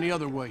at him from the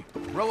other way.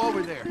 Row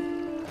over there.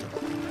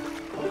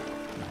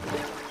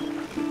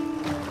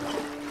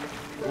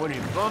 When he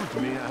bumped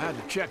me, I had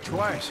to check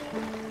twice.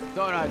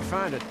 Thought I'd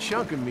find a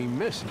chunk of me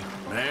missing.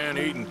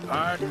 Man-eating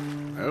pike?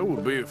 That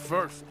would be a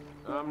first.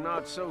 I'm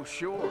not so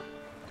sure.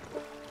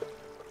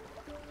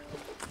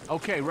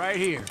 Okay, right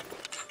here.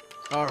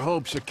 Our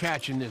hopes of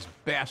catching this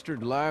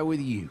bastard lie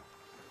with you.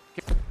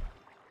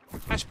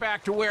 Us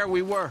back to where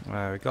we were.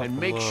 Right, we got and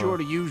the make lure. sure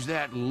to use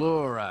that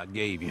lure I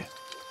gave you.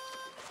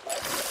 I'd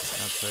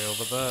say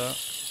over there.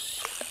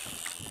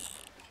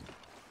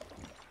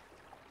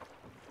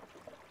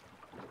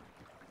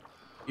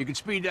 You can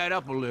speed that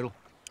up a little.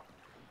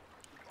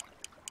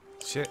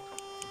 Shit.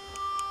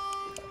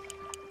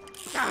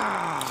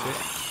 Ah.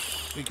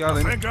 Shit. We got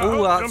him.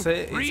 Oh, that's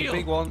it. It's a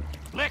big one.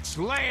 Let's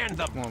land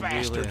the Come on,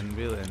 bastard.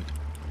 reel in.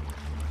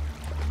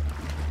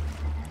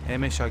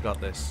 Hamish, I got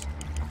this.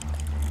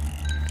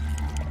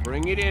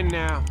 Bring it in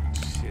now.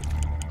 Shit.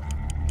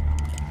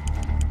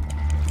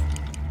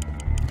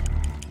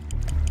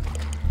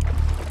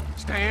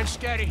 Stand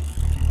steady.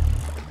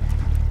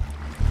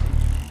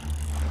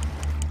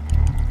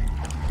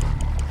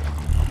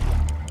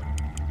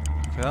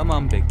 Come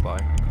on, big boy.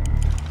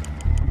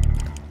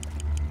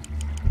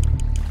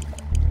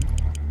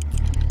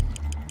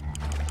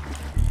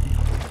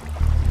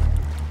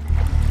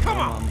 Come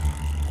on.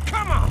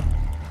 Come on.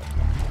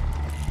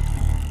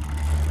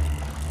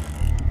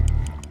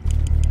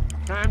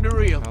 Time to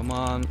reel. Come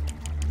on.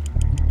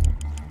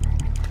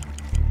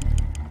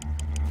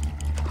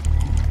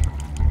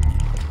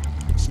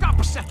 Stop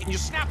a second. You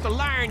snap the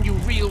line, you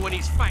reel when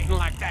he's fighting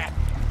like that.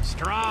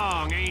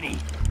 Strong, ain't he?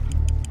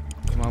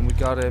 Come on, we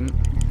got him.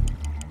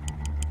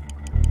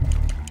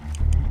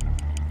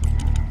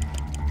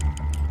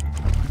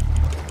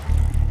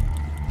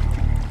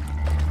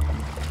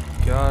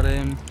 Got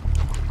him.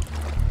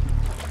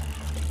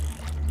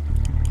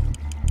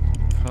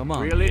 Come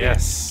on. Reel it in.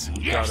 Yes.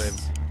 Got him.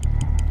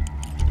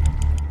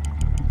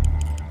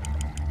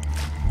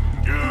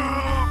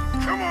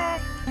 Come on.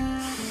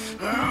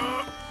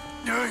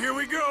 Here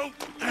we go.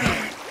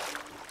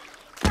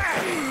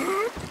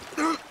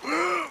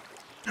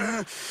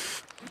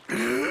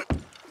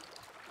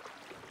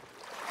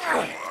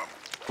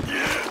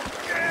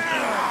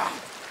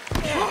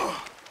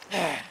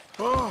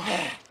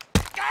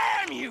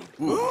 Damn you!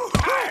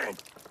 Iron!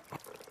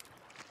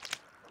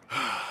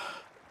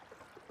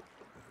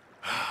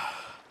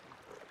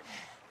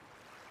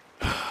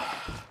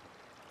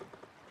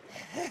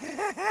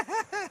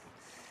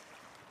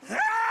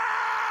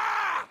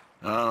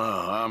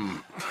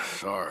 I'm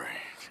sorry.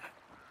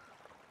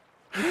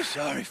 What are you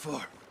sorry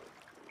for?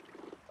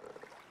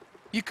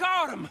 You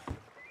caught him!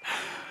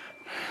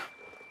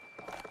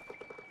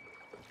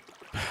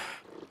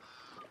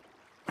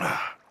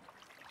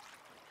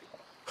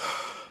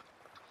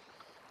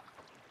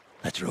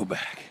 Let's row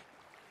back.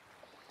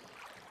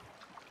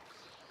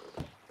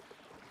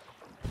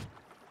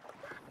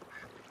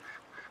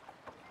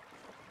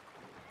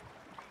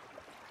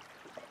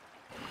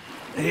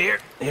 Here.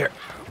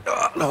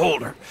 The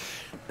holder.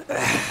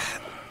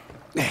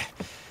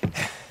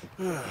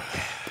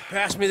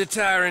 Pass me the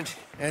tyrant.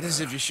 That is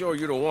if you're sure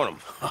you don't want him.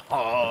 Oh,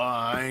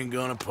 I ain't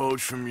gonna poach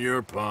from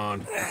your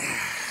pond.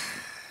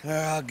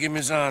 I'll give him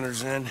his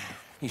honors, then.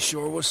 He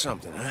sure was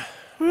something,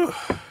 huh?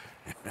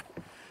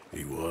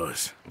 He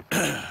was.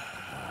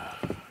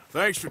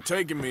 Thanks for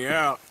taking me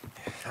out.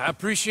 I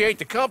appreciate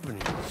the company.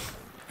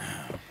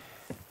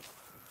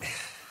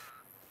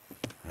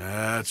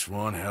 That's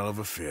one hell of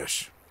a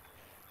fish.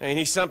 Ain't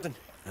he something?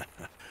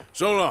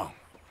 So long.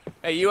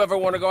 Hey, you ever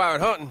want to go out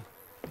hunting?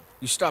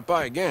 You stop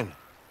by again.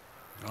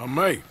 I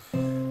may.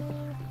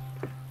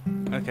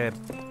 Okay,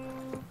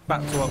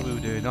 back to what we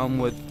were doing.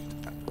 Onward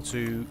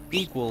to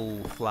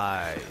Eagle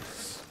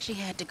Flies. She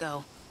had to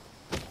go.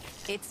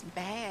 It's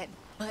bad,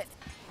 but...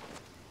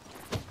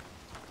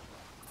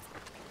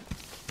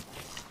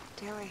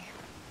 Dilly,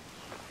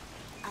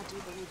 I do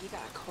believe you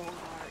got a cold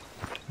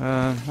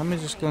heart. Let me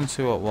just go and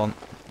see what one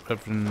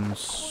Reverend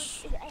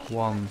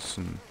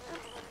Swanson.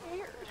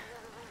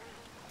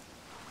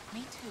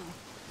 Me too.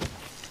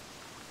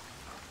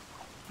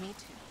 Me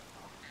too.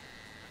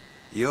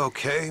 You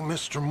okay,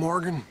 Mr.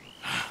 Morgan?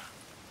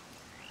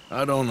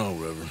 I don't know,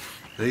 Reverend.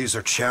 These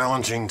are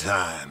challenging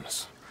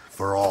times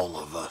for all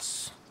of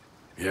us.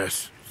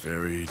 Yes,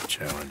 very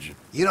challenging.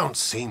 You don't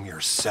seem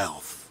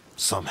yourself,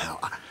 somehow.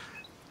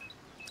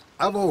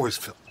 I've always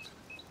felt...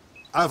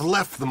 I've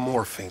left the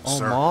morphine,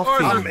 sir.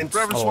 Morphine.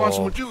 Reverend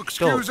Swanson, would you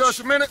excuse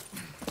us a minute?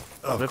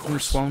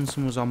 Reverend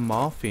Swanson was on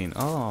morphine.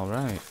 Oh,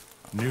 right.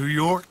 New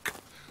York.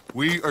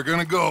 We are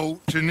gonna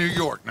go to New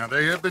York. Now,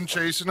 they have been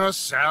chasing us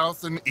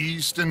south and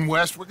east and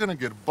west. We're gonna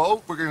get a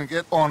boat, we're gonna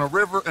get on a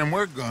river, and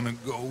we're gonna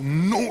go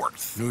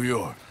north. New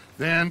York.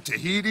 Then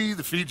Tahiti,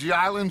 the Fiji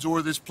Islands,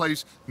 or this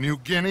place, New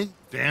Guinea,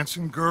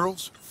 dancing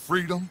girls,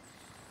 freedom.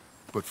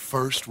 But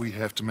first, we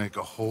have to make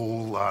a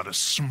whole lot of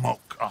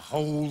smoke, a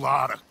whole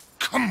lot of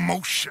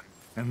commotion.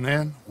 And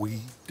then we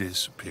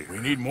disappear. We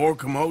need more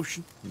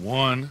commotion?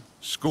 1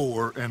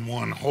 score and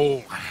 1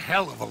 whole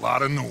hell of a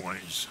lot of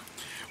noise.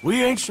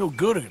 We ain't so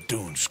good at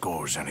doing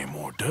scores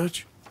anymore,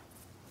 Dutch.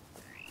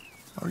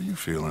 Are you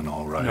feeling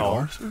all right, No,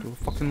 Arthur? you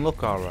fucking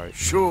look all right.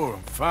 Sure,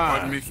 I'm fine.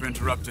 Pardon me for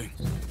interrupting.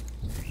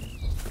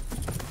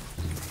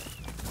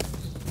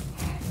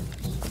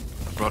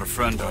 I brought a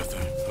friend, Arthur.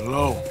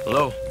 Hello.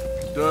 Hello.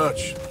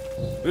 Dutch.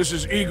 This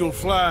is Eagle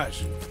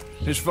Flies.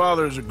 His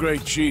father is a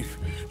great chief.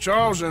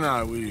 Charles and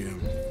I, we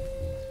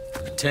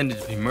pretended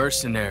to be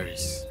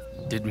mercenaries.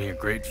 Did me a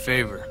great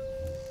favor.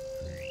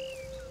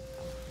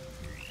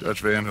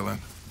 Dutch Vanderlyn,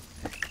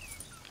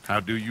 how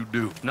do you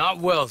do? Not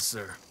well,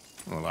 sir.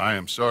 Well, I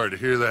am sorry to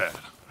hear that.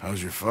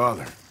 How's your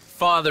father?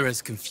 Father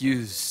has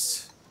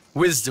confused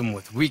wisdom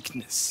with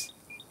weakness.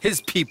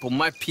 His people,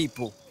 my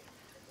people.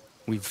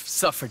 We've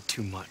suffered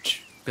too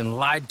much. Been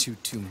lied to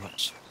too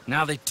much.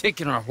 Now they've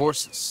taken our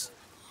horses.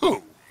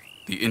 Who?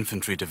 The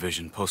infantry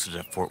division posted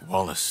at Fort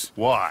Wallace.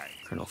 Why?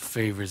 Colonel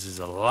Favors is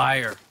a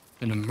liar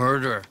and a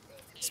murderer.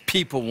 His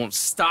people won't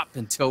stop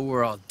until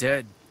we're all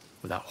dead.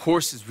 Without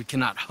horses, we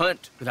cannot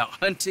hunt. Without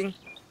hunting,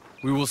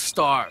 we will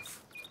starve.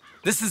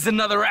 This is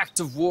another act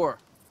of war.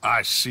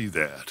 I see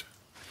that.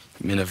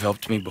 Men have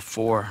helped me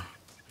before,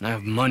 and I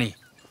have money.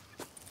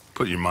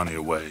 Put your money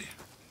away,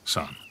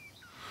 son.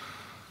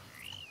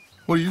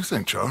 What do you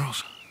think,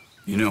 Charles?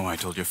 You know I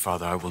told your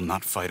father I will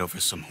not fight over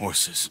some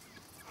horses.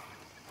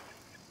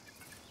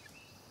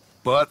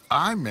 But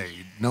I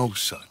made no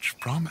such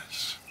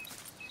promise.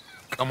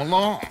 Come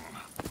along.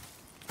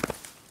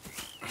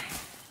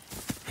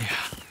 Yeah,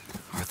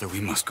 Arthur, we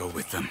must go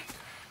with them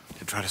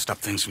to try to stop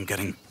things from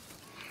getting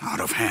out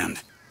of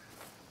hand.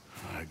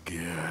 I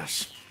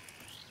guess.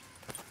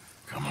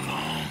 Come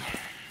along.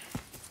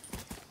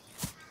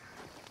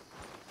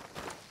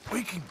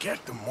 We can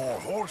get them more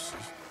horses.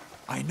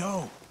 I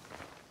know.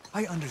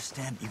 I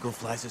understand Eagle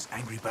Flies is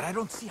angry, but I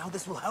don't see how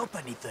this will help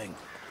anything.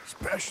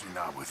 Especially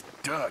not with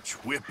Dutch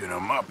whipping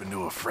them up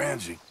into a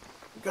frenzy.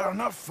 We got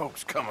enough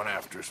folks coming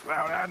after us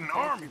without adding an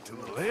army to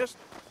the list.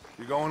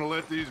 You going to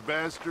let these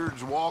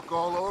bastards walk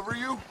all over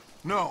you?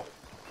 No,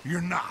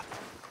 you're not.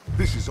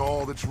 This is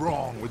all that's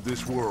wrong with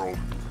this world.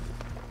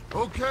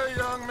 Okay,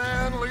 young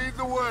man, lead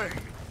the way.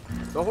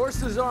 The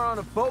horses are on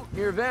a boat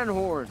near Van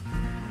Horn.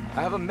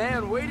 I have a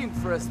man waiting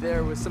for us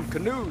there with some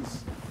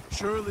canoes.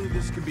 Surely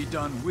this can be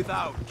done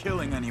without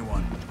killing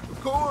anyone.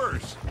 Of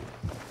course.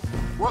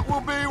 What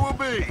will be, will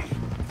be.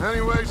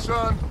 Anyway,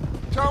 son,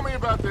 tell me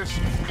about this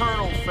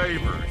Colonel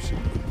Favors.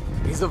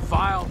 He's a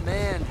vile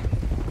man.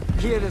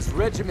 He and his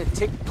regiment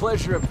take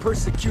pleasure in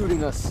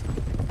persecuting us.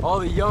 All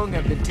the young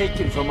have been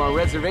taken from our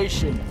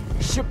reservation,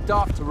 shipped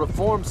off to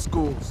reform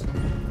schools.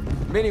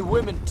 Many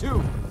women,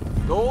 too.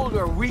 The old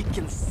are weak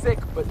and sick,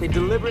 but they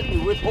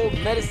deliberately withhold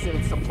medicine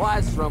and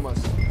supplies from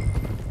us.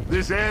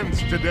 This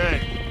ends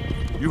today.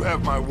 You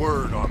have my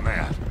word on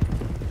that.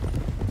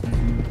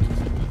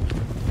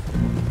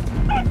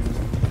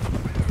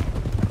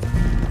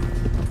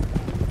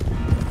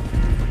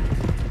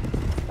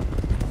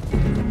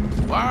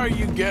 Why are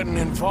you getting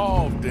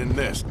involved in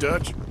this,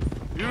 Dutch?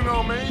 You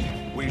know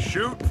me. We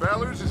shoot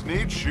fellers as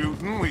need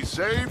shooting. We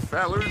save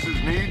fellers as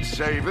need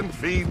saving.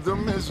 Feed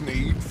them as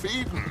need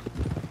feeding.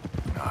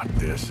 not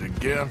this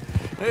again.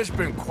 It's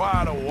been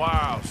quite a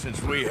while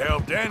since we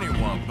helped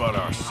anyone but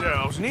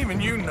ourselves, and even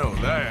you know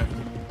that.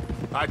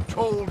 I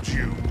told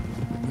you.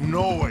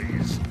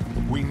 Noise.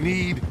 We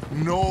need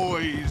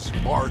noise,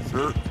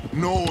 Arthur.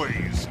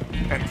 Noise.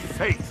 And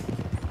faith.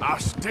 I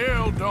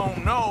still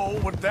don't know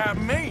what that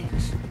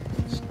means.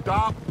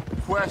 Stop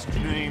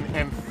questioning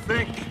and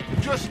think.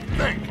 Just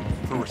think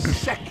for a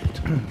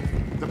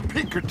second. The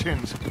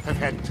Pinkertons have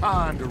had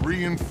time to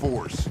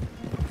reinforce.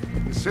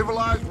 The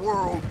civilized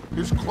world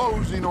is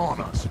closing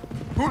on us.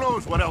 Who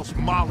knows what else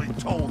Molly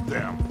told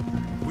them?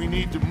 We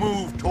need to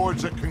move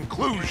towards a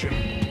conclusion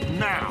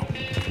now.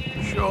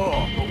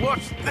 Sure, but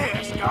what's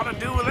this got to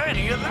do with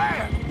any of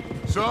that?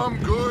 Some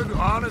good,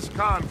 honest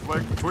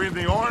conflict between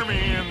the army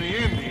and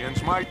the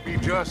Indians might be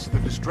just the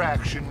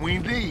distraction we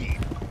need.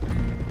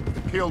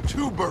 Kill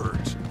two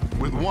birds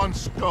with one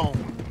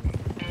stone.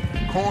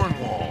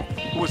 Cornwall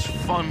was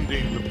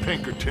funding the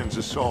Pinkertons'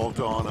 assault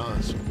on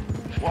us.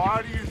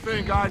 Why do you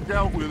think I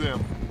dealt with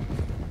him?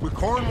 With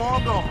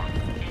Cornwall gone,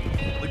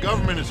 the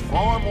government is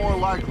far more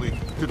likely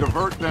to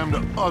divert them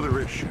to other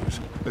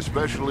issues,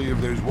 especially if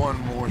there's one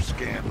more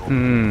scandal.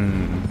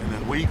 And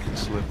then we can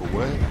slip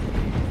away.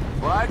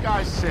 Like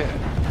I said,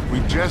 we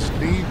just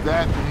need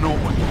that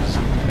noise,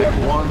 that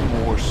one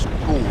more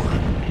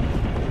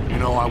score. You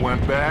know, I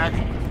went back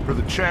for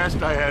the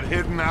chest I had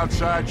hidden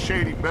outside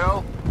Shady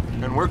Belle,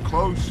 and we're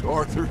close,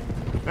 Arthur.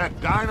 That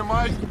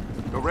dynamite,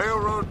 the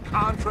railroad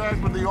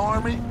contract with the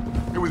army,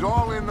 it was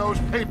all in those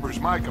papers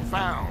Micah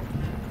found.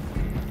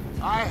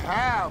 I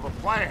have a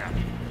plan.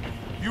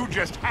 You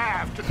just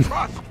have to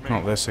trust me.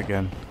 Not this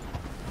again.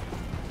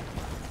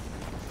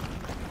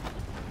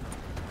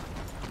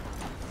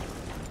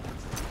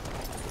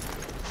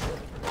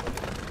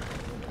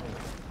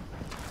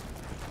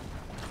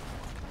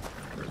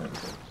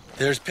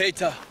 There's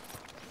Peta.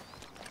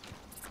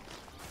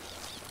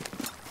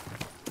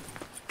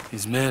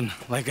 His men,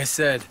 like I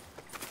said,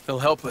 they'll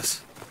help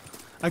us.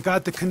 I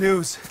got the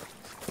canoes.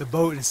 The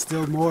boat is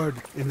still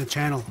moored in the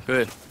channel.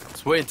 Good.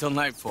 Let's wait until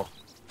nightfall.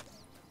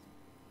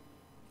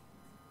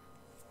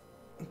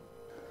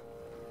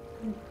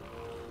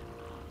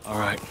 All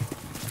right.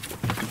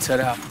 Let's head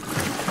out.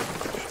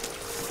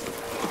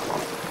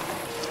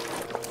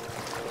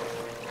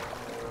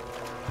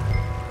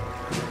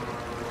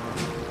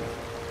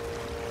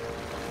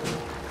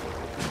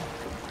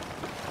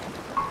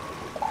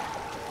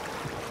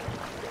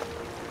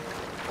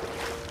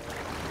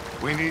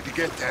 We need to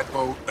get that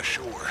boat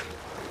ashore.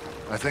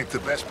 I think the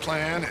best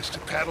plan is to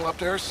paddle up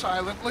there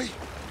silently,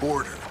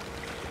 board her.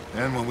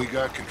 Then when we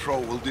got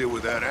control, we'll deal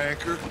with that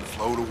anchor and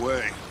float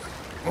away.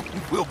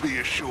 We'll be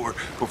ashore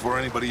before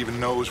anybody even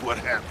knows what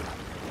happened.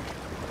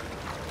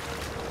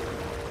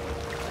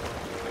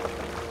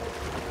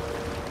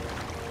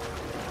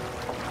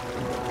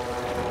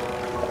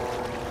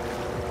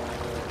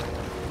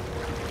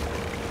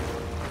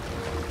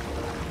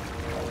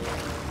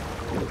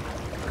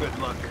 Good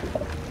luck.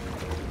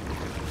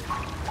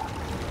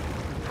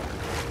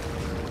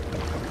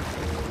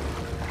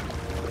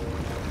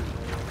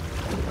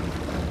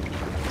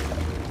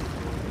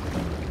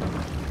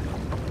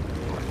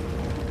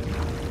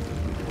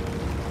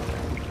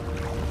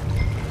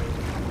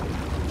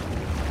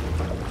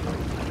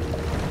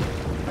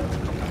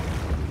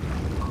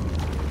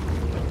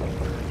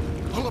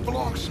 Pull up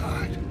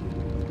alongside,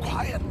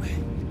 quietly.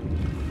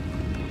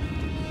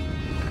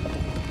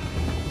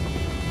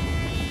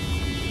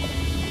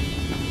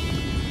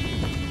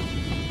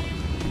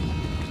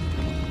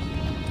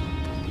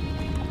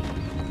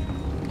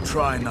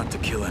 Try not to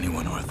kill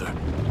anyone, Arthur.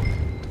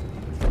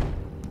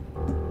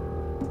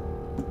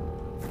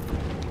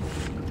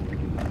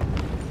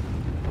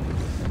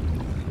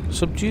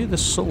 Subdue the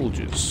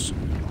soldiers.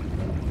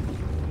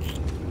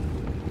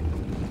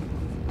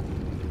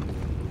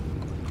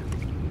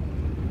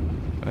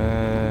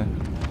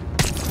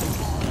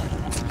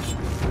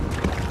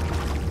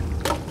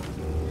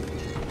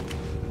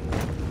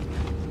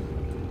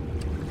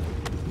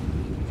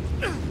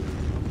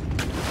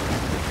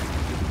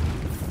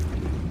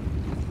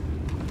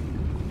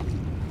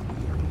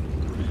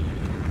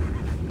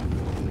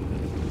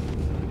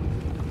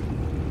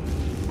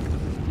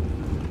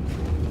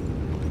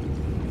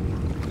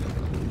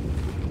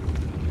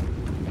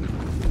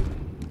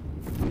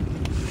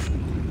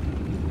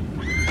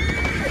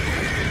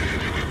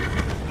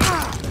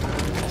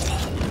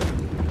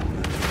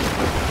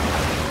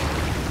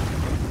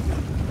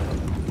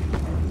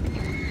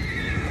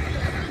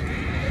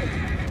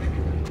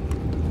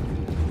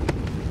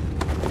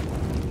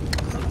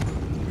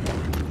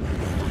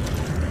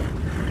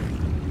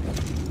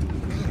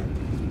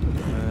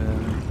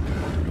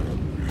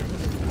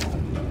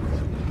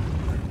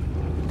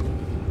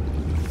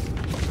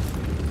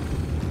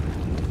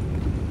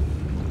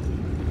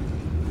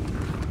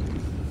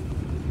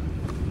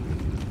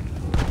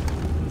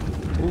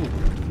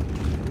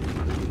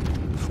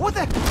 What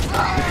the?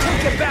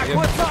 Take it back. Yep.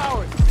 What's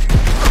ours?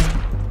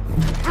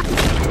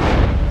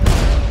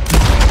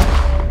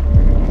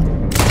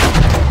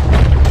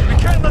 We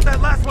can't let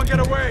that last one get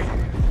away.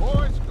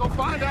 Boys, go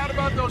find out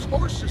about those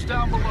horses yards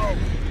down below.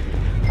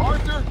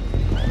 Arthur,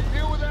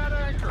 deal with that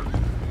anchor.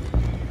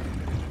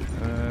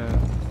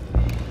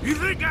 You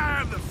think I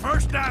have the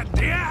first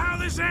idea how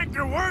this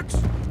anchor works?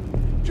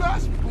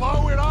 Just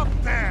blow it up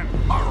then.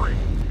 Hurry.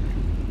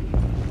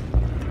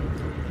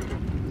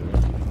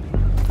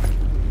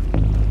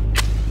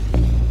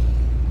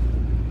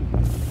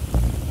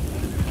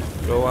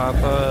 Go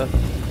Arthur.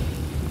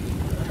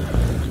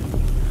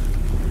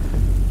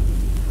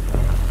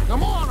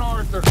 Come on,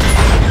 Arthur.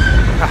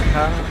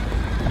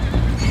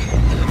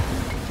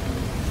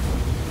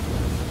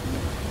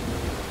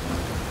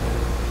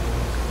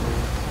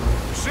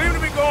 You seem to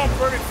be going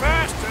pretty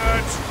fast,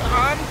 Dutch.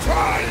 I'm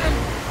trying.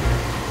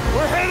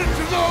 We're headed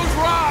to those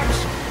rocks.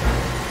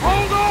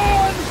 Hold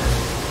on!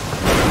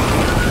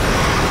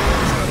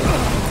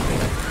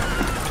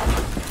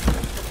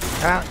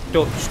 Can't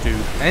Dutch do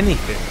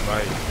anything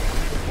right.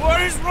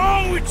 What is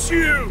wrong with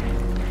you?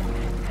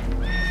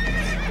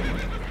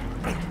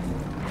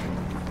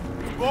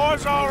 The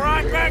boys all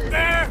right back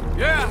there?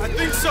 Yeah, I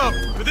think so.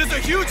 But there's a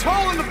huge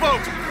hole in the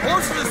boat.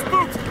 Horses are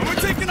spooked, and we're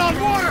taking on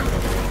water.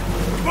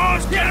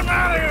 Boys, get him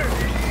out of here!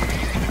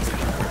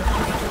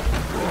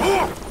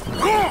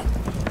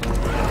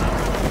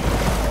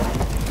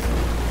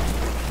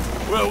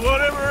 Well,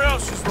 whatever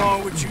else is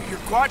wrong with you, you're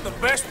quite the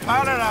best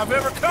pilot I've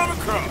ever come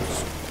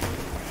across.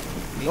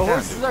 The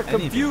horses are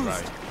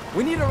confused.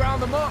 We need to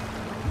round them up.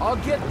 I'll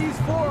get these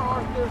 4,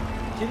 Arthur.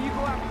 Can you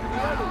go after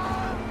the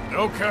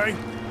others? Okay.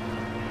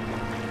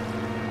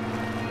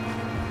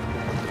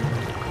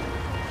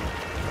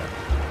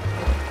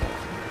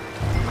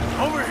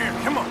 Over here,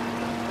 come on.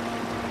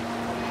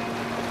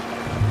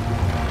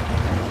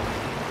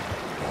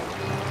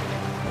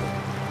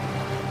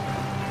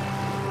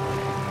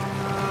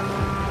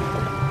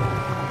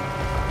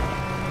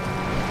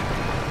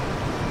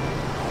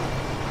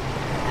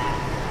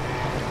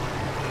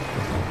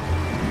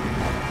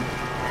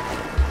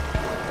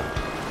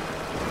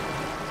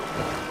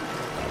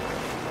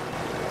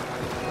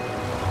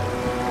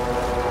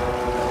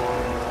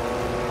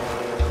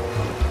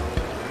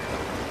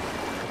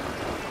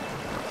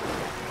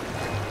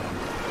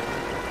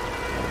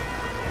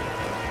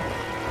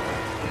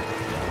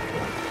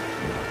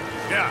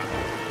 Yeah.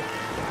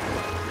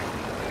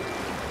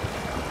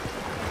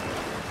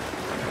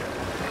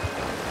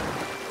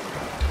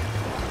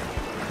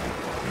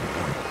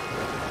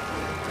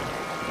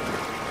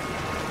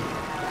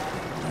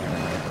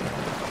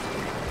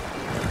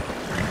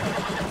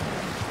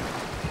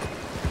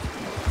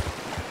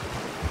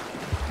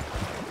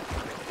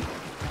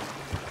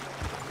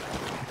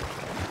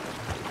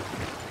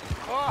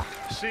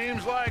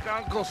 Seems like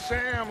Uncle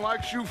Sam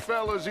likes you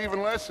fellas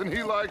even less than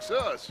he likes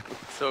us.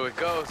 So it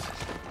goes.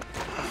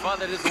 My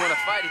father doesn't want to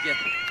fight again.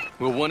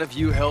 Will one of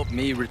you help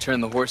me return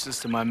the horses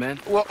to my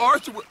men? Well,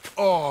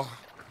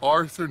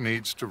 Arthur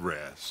needs to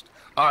rest.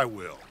 I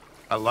will.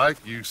 I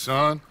like you,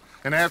 son.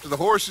 And after the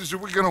horses, are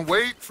we gonna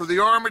wait for the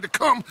army to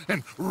come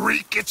and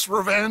wreak its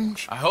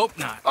revenge? I hope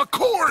not. Of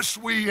course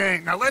we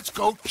ain't. Now let's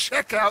go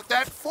check out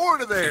that fort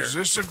of theirs.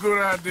 Is this a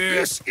good idea?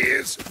 This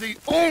is the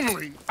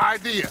only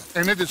idea,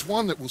 and it is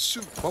one that will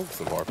suit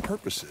both of our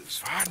purposes.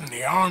 Fighting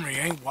the army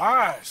ain't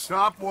wise.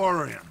 Stop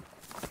worrying.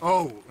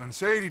 Oh, and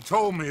Sadie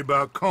told me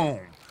about Combe.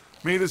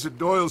 Meet us at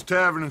Doyle's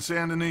Tavern in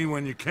Saint Denis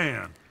when you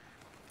can.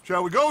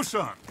 Shall we go,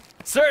 son?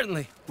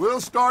 Certainly. We'll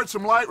start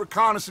some light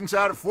reconnaissance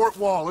out at Fort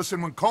Wallace,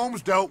 and when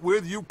Comb's dealt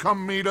with, you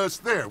come meet us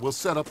there. We'll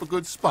set up a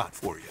good spot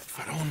for you.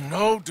 I don't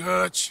know,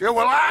 Dutch. Yeah,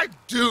 well, I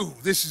do.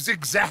 This is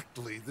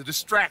exactly the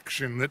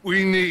distraction that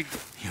we need.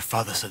 Your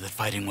father said that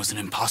fighting was an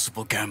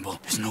impossible gamble.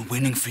 There's no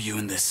winning for you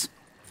in this.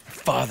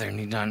 Father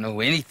need not know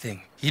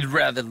anything. He'd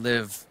rather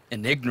live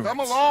in ignorance. Come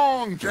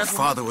along, gentlemen. Your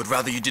father would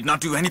rather you did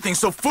not do anything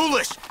so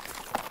foolish.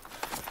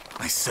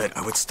 I said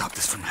I would stop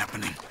this from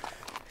happening.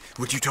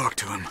 Would you talk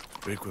to him?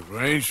 Speak with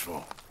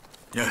Rangeful.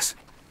 Yes.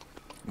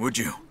 Would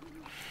you?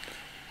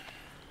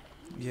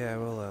 Yeah,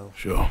 well,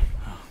 Sure.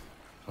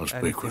 I'll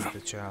speak with anything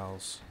him. for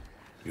Charles.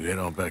 You head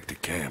on back to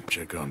camp,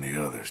 check on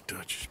the others.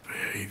 Dutch's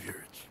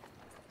behavior.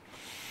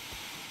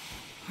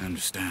 I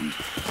understand.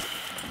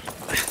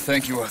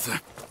 Thank you, Arthur.